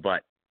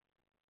 But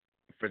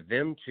for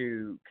them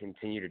to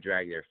continue to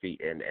drag their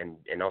feet,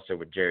 and also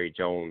with Jerry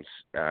Jones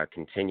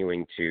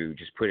continuing to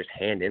just put his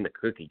hand in the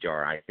cookie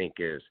jar, I think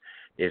is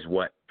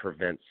what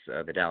prevents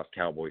the Dallas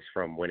Cowboys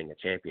from winning a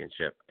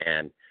championship.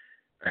 And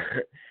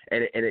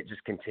it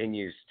just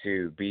continues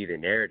to be the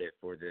narrative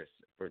for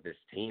this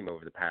team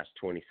over the past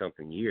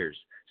 20-something years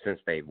since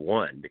they've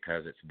won,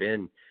 because it's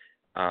been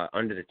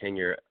under the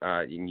tenure,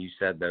 and you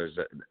said those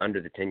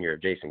under the tenure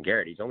of Jason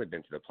Garrett, he's only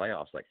been to the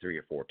playoffs like 3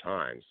 or 4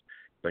 times.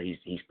 But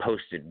he's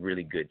posted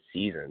really good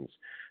seasons,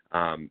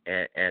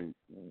 and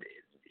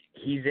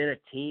he's in a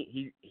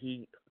team.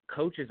 He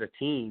coaches a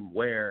team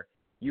where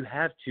you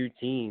have 2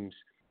 teams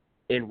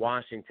in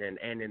Washington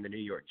and in the New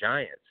York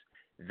Giants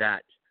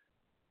that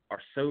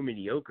are so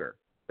mediocre,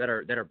 that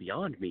are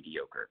beyond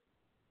mediocre,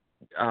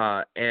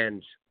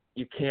 and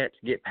you can't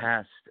get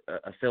past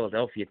a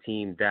Philadelphia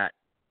team that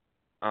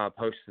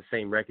posts the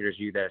same record as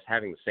you, that is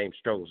having the same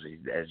struggles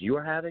as you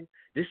are having.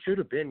 This should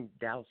have been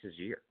Dallas's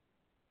year.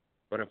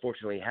 But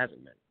unfortunately, it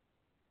hasn't been,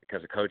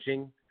 because of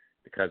coaching,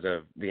 because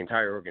of the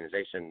entire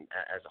organization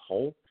as a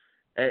whole,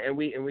 and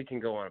we can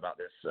go on about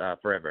this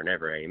forever and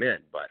ever, amen.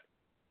 But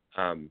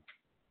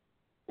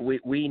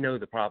we know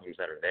the problems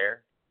that are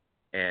there,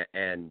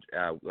 and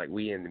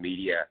we in the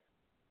media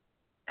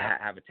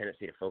have a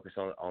tendency to focus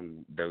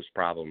on those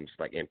problems,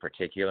 in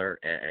particular,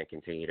 and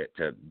continue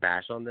to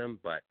bash on them.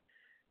 But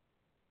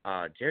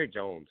Jerry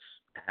Jones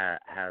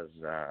has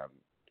a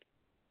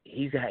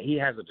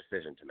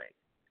decision to make.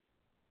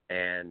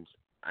 And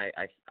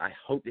I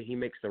hope that he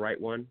makes the right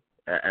one.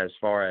 As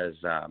far as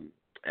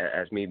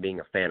me being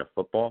a fan of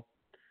football,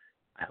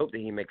 I hope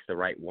that he makes the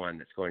right one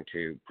that's going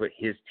to put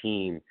his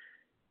team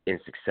in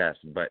success.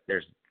 But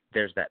there's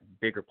that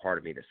bigger part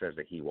of me that says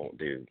that he won't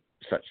do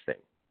such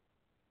thing.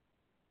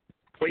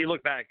 Well, you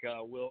look back,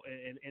 Will,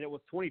 and it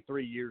was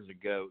 23 years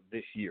ago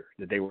this year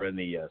that they were in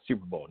the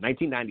Super Bowl,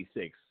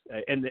 1996,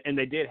 and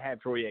they did have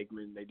Troy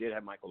Aikman, they did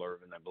have Michael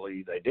Irvin, I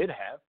believe they did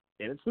have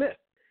Emmitt Smith.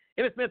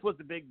 Emmitt Smith was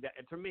the big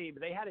for me,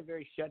 but they had a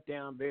very shut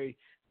down, very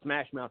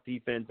smash mouth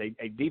defense,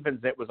 a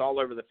defense that was all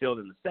over the field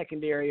in the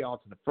secondary, all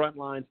to the front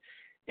lines.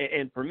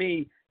 And for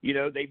me,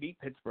 they beat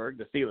Pittsburgh,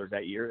 the Steelers,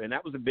 that year, and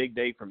that was a big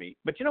day for me.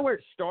 But where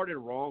it started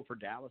wrong for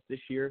Dallas this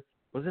year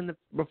was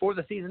before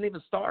the season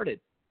even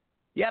started.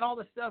 You had all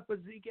the stuff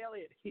with Zeke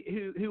Elliott,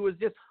 who was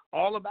just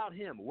all about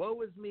him.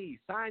 Woe is me,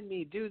 sign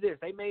me, do this.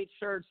 They made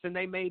shirts and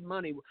they made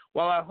money.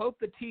 Well, I hope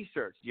the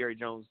T-shirts, Jerry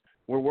Jones,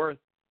 were worth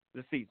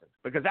the season,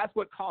 because that's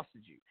what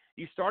costed you.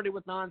 You started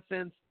with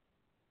nonsense.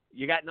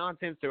 You got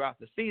nonsense throughout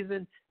the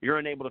season. You're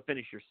unable to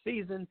finish your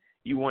season.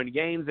 You won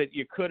games that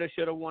you could have,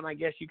 should have won. I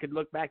guess you could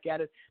look back at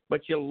it,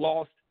 but you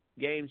lost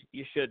games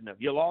you shouldn't have.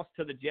 You lost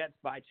to the Jets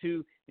by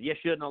 2. You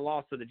shouldn't have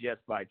lost to the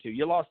Jets by 2.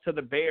 You lost to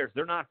the Bears.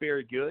 They're not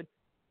very good.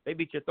 They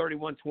beat you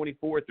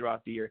 31-24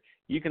 throughout the year.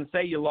 You can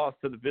say you lost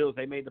to the Bills.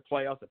 They made the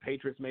playoffs. The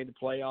Patriots made the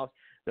playoffs.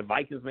 The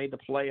Vikings made the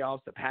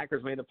playoffs. The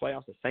Packers made the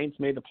playoffs. The Saints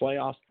made the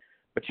playoffs.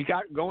 But you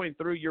got going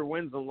through your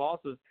wins and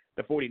losses.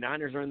 The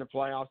 49ers are in the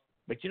playoffs.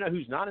 But you know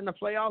who's not in the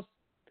playoffs?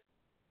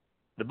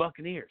 The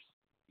Buccaneers.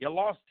 You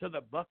lost to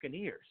the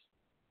Buccaneers.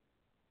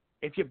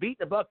 If you beat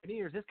the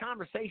Buccaneers, this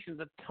conversation is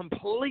a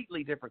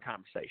completely different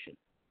conversation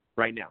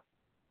right now.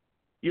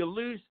 You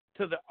lose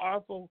to the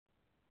awful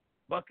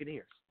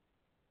Buccaneers.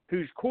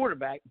 whose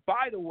quarterback,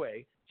 by the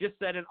way, just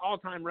set an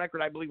all-time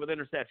record, I believe, with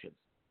interceptions.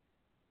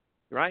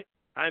 Right?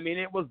 I mean,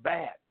 it was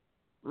bad,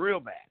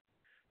 real bad.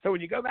 So when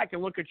you go back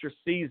and look at your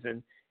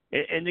season,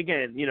 and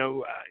again, you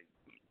know,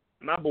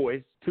 my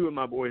boys, two of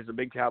my boys are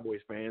big Cowboys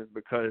fans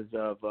because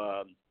of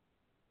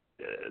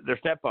their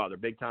stepfather,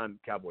 big-time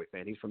Cowboy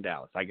fan. He's from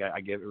Dallas. I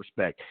give it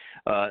respect.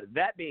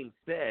 That being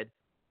said,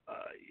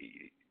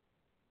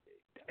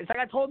 it's like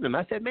I told them.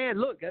 I said, man,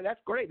 look, that's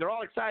great. They're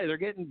all excited. They're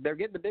getting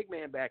the big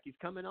man back. He's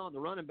coming on, the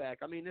running back.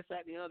 I mean, this,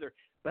 that, and the other.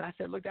 But I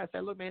said,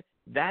 look, man,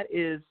 that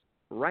is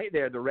right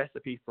there the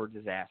recipe for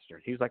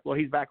disaster. He was like, well,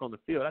 he's back on the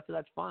field. I said,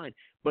 that's fine.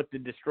 But the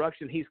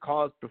destruction he's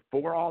caused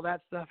before all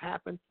that stuff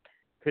happened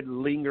could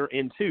linger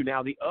into.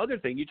 Now, the other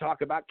thing, you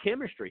talk about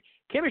chemistry.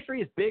 Chemistry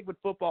is big with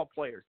football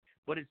players,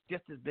 but it's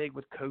just as big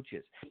with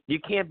coaches. You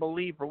can't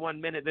believe for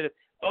 1 minute that if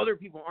other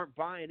people aren't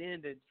buying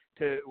into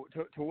to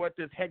what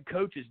this head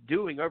coach is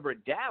doing over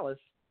at Dallas,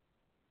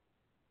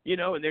 you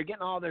know, and they're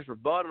getting all this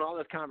rebuttal and all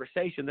this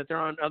conversation that they're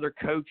on other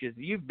coaches.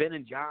 You've been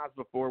in jobs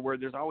before where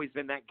there's always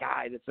been that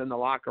guy that's in the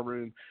locker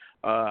room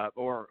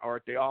or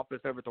at the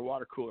office over at the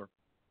water cooler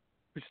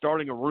who's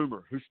starting a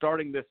rumor, who's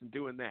starting this and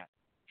doing that.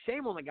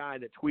 Shame on the guy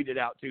that tweeted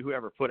out to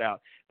whoever put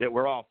out that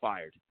we're all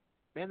fired.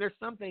 Man, there's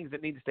some things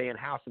that need to stay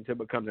in-house until it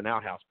becomes an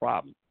out-house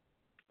problem.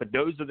 But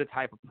those are the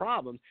type of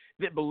problems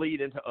that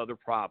bleed into other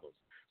problems.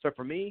 So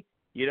for me,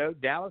 you know,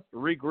 Dallas,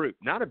 regroup.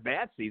 Not a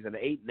bad season,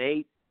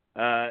 8-8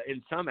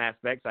 in some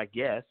aspects, I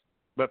guess.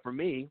 But for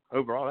me,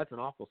 overall, that's an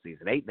awful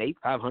season. 8-8,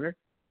 500.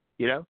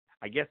 You know,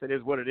 I guess it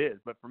is what it is.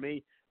 But for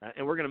me,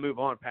 and we're going to move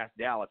on past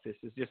Dallas. This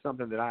is just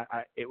something that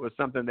it was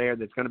something there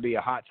that's going to be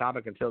a hot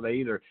topic until they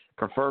either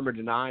confirm or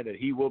deny that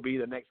he will be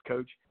the next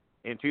coach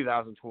in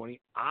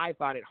 2020. I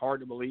find it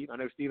hard to believe. I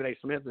know Stephen A.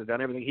 Smith has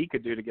done everything he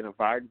could do to get him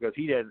fired because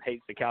he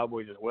hates the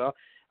Cowboys as well.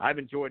 I've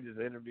enjoyed his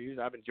interviews.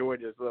 I've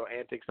enjoyed his little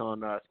antics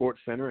on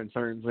Sports Center and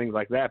certain things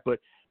like that. But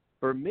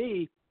for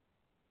me,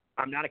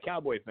 I'm not a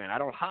Cowboy fan. I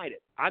don't hide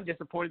it. I'm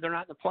disappointed they're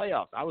not in the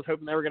playoffs. I was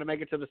hoping they were going to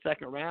make it to the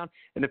second round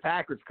and the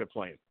Packers could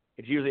play them.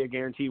 It's usually a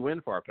guaranteed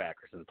win for our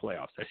Packers in the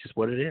playoffs. That's just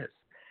what it is.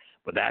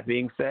 But that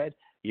being said,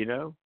 you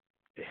know,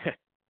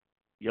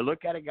 you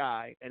look at a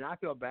guy, and I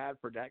feel bad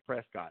for Dak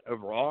Prescott.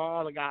 Over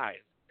all the guys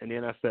in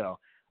the NFL,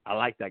 I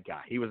like that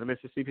guy. He was a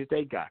Mississippi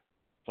State guy.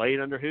 Played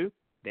under who?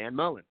 Dan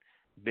Mullen.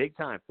 Big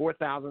time.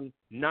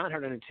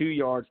 4,902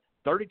 yards,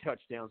 30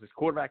 touchdowns. His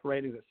quarterback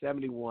rating is at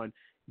 71.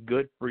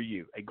 Good for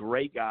you. A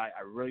great guy.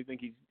 I really think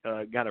he's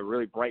got a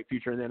really bright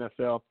future in the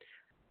NFL.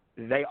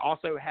 They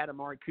also had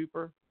Amari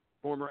Cooper,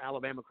 former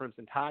Alabama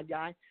Crimson Tide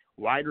guy,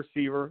 wide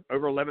receiver,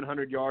 over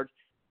 1,100 yards,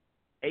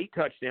 8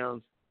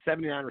 touchdowns,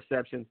 79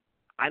 receptions.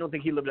 I don't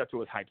think he lived up to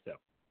his hype, though.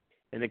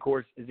 And, of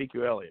course,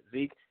 Ezekiel Elliott.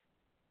 Zeke,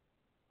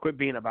 quit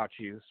being about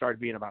you. Start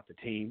being about the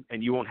team,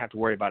 and you won't have to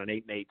worry about an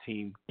 8-8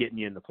 team getting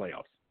you in the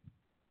playoffs.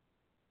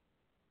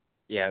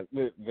 Yeah,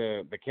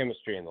 the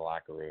chemistry in the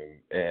locker room,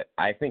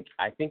 I think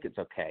it's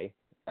okay.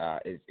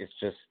 It's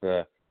just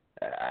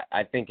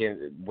I think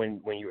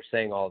when you were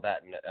saying all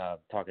that and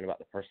talking about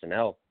the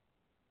personnel,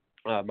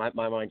 my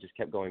mind just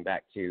kept going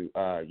back to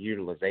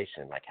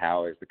utilization. Like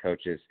how are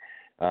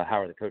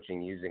the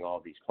coaching using all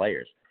these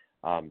players?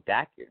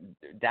 Dak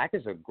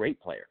is a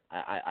great player.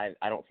 I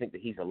don't think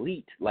that he's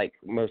elite like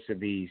most of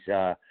these,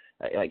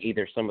 like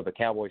either some of the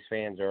Cowboys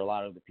fans or a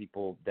lot of the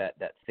people that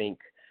think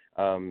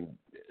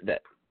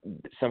that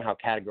somehow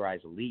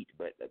categorize elite.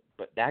 But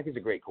Dak is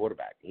a great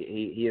quarterback.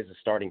 He is a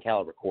starting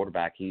caliber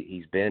quarterback.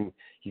 He's been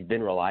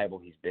reliable.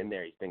 He's been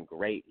there. He's been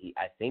great.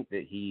 I think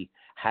that he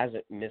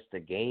hasn't missed a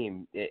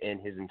game in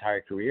his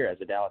entire career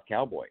as a Dallas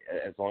Cowboy,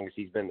 as long as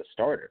he's been the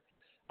starter.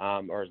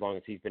 Or as long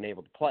as he's been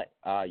able to play.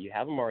 You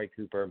have Amari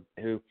Cooper,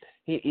 who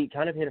he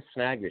kind of hit a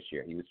snag this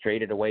year. He was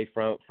traded away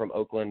from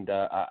Oakland,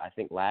 I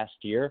think, last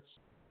year,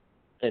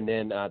 and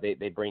then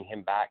they bring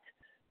him back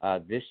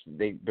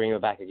They bring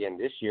him back again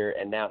this year,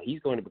 and now he's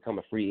going to become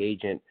a free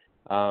agent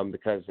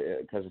because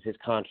of his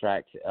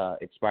contract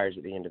expires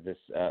at the end of this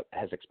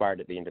has expired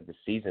at the end of this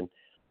season.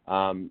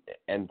 And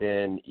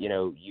then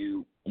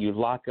you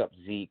lock up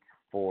Zeke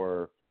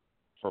for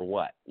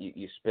what?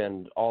 You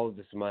spend all of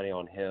this money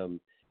on him.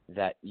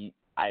 That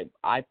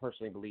I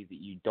personally believe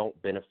that you don't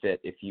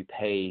benefit if you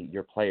pay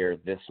your player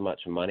this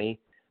much money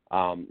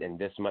and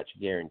this much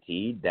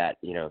guaranteed. That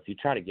if you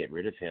try to get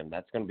rid of him,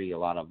 that's going to be a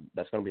lot of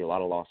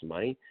lost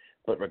money.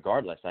 But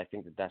regardless, I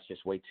think that that's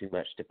just way too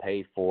much to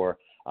pay for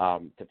a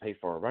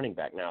running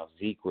back. Now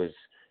Zeke was,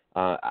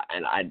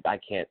 and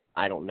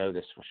I don't know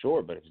this for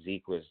sure, but if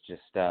Zeke was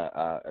just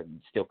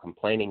still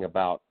complaining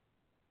about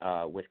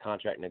with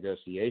contract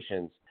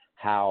negotiations.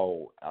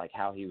 How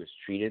he was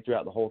treated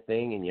throughout the whole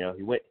thing, and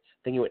he went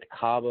to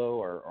Cabo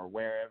or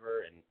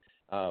wherever,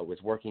 and was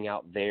working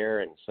out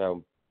there, and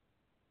so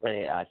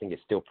I think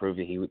it still proved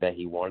that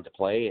he wanted to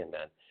play, and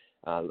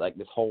then like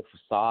this whole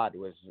facade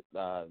was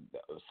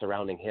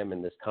surrounding him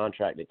in this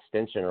contract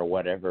extension or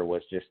whatever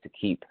was just to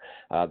keep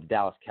the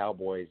Dallas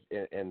Cowboys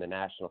in the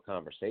national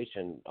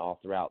conversation all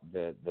throughout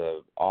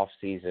the off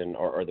season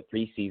or the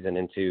preseason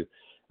into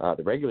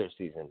the regular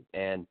season,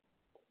 and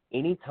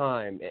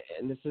anytime,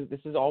 and this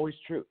is always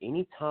true,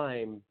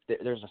 anytime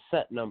there's a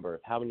set number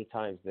of how many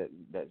times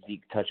that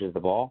Zeke touches the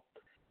ball,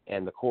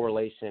 and the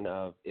correlation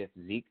of if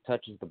Zeke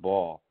touches the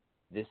ball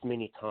this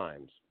many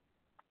times,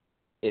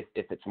 if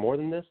it's more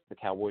than this, the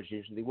Cowboys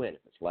usually win.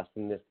 If it's less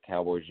than this, the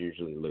Cowboys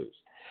usually lose.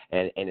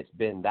 And it's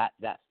been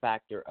that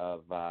factor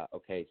of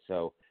okay,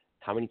 so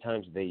how many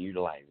times do they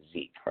utilize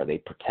Zeke? Are they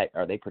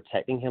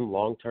protecting him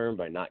long term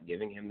by not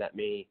giving him that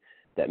many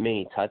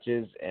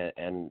touches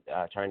and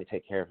trying to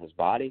take care of his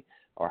body,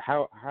 or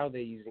how are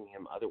they using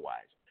him otherwise?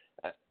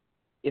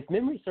 If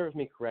memory serves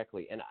me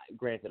correctly, and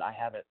granted I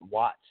haven't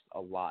watched a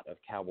lot of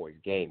Cowboys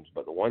games,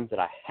 but the ones that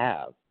I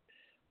have,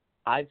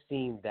 I've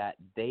seen that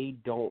they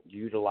don't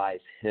utilize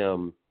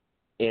him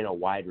in a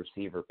wide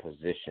receiver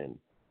position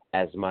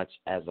as much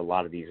as a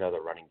lot of these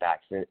other running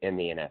backs in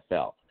the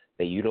NFL.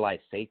 They utilize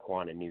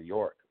Saquon in New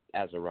York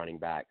as a running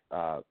back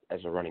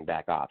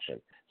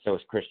option. So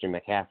is Christian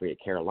McCaffrey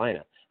at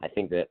Carolina. I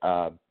think that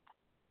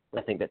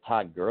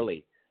Todd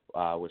Gurley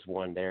was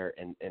one there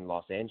in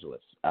Los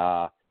Angeles.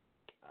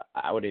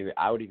 I would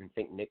even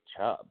think Nick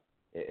Chubb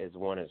is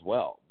one as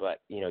well.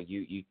 But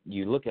you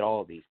look at all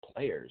of these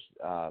players,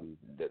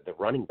 the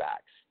running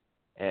backs,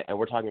 and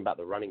we're talking about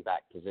the running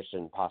back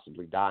position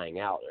possibly dying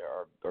out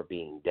or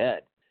being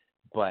dead.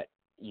 But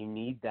you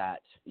need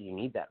that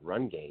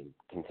run game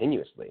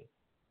continuously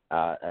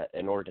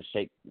in order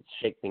to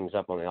shake things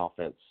up on the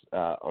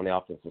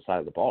offensive side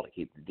of the ball to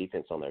keep the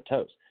defense on their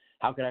toes.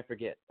 How could I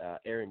forget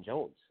Aaron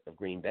Jones of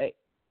Green Bay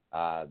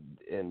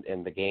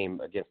in the game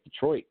against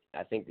Detroit?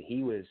 I think that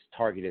he was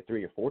targeted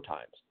 3 or 4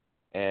 times,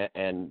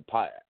 and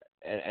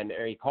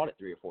he caught it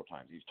 3 or 4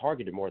 times. He was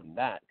targeted more than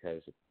that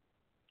because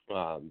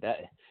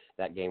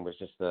that game was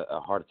just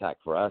a heart attack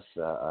for us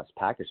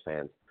Packers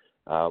fans.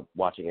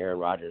 Watching Aaron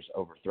Rodgers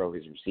overthrow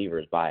his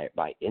receivers by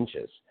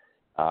inches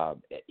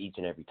each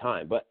and every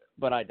time.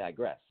 But I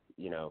digress.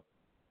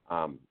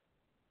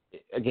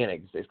 Again,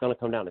 it's going to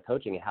come down to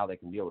coaching and how they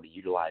can be able to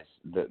utilize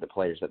the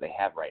players that they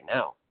have right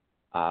now,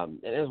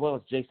 and as well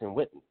as Jason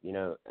Witten.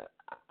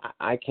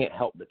 I can't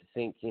help but to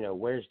think,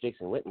 where's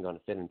Jason Witten going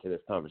to fit into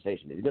this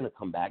conversation? Is he going to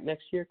come back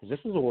next year? Because this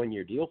is a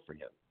 1-year deal for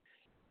him.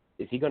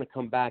 Is he going to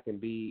come back and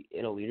be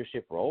in a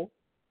leadership role?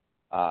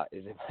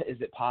 Is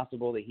it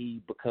possible that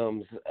he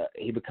becomes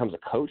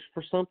a coach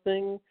for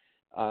something?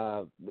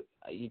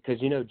 Because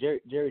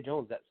Jerry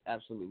Jones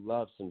absolutely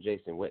loves some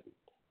Jason Witten,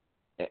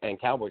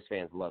 and Cowboys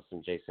fans love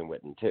some Jason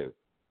Witten too.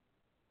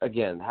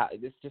 Again,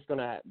 it's just going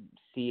to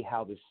see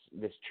how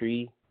this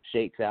tree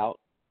shakes out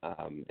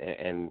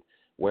and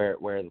where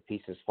the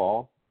pieces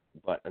fall.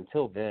 But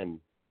until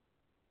then,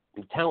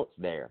 the talent's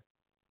there.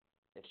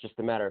 It's just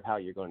a matter of how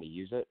you're going to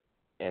use it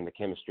and the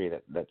chemistry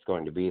that's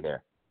going to be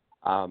there.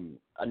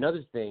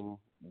 Another thing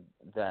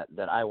that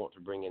I want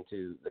to bring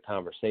into the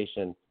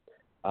conversation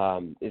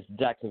is the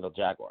Jacksonville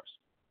Jaguars.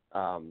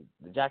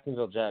 The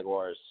Jacksonville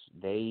Jaguars,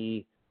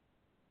 they're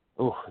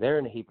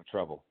in a heap of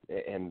trouble,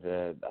 and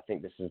I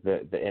think this is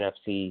the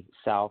NFC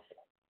South.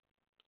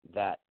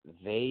 That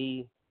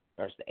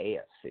or it's the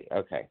AFC.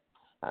 Okay,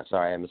 I'm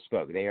sorry, I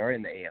misspoke. They are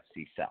in the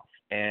AFC South,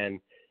 and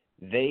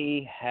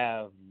they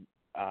have,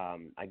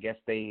 I guess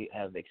they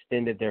have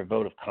extended their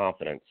vote of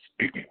confidence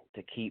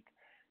to keep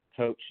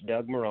Coach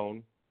Doug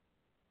Marrone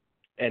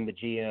and the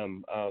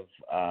GM of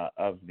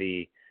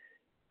the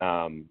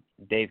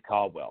Dave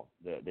Caldwell,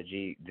 the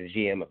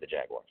GM of the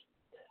Jaguars.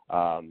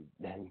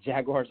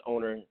 Jaguars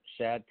owner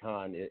Shad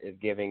Khan is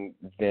giving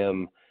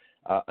them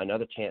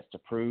another chance to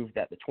prove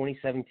that the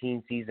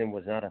 2017 season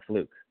was not a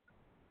fluke.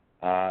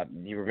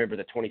 You remember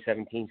the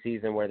 2017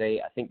 season where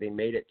I think they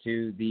made it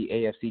to the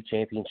AFC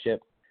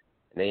Championship,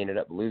 and they ended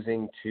up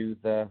losing to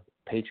the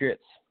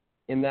Patriots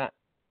in that.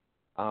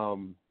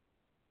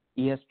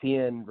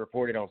 ESPN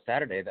reported on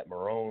Saturday that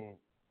Marrone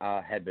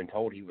had been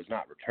told he was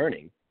not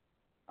returning,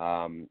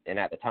 and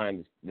at the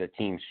time the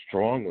team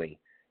strongly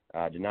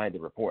denied the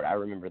report. I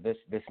remember this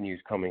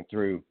news coming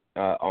through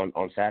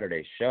on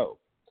Saturday's show,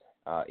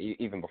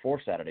 even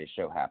before Saturday's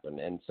show happened.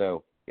 And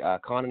so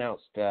Khan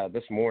announced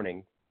this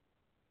morning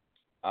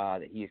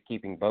that he is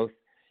keeping both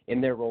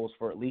in their roles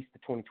for at least the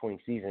 2020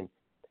 season,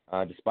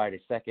 despite a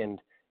second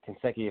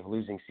consecutive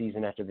losing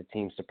season after the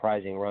team's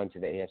surprising run to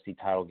the AFC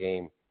title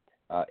game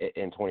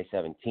in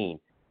 2017.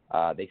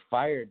 They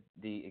fired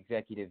the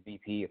executive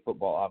VP of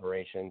football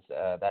operations,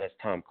 that is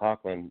Tom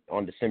Coughlin,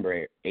 on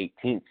December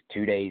 18th,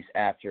 2 days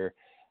after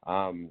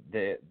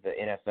the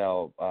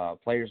NFL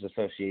Players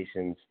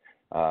Association's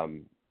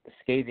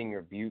scathing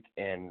rebuke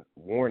and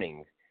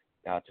warning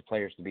to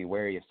players to be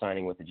wary of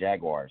signing with the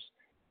Jaguars.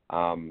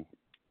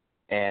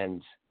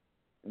 And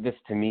this,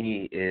 to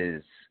me,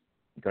 is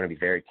going to be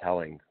very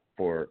telling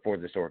for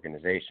this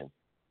organization.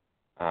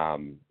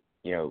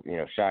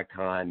 Shad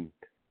Khan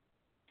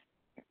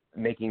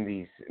making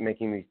these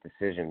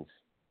decisions,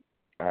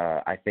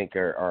 I think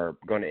are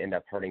going to end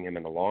up hurting him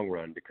in the long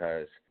run,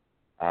 because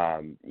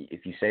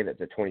if you say that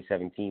the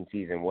 2017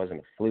 season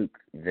wasn't a fluke,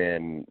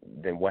 then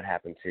what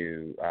happened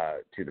to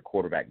the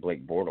quarterback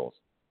Blake Bortles,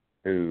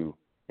 who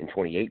in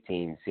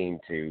 2018 seemed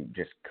to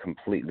just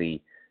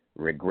completely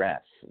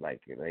regress.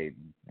 Like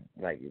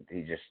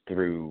he just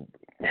threw,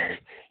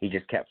 he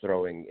just kept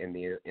throwing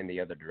in the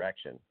other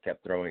direction,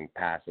 kept throwing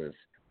passes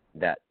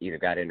that either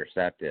got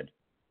intercepted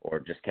or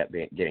just kept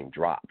getting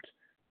dropped.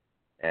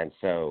 And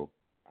so,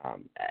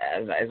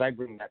 as I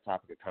bring that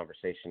topic of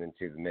conversation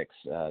into the mix,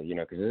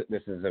 because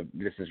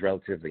this is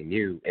relatively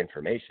new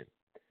information.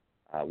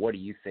 What do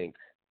you think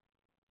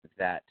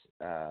that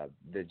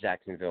the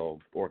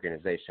Jacksonville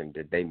organization,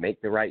 did they make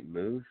the right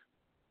move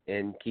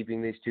in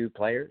keeping these two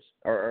players,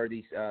 or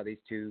these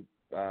two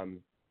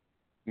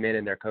men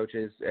and their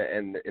coaches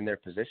and in their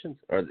positions,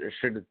 or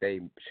should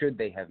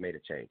they have made a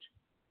change?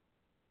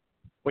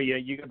 Well, yeah,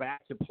 you go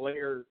back to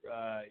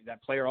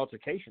that player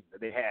altercation that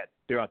they had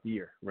throughout the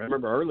year.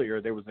 Remember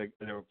earlier there was a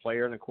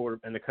player and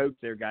the coach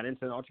there got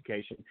into an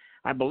altercation.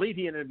 I believe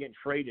he ended up getting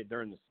traded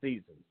during the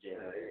season,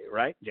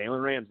 right?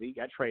 Jalen Ramsey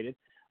got traded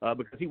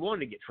because he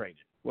wanted to get traded.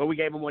 Well, we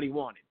gave him what he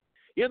wanted.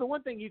 You know, the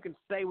one thing you can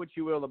say what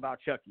you will about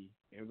Chucky,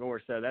 and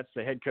Gore said that's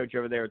the head coach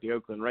over there at the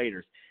Oakland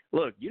Raiders.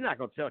 Look, you're not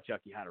going to tell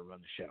Chucky how to run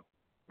the show.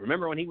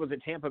 Remember when he was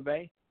at Tampa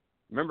Bay?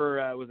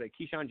 Remember was it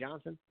Keyshawn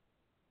Johnson?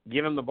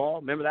 Give him the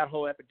ball. Remember that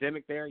whole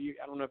epidemic there?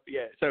 I don't know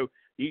if So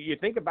you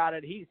think about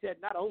it. He said,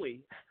 not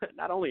only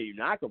are you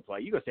not going to play,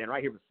 you're going to stand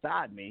right here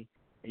beside me,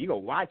 and you're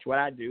going to watch what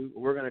I do.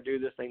 We're going to do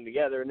this thing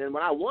together. And then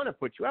when I want to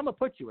put you, I'm going to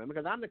put you in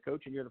because I'm the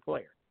coach and you're the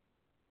player,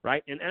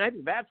 right? And I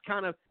think that's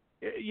kind of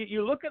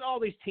you look at all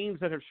these teams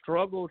that have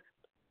struggled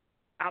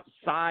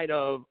outside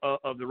of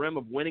the realm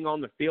of winning on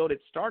the field.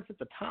 It starts at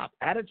the top.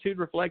 Attitude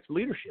reflects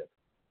leadership.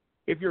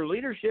 If your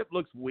leadership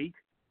looks weak,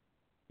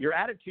 your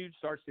attitude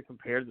starts to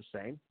compare the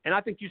same. And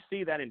I think you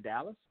see that in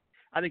Dallas.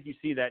 I think you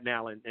see that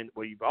now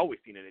well, you've always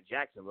seen it in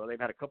Jacksonville. They've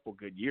had a couple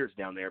good years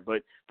down there.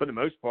 But for the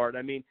most part,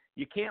 I mean,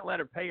 you can't let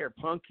a player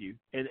punk you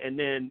and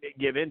then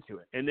give into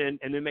it and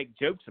then make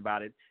jokes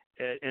about it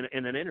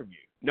in an interview.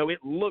 No, it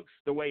looks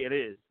the way it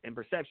is, and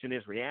perception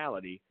is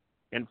reality.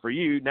 And for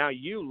you, now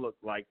you look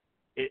like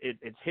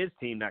it's his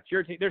team, not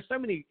your team. There's so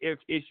many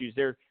issues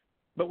there.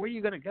 But where are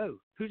you going to go?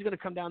 Who's going to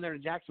come down there to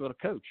Jacksonville to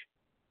coach?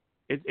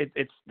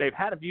 They've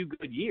had a few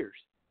good years,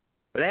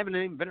 but they haven't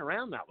even been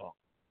around that long.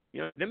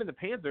 You know, them and the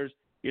Panthers,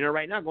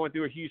 right now going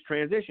through a huge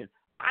transition.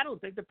 I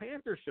don't think the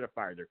Panthers should have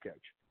fired their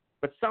coach,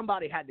 but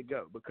somebody had to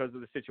go because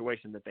of the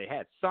situation that they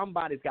had.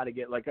 Somebody's got to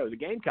get let go. The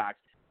Gamecocks,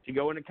 to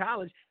go into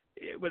college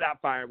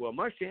without firing Will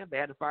Muschamp, they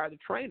had to fire the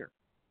trainer.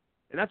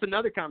 And that's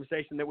another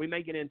conversation that we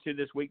may get into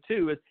this week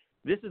too, is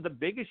this is the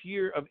biggest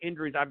year of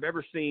injuries I've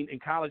ever seen in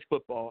college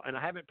football, and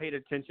I haven't paid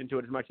attention to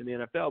it as much in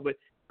the NFL, but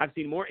I've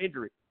seen more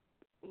injuries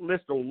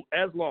list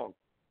as long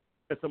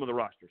as some of the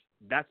rosters.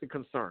 That's a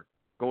concern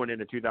going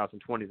into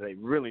 2020 that they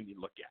really need to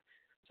look at.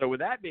 So with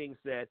that being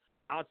said,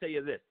 I'll tell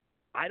you this.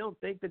 I don't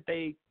think it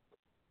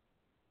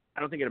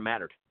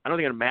mattered. I don't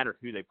think it mattered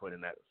who they put in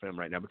that film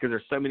right now because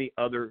there's so many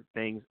other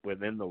things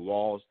within the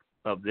walls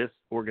of this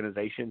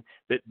organization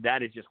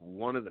that is just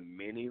one of the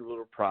many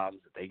little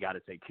problems that they got to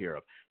take care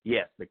of.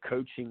 Yes, the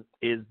coaching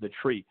is the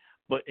tree.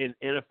 But in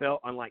NFL,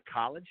 unlike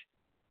college,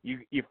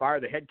 you fire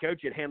the head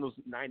coach, it handles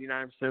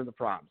 99% of the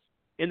problems.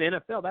 In the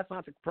NFL,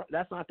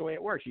 that's not the way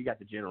it works. You got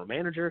the general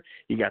manager,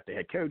 you got the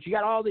head coach, you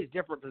got all these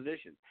different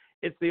positions.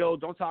 It's the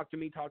old "don't talk to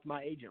me, talk to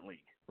my agent"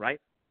 league,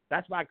 right?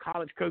 That's why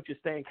college coaches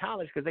stay in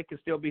college because they can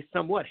still be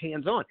somewhat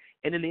hands-on.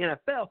 And in the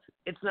NFL,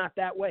 it's not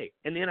that way.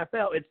 In the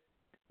NFL, it's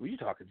who are you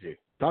talking to?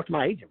 Talk to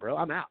my agent, bro.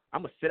 I'm out.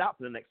 I'm gonna sit out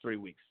for the next 3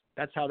 weeks.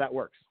 That's how that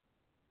works.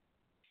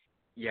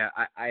 Yeah,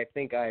 I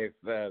think I've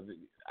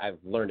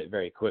learned it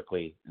very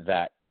quickly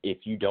that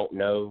if you don't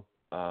know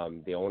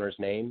the owner's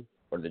name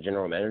or the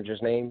general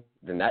manager's name,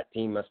 then that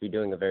team must be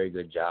doing a very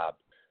good job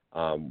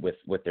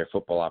with their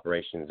football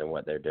operations and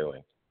what they're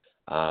doing.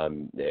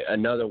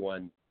 Another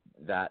one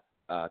that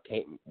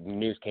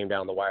news came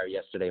down the wire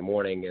yesterday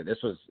morning.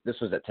 This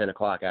was at 10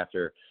 o'clock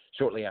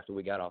shortly after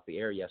we got off the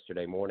air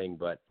yesterday morning.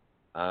 But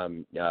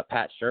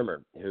Pat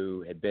Shurmur,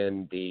 who had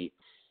been the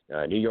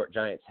New York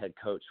Giants head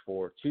coach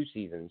for 2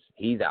 seasons,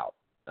 he's out,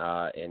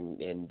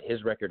 and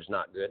his record's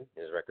not good.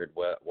 His record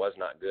was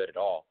not good at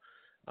all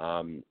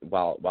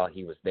while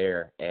he was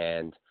there.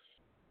 And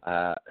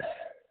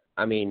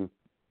I mean,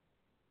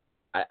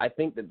 I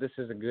think that this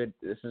is a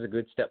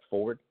good step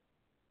forward.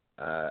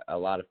 A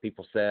lot of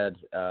people said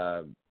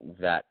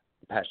that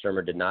Pat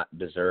Shurmur did not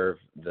deserve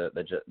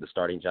the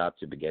starting job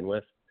to begin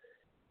with,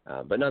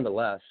 but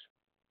nonetheless,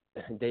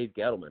 Dave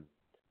Gettleman,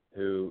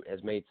 who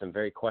has made some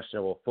very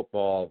questionable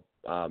football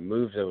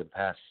moves over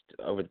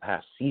the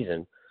past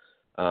season,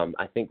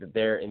 I think that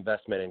their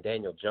investment in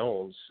Daniel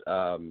Jones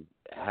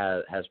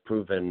has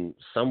proven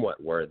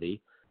somewhat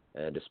worthy,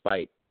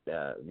 despite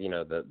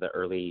the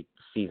early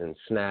season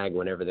snag.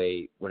 Whenever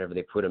they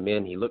put him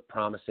in, he looked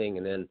promising,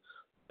 and then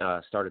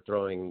started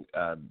throwing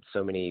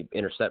so many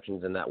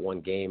interceptions in that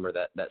one game or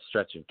that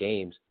stretch of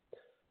games.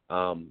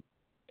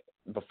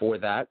 Before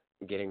that,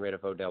 getting rid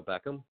of Odell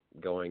Beckham,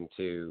 going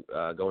to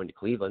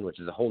Cleveland, which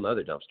is a whole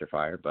nother dumpster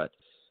fire. But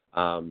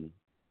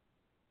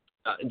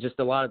just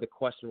a lot of the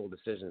questionable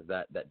decisions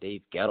that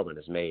Dave Gettleman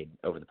has made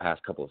over the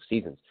past couple of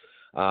seasons.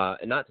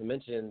 And not to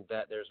mention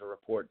that there's a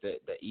report that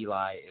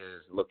Eli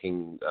is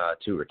looking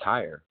to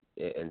retire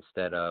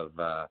instead of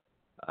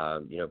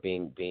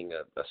being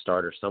a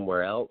starter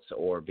somewhere else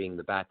or being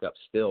the backup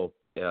still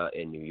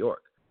in New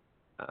York.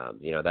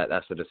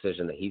 That's the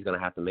decision that he's going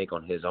to have to make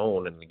on his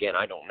own. And again,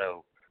 I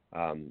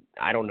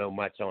don't know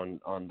much on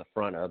the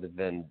front other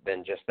than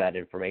just that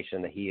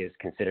information that he is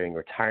considering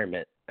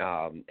retirement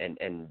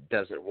and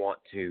doesn't want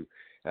to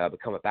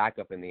become a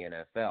backup in the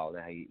NFL.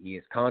 Now he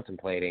is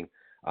contemplating,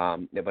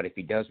 but if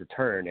he does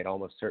return, it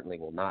almost certainly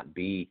will not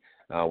be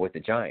with the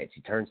Giants.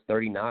 He turns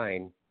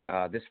 39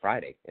 this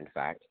Friday, in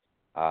fact.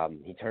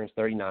 He turns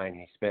 39.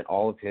 He spent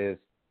all of his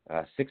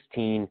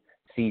 16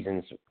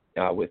 seasons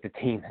with the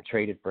team that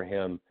traded for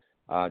him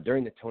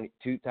during the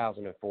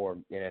 2004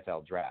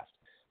 NFL draft.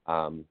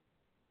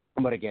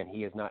 But again,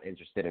 he is not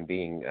interested in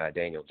being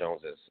Daniel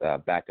Jones's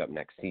backup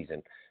next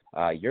season.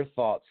 Your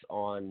thoughts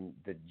on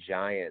the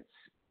Giants,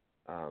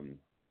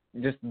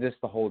 just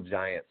the whole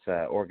Giants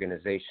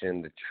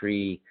organization, the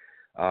tree,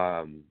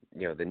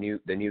 the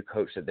new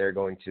coach that they're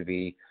going to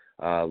be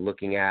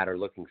looking at or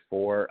looking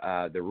for.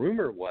 The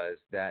rumor was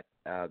that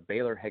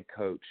Baylor head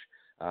coach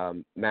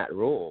Matt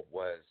Rule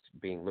was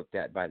being looked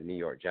at by the New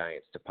York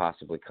Giants to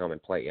possibly come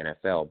and play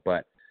NFL,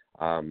 but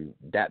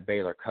that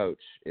Baylor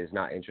coach is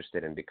not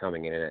interested in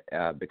becoming an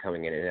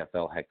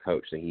NFL head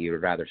coach. So he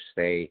would rather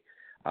stay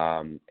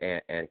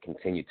and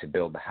continue to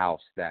build the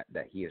house that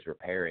he is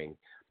repairing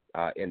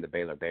in the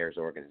Baylor Bears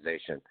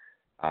organization.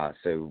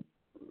 So,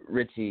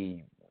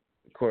 Richie,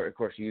 of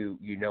course, you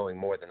knowing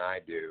more than I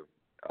do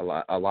a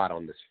lot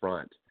on this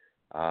front.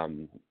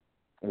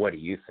 What do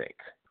you think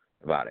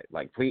about it?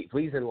 Like,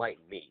 please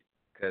enlighten me,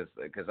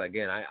 because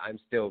again, I'm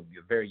still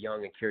a very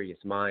young and curious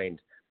mind.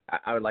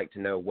 I would like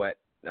to know what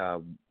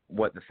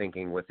the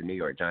thinking with the New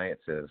York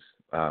Giants is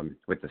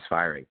with this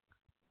firing.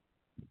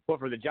 Well,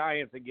 for the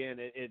Giants, again,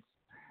 it's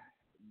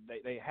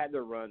they had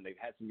their run. They've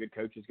had some good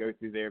coaches go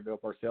through there. Bill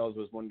Parcells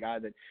was one guy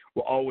that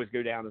will always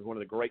go down as one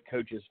of the great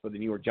coaches for the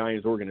New York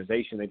Giants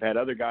organization. They've had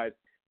other guys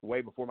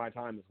way before my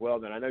time as well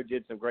that I know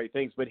did some great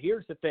things. But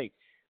here's the thing.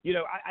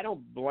 I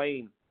don't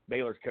blame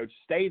Baylor's coach.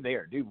 Stay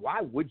there. Dude,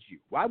 why would you?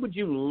 Why would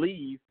you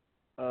leave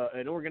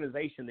an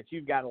organization that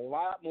you've got a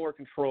lot more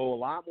control, a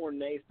lot more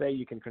naysay?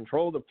 You can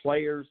control the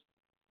players.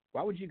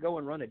 Why would you go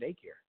and run a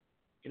daycare?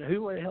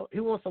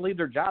 Who wants to leave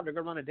their job to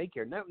go run a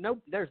daycare? No,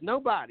 there's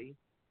nobody.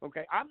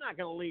 Okay, I'm not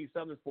going to leave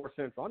Southern Sports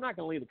Central. I'm not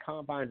going to leave the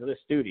confines of this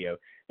studio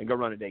and go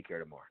run a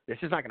daycare tomorrow. This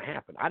is not going to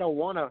happen. I don't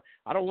want to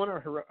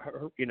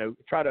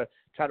try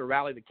to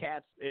rally the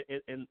cats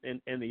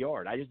in the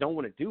yard. I just don't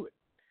want to do it.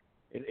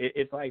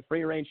 It's like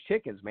free range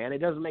chickens, man. It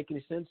doesn't make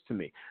any sense to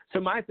me. So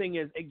my thing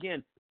is,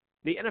 again,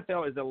 the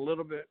NFL is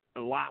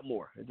a lot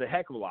more. It's a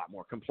heck of a lot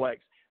more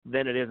complex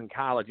than it is in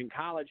college. In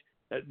college,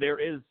 there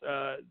is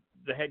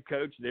the head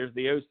coach, there's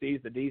the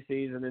OCs, the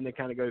DCs, and then they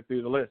kind of go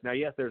through the list. Now,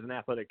 yes, there's an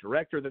athletic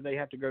director that they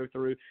have to go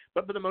through,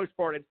 but for the most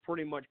part, it's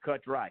pretty much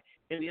cut dry.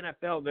 In the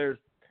NFL, there's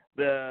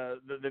the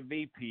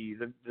VP,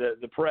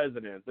 the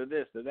president, the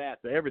this, the that,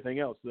 the everything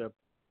else,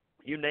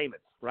 you name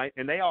it, right?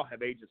 And they all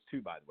have agents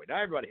too, by the way.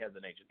 Not everybody has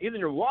an agent. Even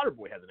your water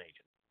boy has an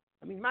agent.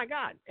 I mean, my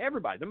God,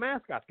 everybody. The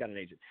mascot's got an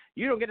agent.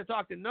 You don't get to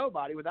talk to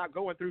nobody without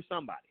going through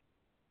somebody.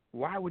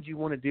 Why would you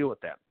want to deal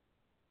with that?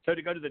 So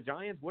to go to the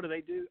Giants, what do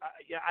they do?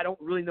 I don't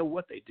really know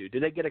what they do. Do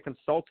they get a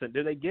consultant?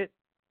 Do they get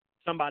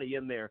somebody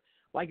in there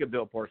like a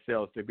Bill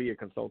Parcells to be a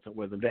consultant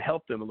with them, to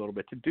help them a little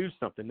bit, to do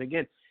something?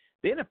 Again,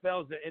 the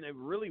NFL is in a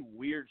really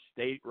weird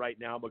state right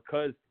now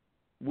because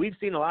we've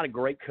seen a lot of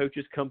great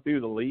coaches come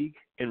through the league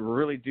and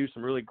really do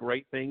some really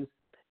great things.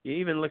 You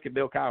even look at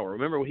Bill Cowher.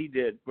 Remember what he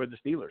did with the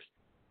Steelers.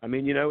 I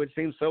mean, it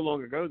seems so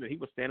long ago that he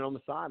was standing on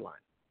the sideline.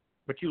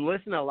 But you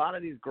listen to a lot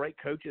of these great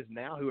coaches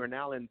now who are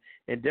now in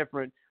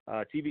different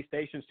TV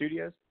station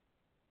studios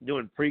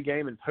doing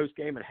pregame and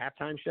postgame and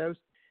halftime shows,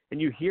 and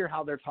you hear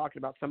how they're talking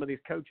about some of these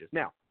coaches.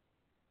 Now,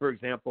 for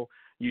example,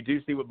 you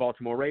do see what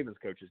Baltimore Ravens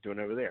coach is doing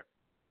over there.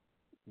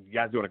 You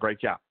guys doing a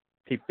great job.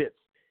 He fits.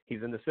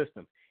 He's in the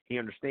system. He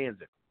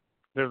understands it.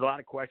 There's a lot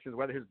of questions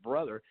whether his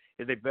brother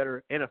is a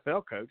better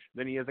NFL coach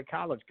than he is a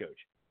college coach.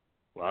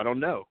 Well, I don't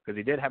know, because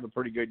he did have a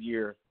pretty good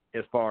year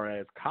as far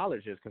as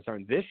college is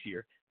concerned this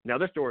year. Now,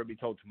 this story will be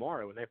told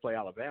tomorrow when they play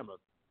Alabama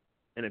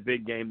in a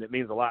big game that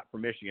means a lot for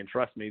Michigan.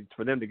 Trust me,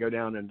 for them to go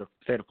down into the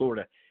state of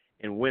Florida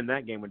and win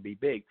that game would be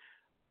big.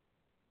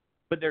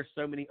 But there's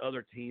so many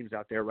other teams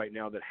out there right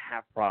now that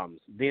have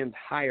problems. The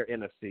entire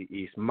NFC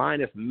East,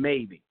 minus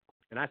maybe,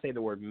 and I say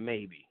the word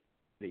maybe,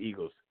 the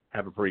Eagles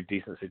have a pretty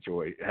decent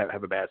situation,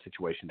 have a bad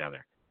situation down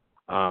there.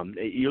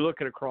 You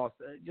look at across,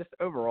 just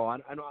overall,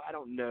 I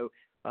don't know.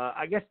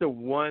 I guess the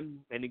one,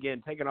 and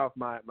again, taking off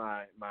my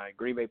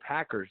Green Bay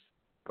Packers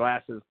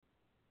glasses,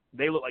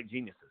 they look like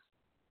geniuses.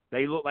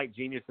 They look like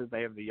geniuses.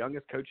 They have the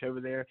youngest coach over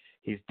there.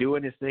 He's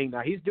doing his thing.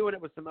 Now, he's doing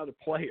it with some other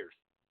players,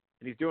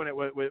 and he's doing it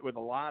with a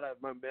lot of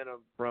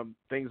momentum from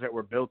things that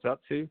were built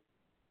up to,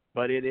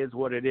 but it is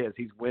what it is.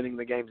 He's winning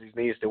the games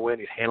he needs to win.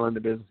 He's handling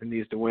the business he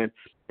needs to win.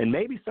 And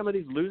maybe some of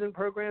these losing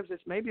programs,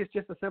 it's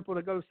just as simple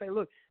to go say,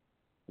 look,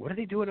 what are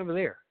they doing over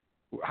there?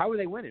 how are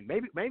they winning?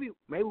 Maybe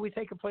we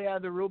take a play out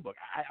of their rule book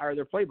or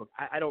their playbook.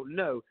 I don't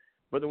know.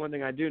 But the one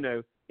thing I do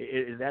know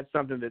is that's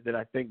something that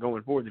I think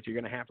going forward that you're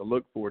going to have to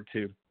look forward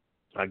to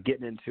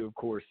getting into, of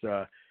course,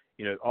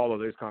 all of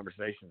those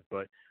conversations.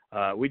 But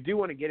we do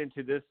want to get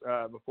into this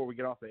before we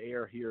get off the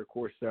air here, of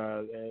course,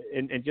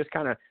 and just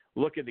kind of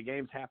look at the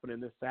games happening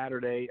this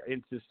Saturday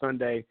into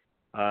Sunday.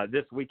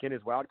 This weekend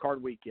is Wild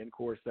Card Weekend, of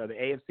course. The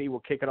AFC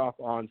will kick it off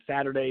on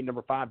Saturday.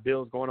 Number 5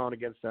 Bills going on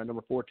against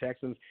number 4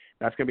 Texans.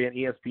 That's going to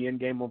be an ESPN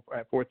game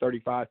at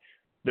 4:35.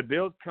 The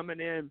Bills coming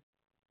in.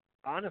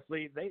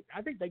 Honestly,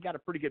 I think they got a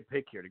pretty good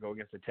pick here to go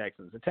against the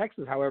Texans. The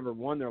Texans, however,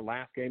 won their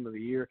last game of the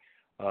year.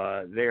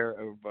 Lost their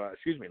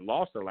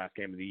last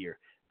game of the year.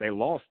 They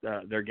lost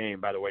their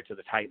game, by the way, to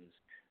the Titans.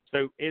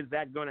 So is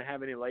that going to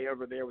have any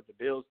layover there with the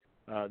Bills?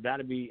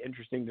 That'd be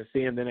interesting to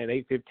see. And then at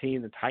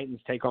 8:15, the Titans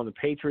take on the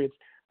Patriots.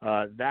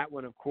 That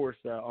one, of course,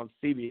 on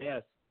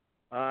CBS.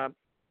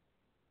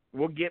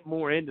 We'll get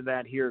more into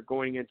that here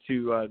going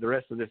into the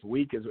rest of this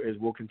week as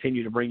we'll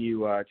continue to bring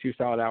you 2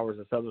 solid hours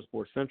of Southern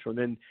Sports Central. And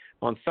then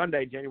on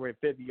Sunday, January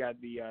 5th, you got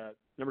the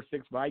number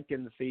 6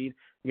 Vikings seed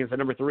against the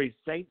number 3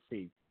 Saints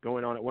seed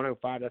going on at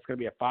 1:05. That's going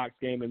to be a Fox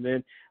game. And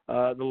then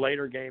the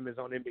later game is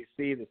on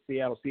NBC, the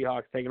Seattle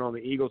Seahawks taking on the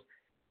Eagles.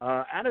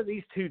 Out of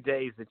these 2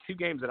 days, the 2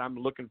 games that I'm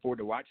looking forward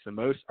to watch the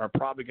most are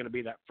probably going to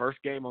be that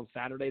first game on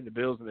Saturday, the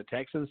Bills and the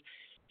Texans.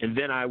 And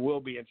then I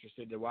will be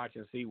interested to watch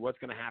and see what's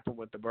going to happen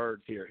with the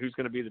birds here. Who's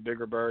going to be the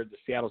bigger bird, the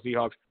Seattle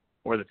Seahawks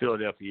or the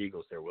Philadelphia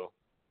Eagles there, Will?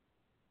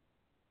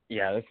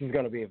 Yeah, this is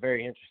going to be a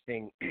very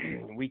interesting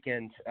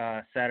weekend,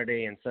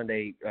 Saturday and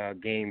Sunday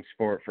games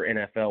for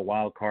NFL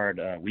Wild Card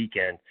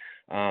weekend.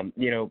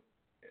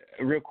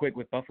 Real quick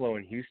with Buffalo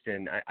and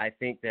Houston, I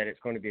think that it's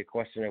going to be a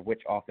question of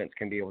which offense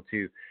can be able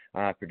to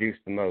produce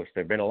the most.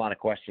 There have been a lot of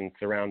questions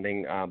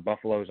surrounding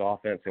Buffalo's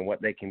offense and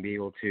what they can be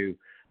able to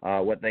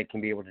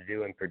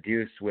do and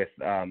produce with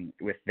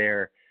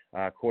their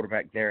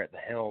quarterback there at the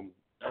helm,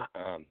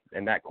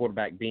 and that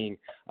quarterback being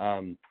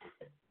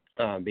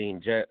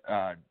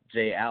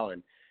Jay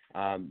Allen.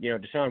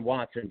 Deshaun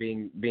Watson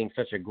being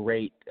such a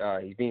great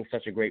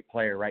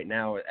player right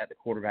now at the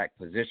quarterback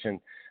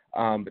position.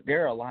 But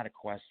there are a lot of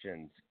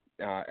questions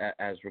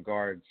as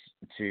regards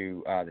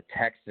to the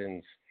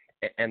Texans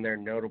and their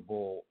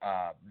notable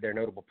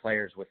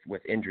players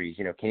with injuries.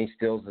 Kenny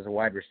Stills is a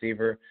wide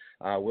receiver.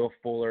 Will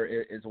Fuller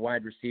is a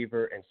wide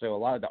receiver. And so a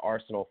lot of the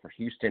arsenal for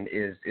Houston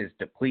is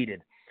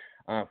depleted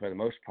for the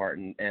most part.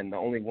 And the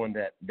only one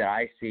that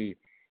I see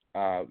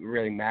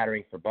really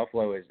mattering for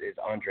Buffalo is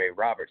Andre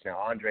Roberts. Now,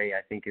 Andre,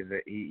 I think,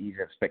 he's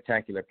a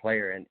spectacular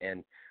player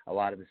and a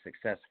lot of the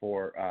success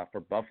for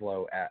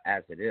Buffalo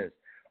as it is.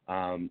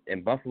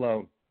 In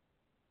Buffalo,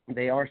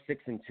 they are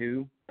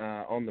 6-2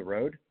 on the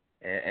road.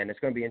 And it's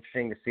going to be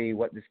interesting to see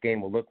what this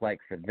game will look like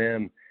for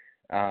them,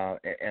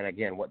 and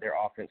again, what their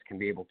offense can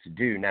be able to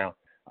do. Now,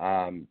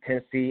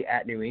 Tennessee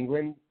at New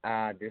England.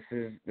 This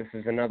is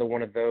another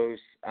one of those.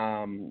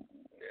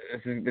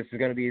 This is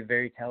going to be a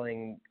very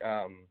telling.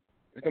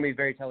 It's going to be a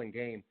very telling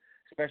game,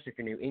 especially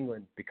for New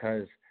England,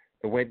 because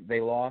the way that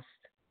they lost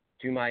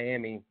to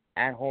Miami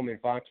at home in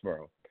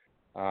Foxborough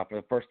for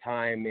the first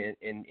time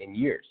in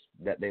years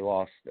that they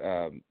lost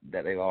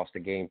a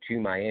game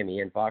to Miami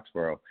in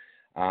Foxborough.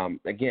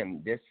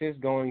 Again, this is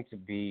going to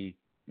be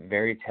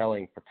very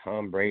telling for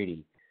Tom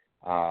Brady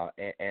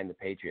and the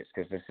Patriots,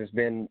 because this has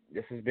been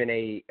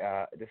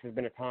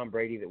a Tom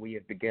Brady that we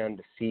have begun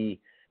to see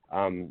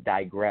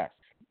digress.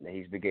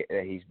 He's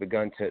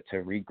begun to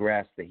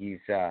regress. That he's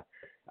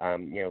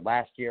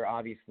last year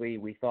obviously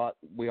we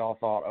all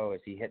thought, oh,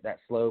 has he hit that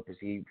slope? Is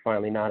he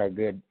finally not a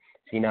good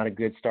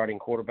starting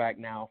quarterback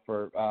now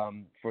for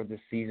this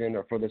season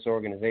or for this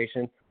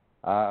organization?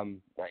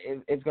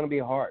 It's going to be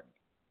hard.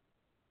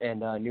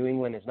 And New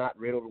England is not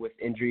riddled with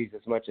injuries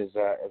as much as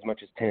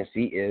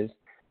Tennessee is,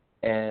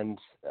 and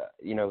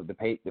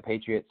the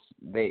Patriots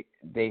they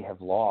have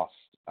lost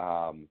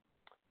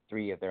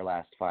 3 of their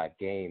last 5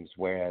 games,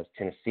 whereas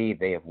Tennessee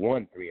they have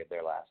won 3 of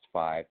their last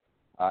 5,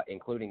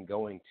 including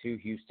going to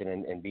Houston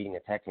and beating a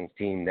Texans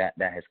team that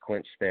has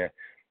clinched the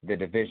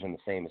division the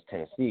same as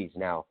Tennessee's.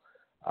 Now,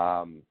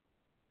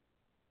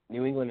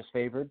 New England is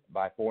favored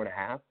by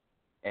 4.5.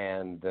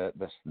 And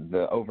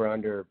the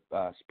over/under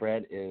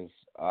spread is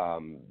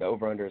the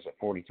over/under is at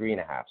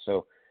 43.5.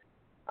 So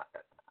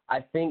I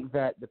think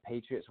that the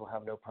Patriots will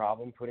have no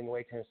problem putting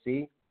away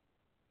Tennessee,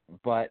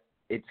 but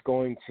it's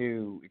going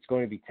to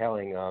be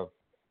telling of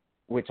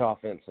which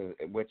offense is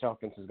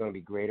going to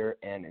be greater,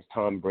 and is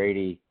Tom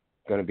Brady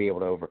going to be able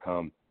to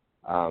overcome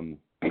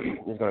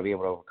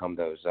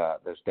those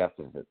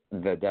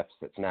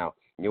deficits. Now,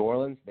 New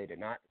Orleans, they did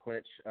not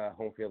clinch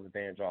home field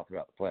advantage all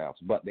throughout the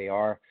playoffs, but they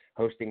are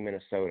hosting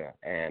Minnesota,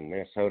 and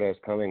Minnesota is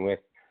coming with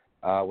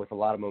a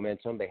lot of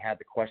momentum. They had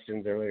the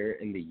questions earlier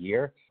in the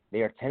year.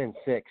 They are 10-6,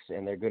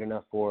 and they're good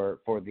enough for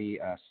the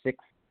 6th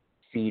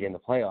seed in the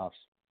playoffs,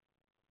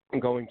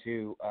 going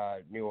to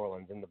New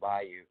Orleans in the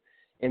Bayou,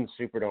 in the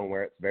Superdome,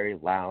 where it's very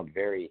loud,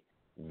 very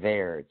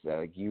there.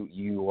 It's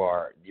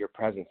your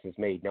presence is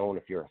made known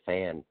if you're a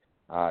fan.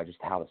 Just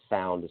how the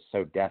sound is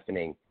so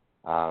deafening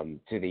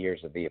to the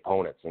ears of the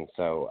opponents. And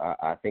so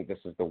I think this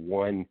is the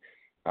one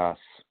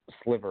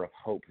sliver of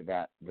hope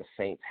that the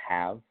Saints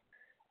have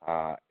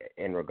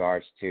in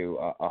regards to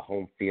a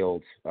home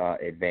field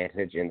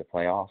advantage in the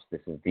playoffs.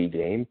 This is the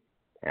game,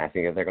 and I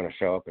think if they're going to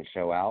show up and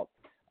show out,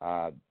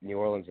 New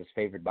Orleans is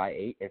favored by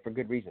 8, and for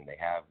good reason. They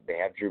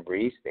have Drew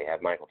Brees, they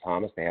have Michael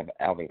Thomas, they have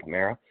Alvin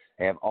Kamara.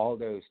 They have all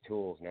those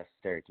tools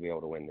necessary to be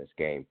able to win this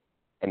game.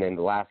 And then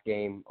the last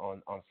game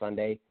on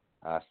Sunday,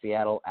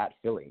 Seattle at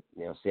Philly.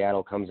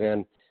 Seattle comes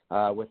in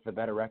with the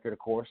better record, of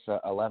course,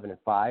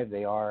 11-5.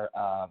 They are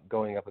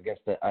going up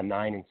against a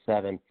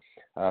 9-7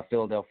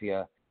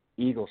 Philadelphia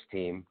Eagles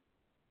team,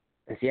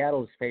 and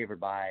Seattle is favored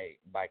by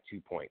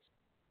 2 points.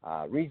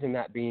 Reason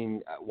that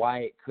being why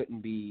it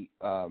couldn't be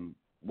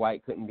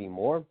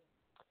more.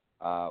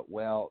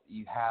 Well,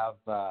 you have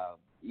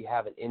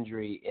an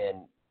injury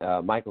in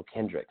Michael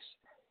Kendricks.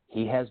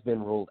 He has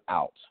been ruled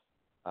out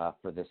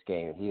for this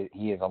game.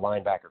 He is a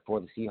linebacker for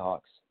the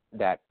Seahawks.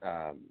 That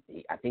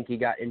I think he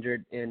got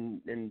injured in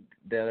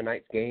the other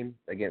night's game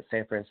against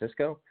San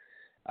Francisco.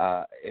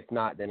 If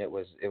not, then it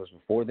was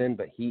before then.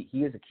 But he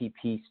is a key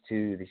piece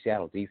to the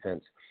Seattle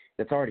defense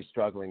that's already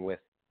struggling with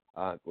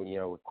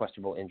with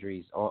questionable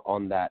injuries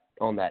on that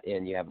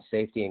end. You have a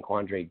safety in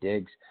Quandre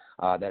Diggs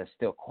that is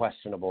still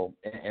questionable,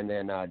 and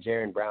then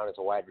Jaron Brown is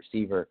a wide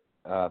receiver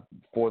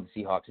for the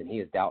Seahawks, and he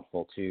is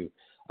doubtful to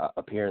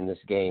appear in this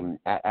game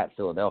at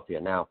Philadelphia.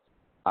 Now,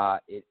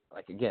 it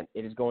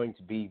is going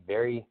to be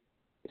very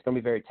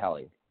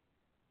telling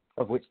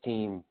of which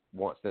team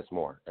wants this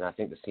more, and I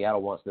think the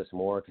Seattle wants this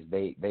more because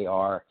they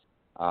are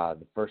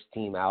the first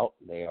team out.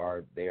 They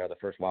are the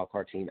first wild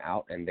card team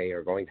out, and they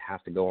are going to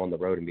have to go on the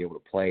road and be able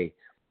to play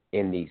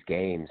in these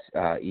games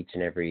each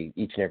and every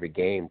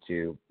game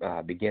to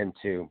begin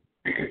to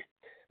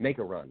make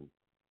a run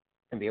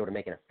and be able to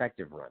make an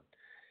effective run.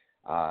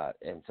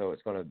 And so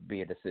it's going to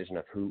be a decision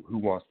of who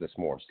wants this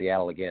more.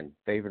 Seattle, again,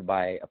 favored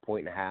by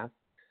 1.5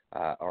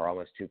 or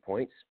almost 2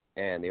 points,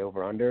 and the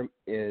over-under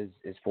is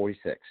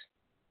 46.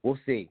 We'll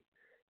see,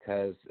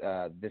 because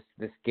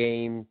this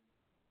game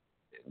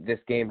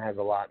has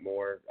a lot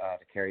more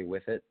to carry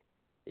with it.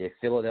 If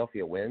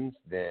Philadelphia wins,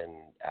 then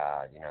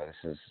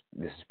this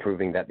is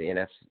proving that the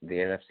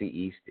NFC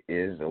East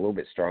is a little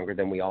bit stronger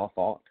than we all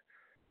thought.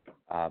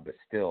 But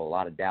still, a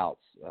lot of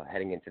doubts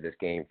heading into this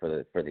game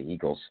for the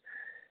Eagles.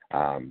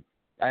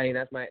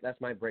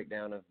 That's my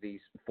breakdown of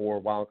these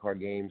 4 wildcard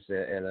games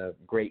and a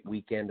great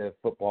weekend of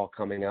football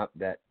coming up.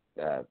 That,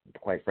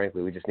 quite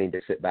frankly, we just need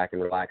to sit back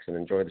and relax and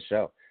enjoy the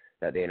show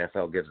that the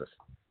NFL gives us.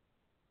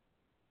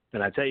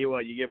 And I tell you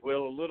what, you give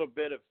Will a little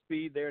bit of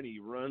speed there, and he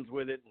runs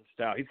with it and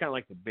style. He's kind of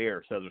like the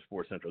Bear, Southern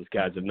Sports Central. This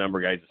guy's a number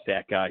guy. He's a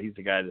stat guy. He's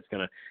the guy that's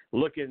going to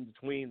look in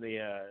between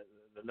the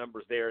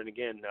numbers there. And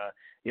again,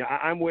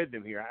 I'm with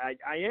him here.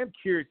 I am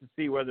curious to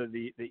see whether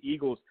the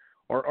Eagles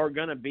are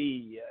going to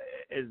be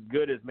as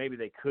good as maybe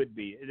they could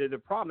be. The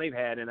problem they've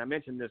had, and I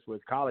mentioned this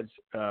with college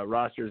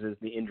rosters, is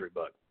the injury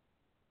bug.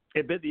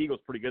 It bit the Eagles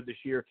pretty good this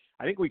year.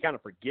 I think we kind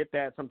of forget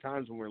that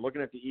sometimes when we're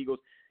looking at the Eagles.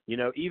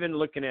 Even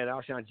looking at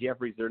Alshon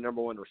Jeffries, their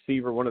number one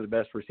receiver, one of the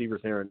best receivers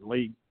there in the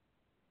league,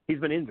 he's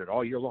been injured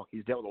all year long.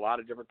 He's dealt with a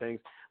lot of different things.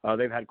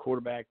 They've had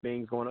quarterback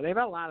things going on. They've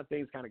had a lot of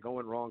things kind of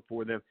going wrong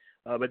for them.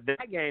 But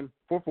that game,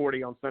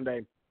 4:40 on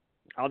Sunday,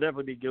 I'll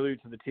definitely be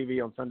glued to the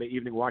TV on Sunday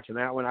evening watching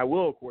that one. I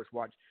will, of course,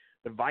 watch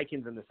the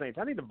Vikings and the Saints.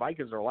 I think the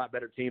Vikings are a lot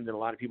better team than a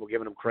lot of people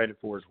giving them credit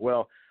for as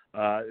well.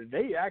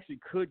 They actually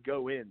could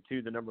go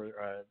into the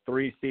number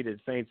 3 seeded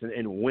Saints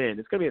and win.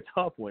 It's going to be a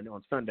tough one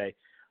on Sunday.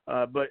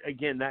 But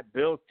again, that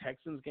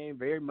Bills-Texans game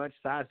very much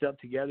sized up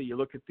together. You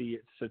look at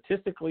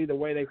statistically the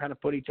way they kind of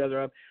put each other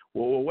up.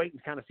 We'll wait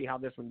and kind of see how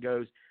this one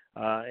goes.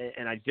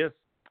 And I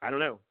don't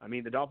know. I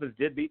mean, the Dolphins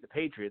did beat the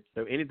Patriots,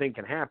 so anything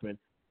can happen.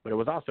 But it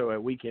was also a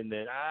weekend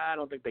that I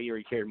don't think they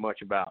really cared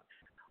much about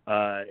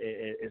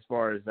as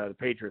far as the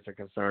Patriots are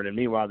concerned. And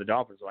meanwhile, the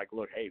Dolphins are like,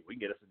 look, hey, we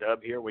can get us a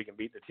dub here. We can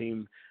beat the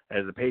team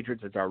as the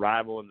Patriots. It's our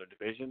rival in the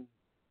division.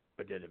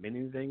 But did it mean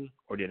anything?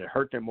 Or did it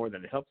hurt them more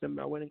than it helped them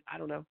by winning? I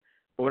don't know.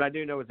 But what I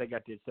do know is they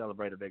got to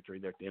celebrate a victory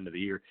there at the end of the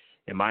year.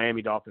 And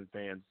Miami Dolphins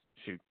fans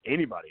shoot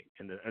anybody.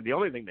 And the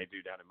only thing they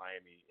do down in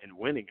Miami in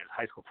winning is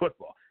high school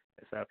football.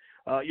 So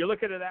you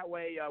look at it that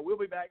way. We'll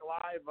be back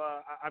live.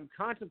 I'm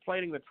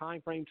contemplating the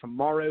time frame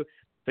tomorrow.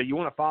 So you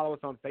want to follow us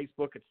on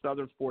Facebook at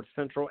Southern Sports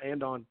Central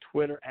and on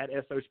Twitter at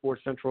SO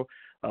Sports Central.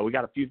 We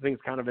got a few things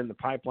kind of in the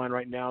pipeline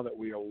right now that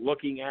we are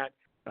looking at.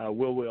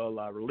 We'll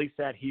release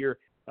that here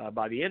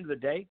by the end of the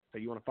day. So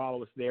you want to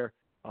follow us there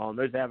on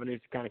those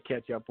avenues to kind of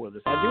catch up with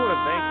us. I do want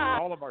to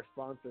thank all of our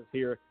sponsors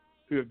here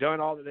who have done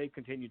all that they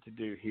continue to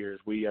do here.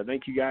 We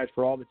thank you guys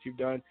for all that you've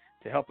done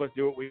to help us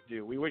do what we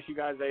do. We wish you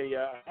guys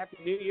a happy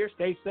New Year.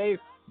 Stay safe.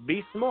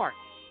 Be smart.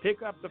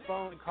 Pick up the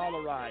phone and call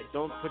a ride.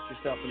 Don't put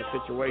yourself in a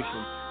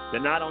situation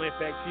that not only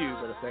affects you,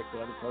 but affects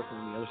the other person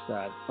on the other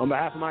side. On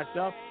behalf of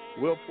myself,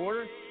 Will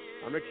Porter,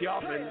 I'm Richie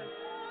Altman.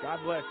 God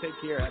bless. Take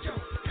care.